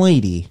same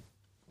lady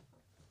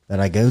that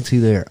I go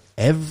to there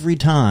every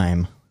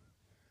time,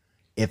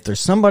 if there's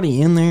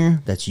somebody in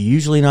there that's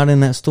usually not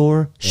in that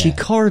store, she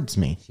cards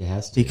me. She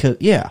has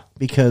to.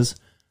 Because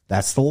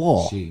that's the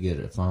law. She'd get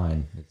a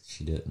fine if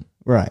she didn't.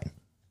 Right.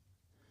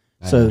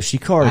 So she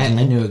cards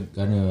me. I knew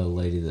a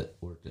lady that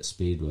worked at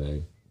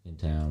Speedway in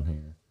town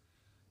here,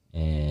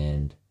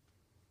 and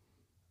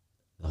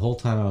the whole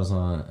time I was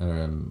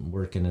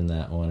working in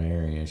that one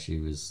area, she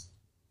was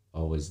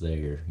always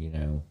there, you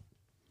know,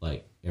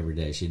 like every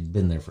day. She'd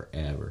been there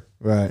forever.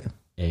 Right.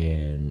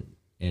 And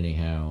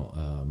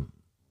anyhow,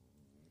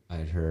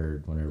 I'd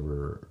heard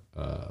whenever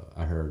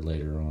I heard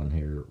later on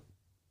here,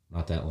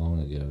 not that long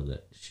ago,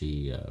 that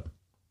she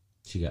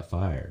got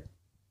fired,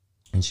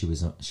 and she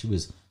was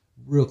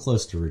real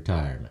close to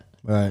retirement.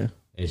 Right.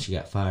 And she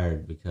got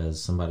fired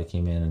because somebody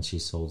came in and she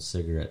sold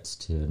cigarettes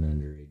to an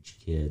underage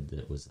kid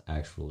that was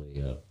actually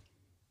a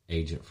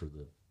agent for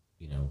the,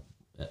 you know,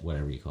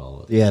 whatever you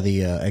call it. Yeah,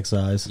 the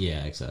excise.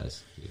 Yeah,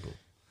 excise people.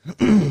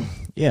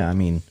 Yeah, I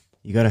mean,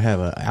 you got to have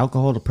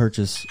alcohol to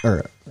purchase.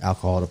 Sorry,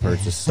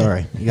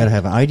 you got to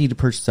have an ID to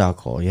purchase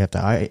alcohol. You have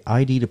to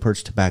ID to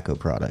purchase tobacco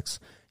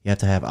products. You have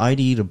to have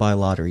ID to buy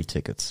lottery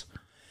tickets.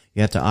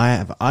 You have to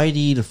have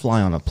ID to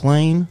fly on a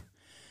plane.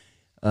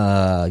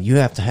 You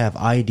have to have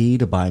ID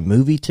to buy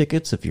movie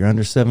tickets if you're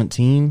under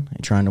 17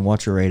 and trying to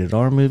watch a rated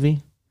R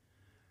movie.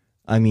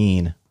 I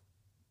mean,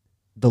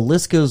 the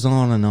list goes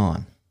on and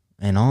on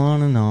and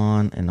on and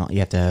on and on.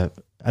 You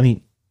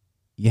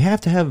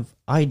have to have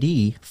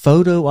ID,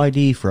 photo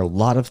ID for a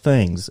lot of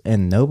things,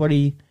 and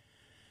this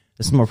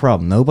is my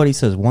problem. Nobody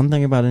says one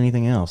thing about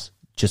anything else.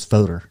 Just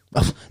voter.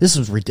 Oh, it's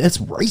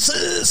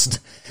racist.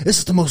 This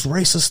is the most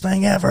racist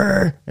thing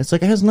ever. It's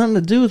like, it has nothing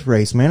to do with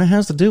race, man. It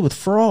has to do with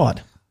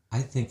fraud. I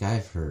think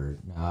I've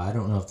heard, now I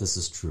don't know if this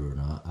is true or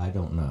not, I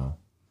don't know.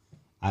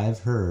 I've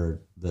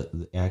heard that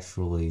the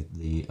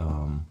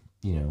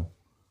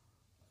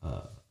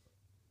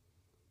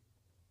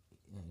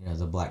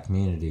black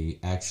community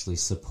actually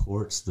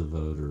supports the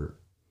voter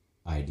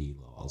ID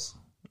laws.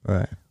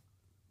 Right.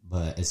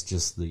 But it's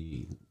just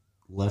the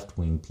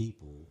left-wing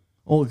people.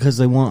 Oh, because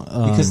they want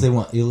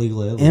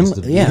illegal aliens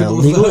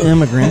illegal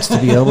immigrants to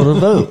be able to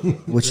vote,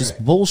 which is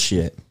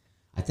bullshit.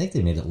 I think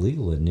they made it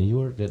legal in New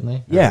York, didn't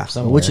they? Yeah,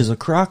 which is a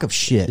crock of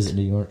shit. Is it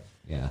New York?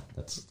 Yeah,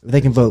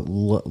 they can vote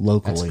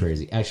locally. That's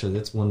crazy. Actually,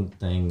 that's one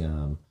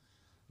thing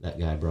that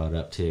guy brought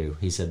up too.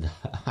 He said,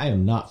 "I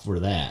am not for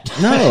that."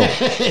 No,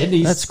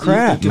 that's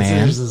crap, he man.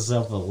 Considers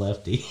himself a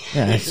lefty.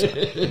 Yeah,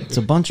 it's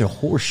a bunch of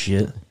horse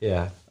shit.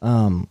 Yeah.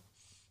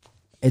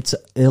 It's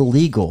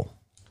illegal.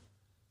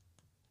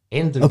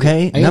 And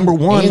number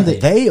one,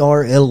 they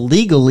are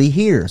illegally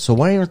here. So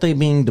why aren't they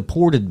being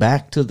deported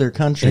back to their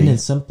country? And in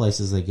some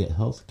places, they get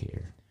health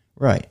care.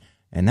 Right.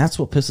 And that's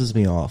what pisses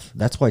me off.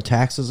 That's why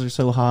taxes are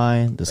so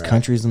high. This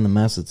country's in the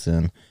mess it's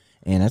in.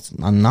 And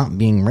I'm not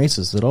being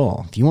racist at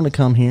all. If you want to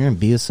come here and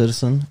be a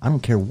citizen, I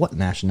don't care what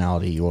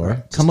nationality you are.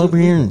 Right. Come over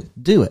here and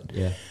do it.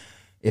 Yeah.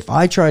 If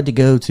I tried to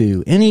go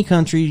to any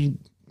country,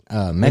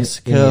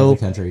 Mexico, any other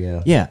country,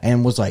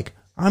 and was like,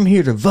 I'm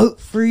here to vote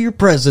for your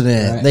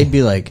president, they'd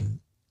be like,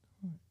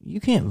 you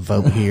can't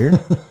vote here.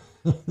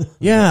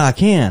 Yeah, I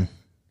can.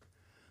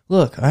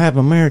 Look, I have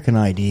American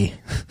ID.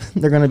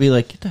 They're going to be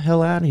like, get the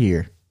hell out of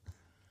here.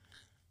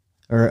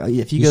 Or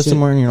if you go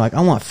somewhere and you're like,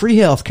 I want free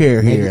health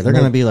care here, they're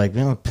going to be like,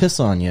 they're going to piss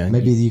on you.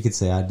 Maybe you could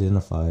say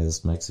identify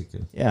as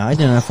Mexican. Yeah,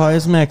 identify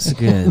as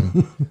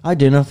Mexican.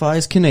 Identify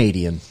as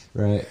Canadian.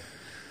 Right.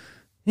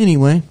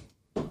 Anyway,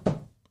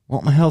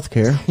 want my health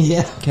care.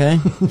 Yeah. Okay.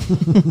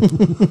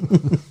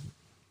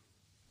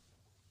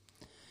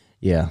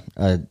 Yeah.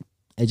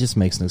 It just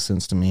makes no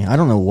sense to me. I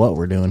don't know what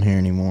we're doing here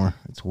anymore.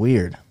 It's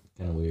weird.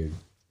 Kind of weird.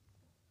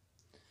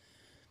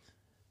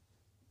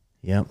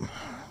 Yep.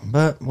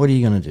 But what are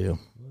you going to do?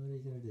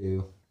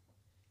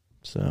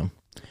 So,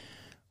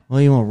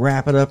 well, you want to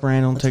wrap it up,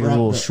 Randall? Take a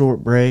little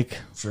short break.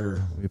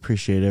 Sure. We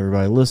appreciate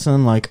everybody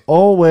listening. Like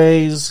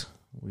always,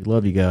 we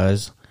love you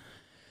guys.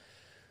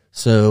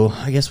 So,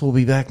 I guess we'll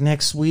be back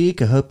next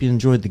week. I hope you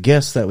enjoyed the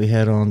guests that we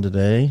had on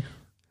today.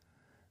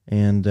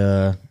 And,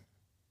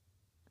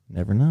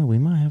 never know, we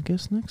might have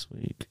guests next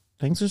week.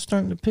 Things are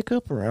starting to pick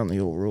up around the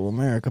Old Rural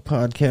America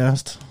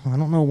podcast. I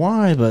don't know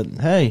why, but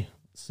hey,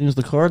 it seems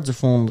the cards are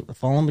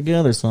falling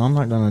together, so I'm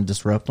not going to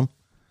disrupt them.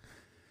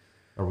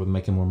 Are we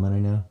making more money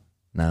now?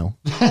 No.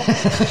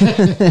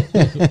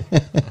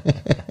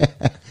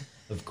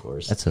 Of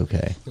course. That's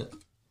okay. You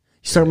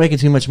start making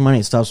too much money,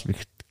 it stops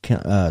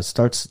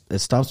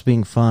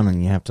being fun,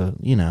 and you have to,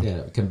 Yeah,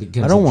 it becomes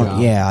I don't want.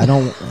 job. Yeah, I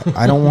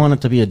don't want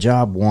it to be a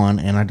job one,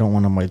 and I don't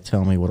want somebody to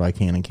tell me what I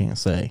can and can't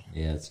say.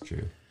 Yeah, that's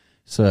true.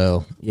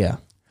 So yeah,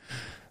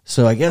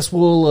 so I guess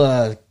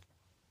we'll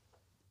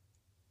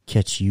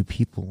catch you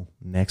people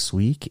next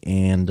week.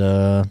 And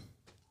that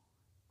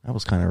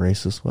was kind of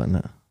racist, wasn't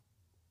it?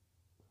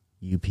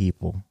 You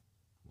people.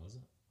 Was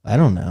it? I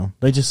don't know.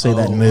 They just say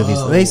that in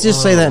movies. They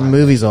just say that in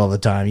movies all the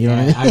time. You know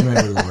what I mean? I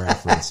remember the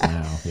reference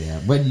now.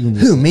 Yeah. But you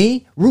Who,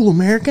 me? Rule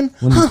American?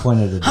 When you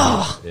pointed it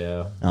out.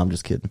 Yeah. No, I'm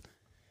just kidding.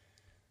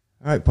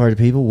 All right, party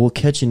people. We'll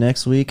catch you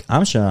next week.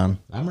 I'm Sean.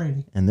 I'm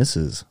Randy. And this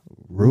is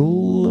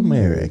Rule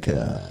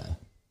America.